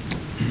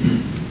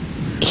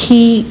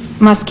 he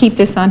must keep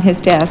this on his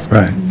desk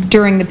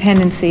during the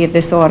pendency of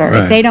this order.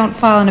 If they don't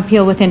file an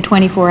appeal within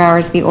 24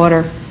 hours, the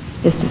order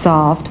is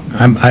dissolved.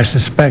 I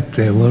suspect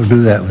they will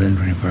do that within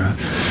 24 hours.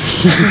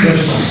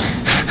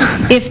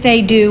 If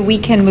they do, we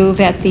can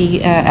move at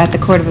the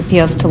Court of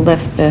Appeals to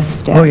lift the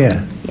stay. Oh,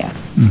 yeah.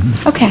 Yes.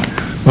 Okay.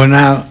 Well,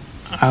 now,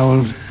 I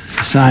will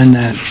sign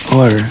that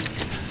order,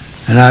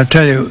 and I'll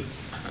tell you,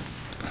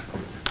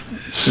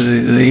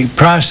 the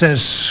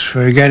process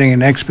for getting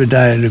an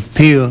expedited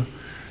appeal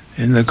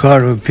in the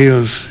Court of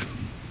Appeals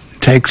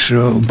takes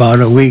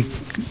about a week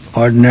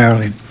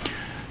ordinarily.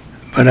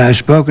 But I've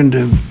spoken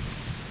to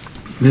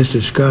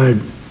Mr.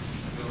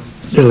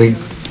 Scardilli,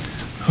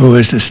 who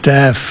is the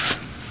staff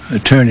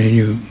attorney.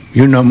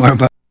 You know more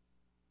about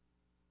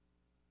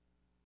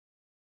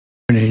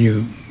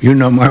you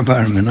know more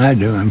about him than I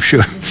do, I'm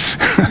sure.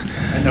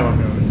 I know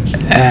him.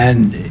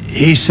 And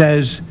he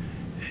says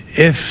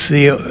if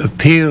the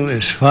appeal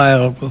is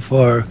filed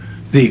before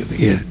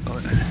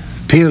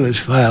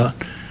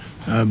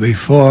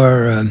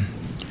before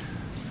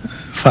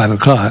 5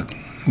 o'clock,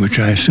 which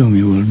I assume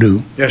you will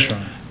do. Yes, Your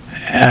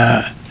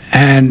Honor.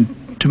 And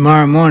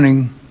tomorrow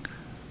morning,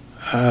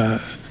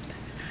 as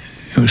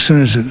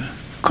soon as the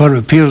Court of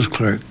Appeals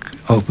clerk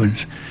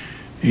opens,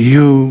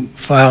 you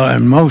file a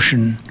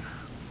motion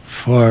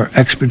for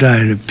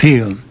expedited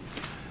appeal.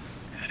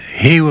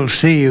 He will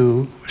see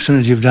you as soon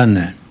as you've done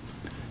that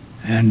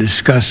and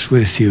discuss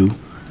with you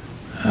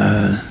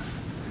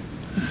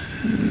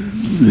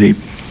the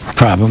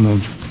problem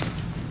of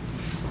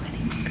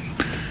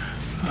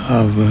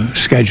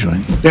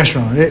scheduling. Yes,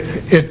 Your Honor.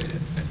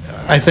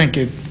 I think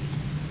it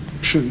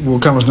will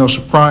come as no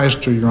surprise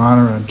to Your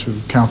Honor and to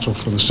counsel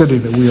for the city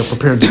that we are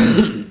prepared to do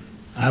that.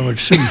 I would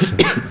assume so.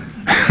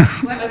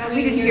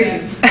 We didn't hear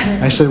you.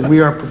 I said we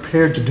are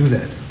prepared to do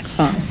that.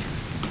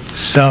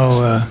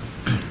 So,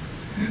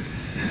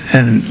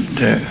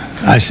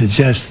 I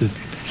suggest that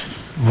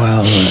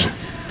while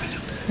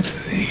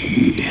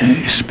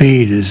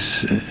speed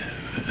is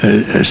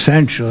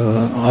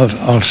essential,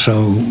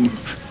 also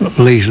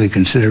leisurely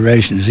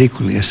consideration is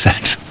equally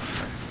essential.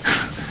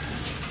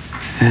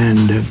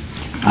 And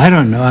I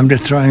don't know. I'm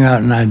just throwing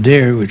out an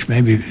idea, which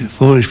may be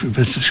foolish for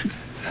Mr.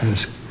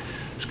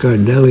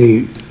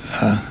 Scardelli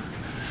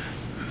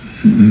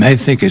may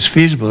think it's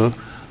feasible.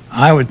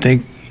 I would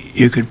think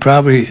you could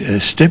probably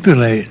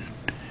stipulate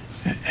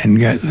and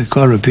get the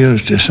Court of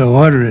Appeals to so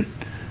order it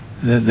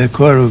that the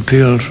Court of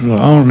Appeals will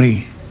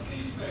only,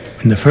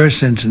 in the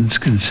first instance,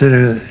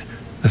 consider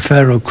the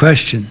federal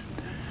question,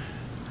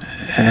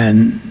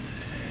 and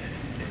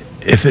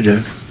if it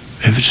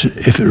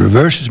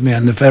reverses me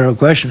on the federal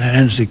question, that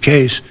ends the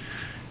case.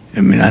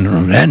 I mean, I don't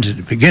know if it ends it,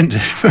 it begins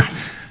it.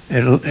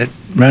 It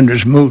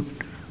renders moot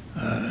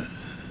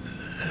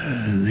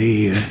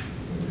the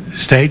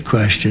state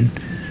question,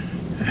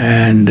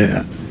 and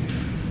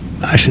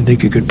I should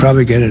think you could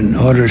probably get an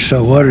order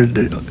so ordered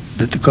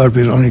that the Court of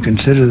Appeals only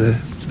consider the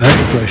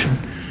federal question,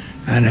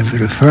 and if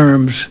it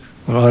affirms,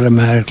 will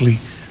automatically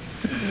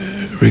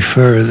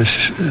refer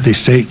the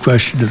state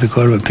question to the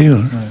Court of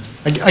Appeals.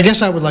 Right. I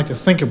guess I would like to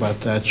think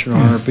about that, Your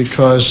Honor,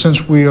 because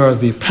since we are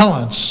the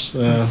appellants,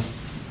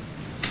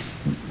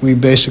 we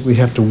basically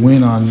have to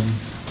win on,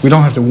 we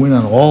don't have to win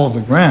on all of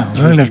the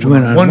grounds. We don't have to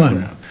win on one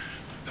ground.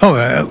 Oh,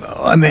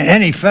 I mean,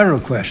 any federal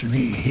question.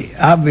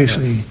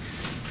 Obviously,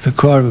 the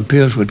Court of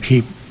Appeals would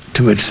keep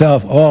to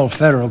itself all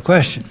federal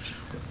questions.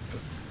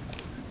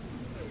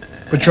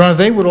 But, Your Honor,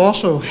 they would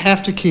also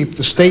have to keep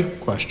the state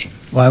question.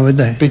 Why would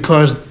they?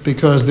 Because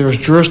there's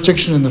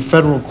jurisdiction in the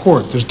federal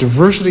court. There's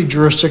diversity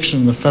jurisdiction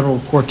in the federal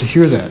court to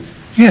hear that.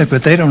 Yeah,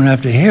 but they don't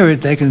have to hear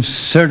it. They can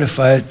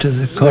certify it to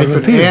the Court of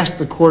Appeals. They could ask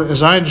the court,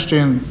 as I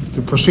understand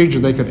the procedure,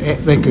 they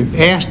could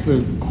ask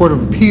the Court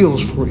of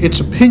Appeals for its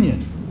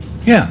opinion.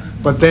 Yeah.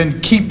 But then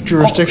keep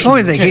jurisdiction.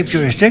 Oh, they keep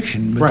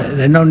jurisdiction, but right.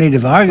 there's no need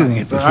of arguing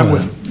it before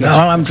them. Yes.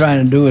 All I'm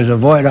trying to do is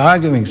avoid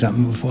arguing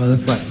something before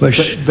them, right.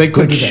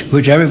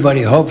 which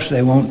everybody hopes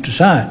they won't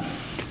decide.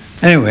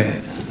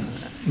 Anyway,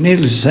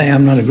 needless to say,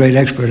 I'm not a great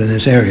expert in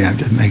this area. I'm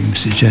just making a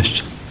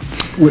suggestion.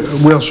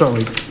 We'll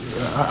certainly.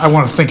 I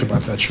want to think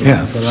about that, sure.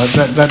 Yeah.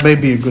 But that may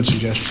be a good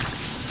suggestion.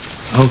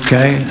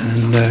 Okay,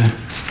 and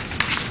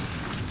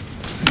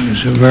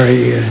it's a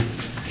very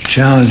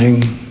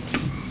challenging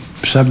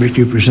subject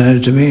you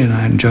presented to me, and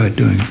I enjoyed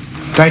doing it.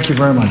 Thank you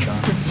very much, Your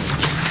Honor.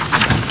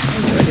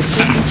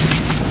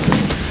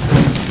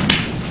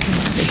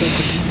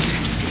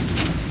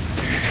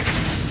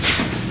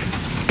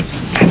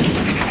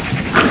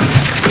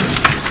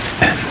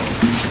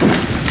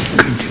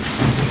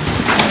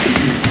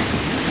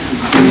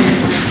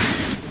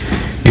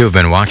 You've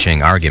been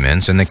watching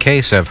arguments in the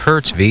case of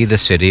Hertz v. the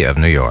City of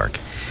New York.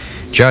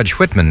 Judge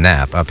Whitman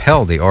Knapp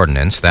upheld the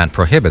ordinance that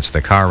prohibits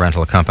the car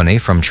rental company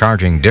from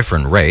charging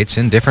different rates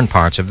in different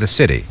parts of the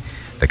city.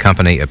 The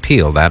company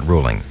appealed that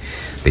ruling.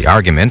 The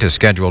argument is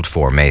scheduled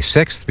for May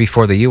 6th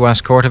before the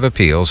U.S. Court of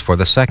Appeals for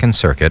the Second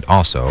Circuit,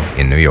 also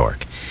in New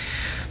York.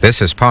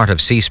 This is part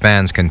of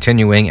C-SPAN's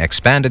continuing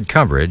expanded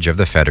coverage of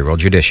the federal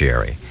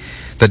judiciary.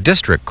 The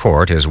district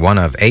court is one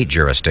of 8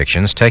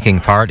 jurisdictions taking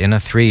part in a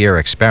 3-year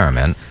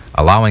experiment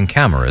allowing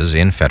cameras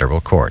in federal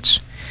courts.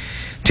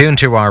 Tune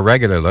to our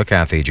regular look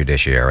at the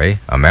judiciary,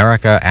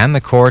 America, and the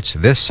courts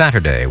this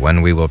Saturday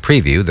when we will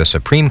preview the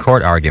Supreme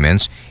Court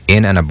arguments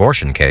in an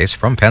abortion case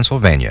from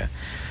Pennsylvania.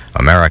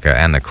 America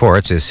and the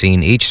Courts is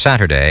seen each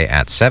Saturday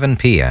at 7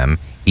 p.m.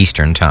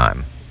 Eastern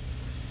Time.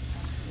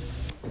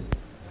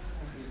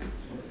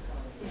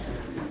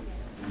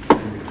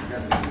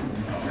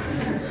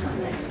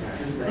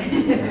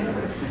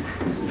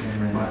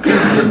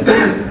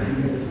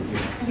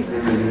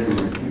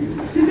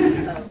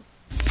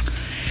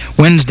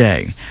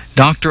 Wednesday,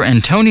 Dr.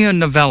 Antonio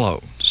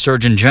Novello,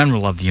 Surgeon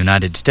General of the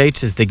United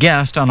States, is the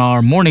guest on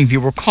our Morning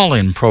Viewer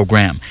call-in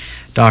program.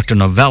 Dr.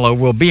 Novello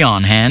will be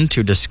on hand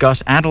to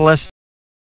discuss adolescent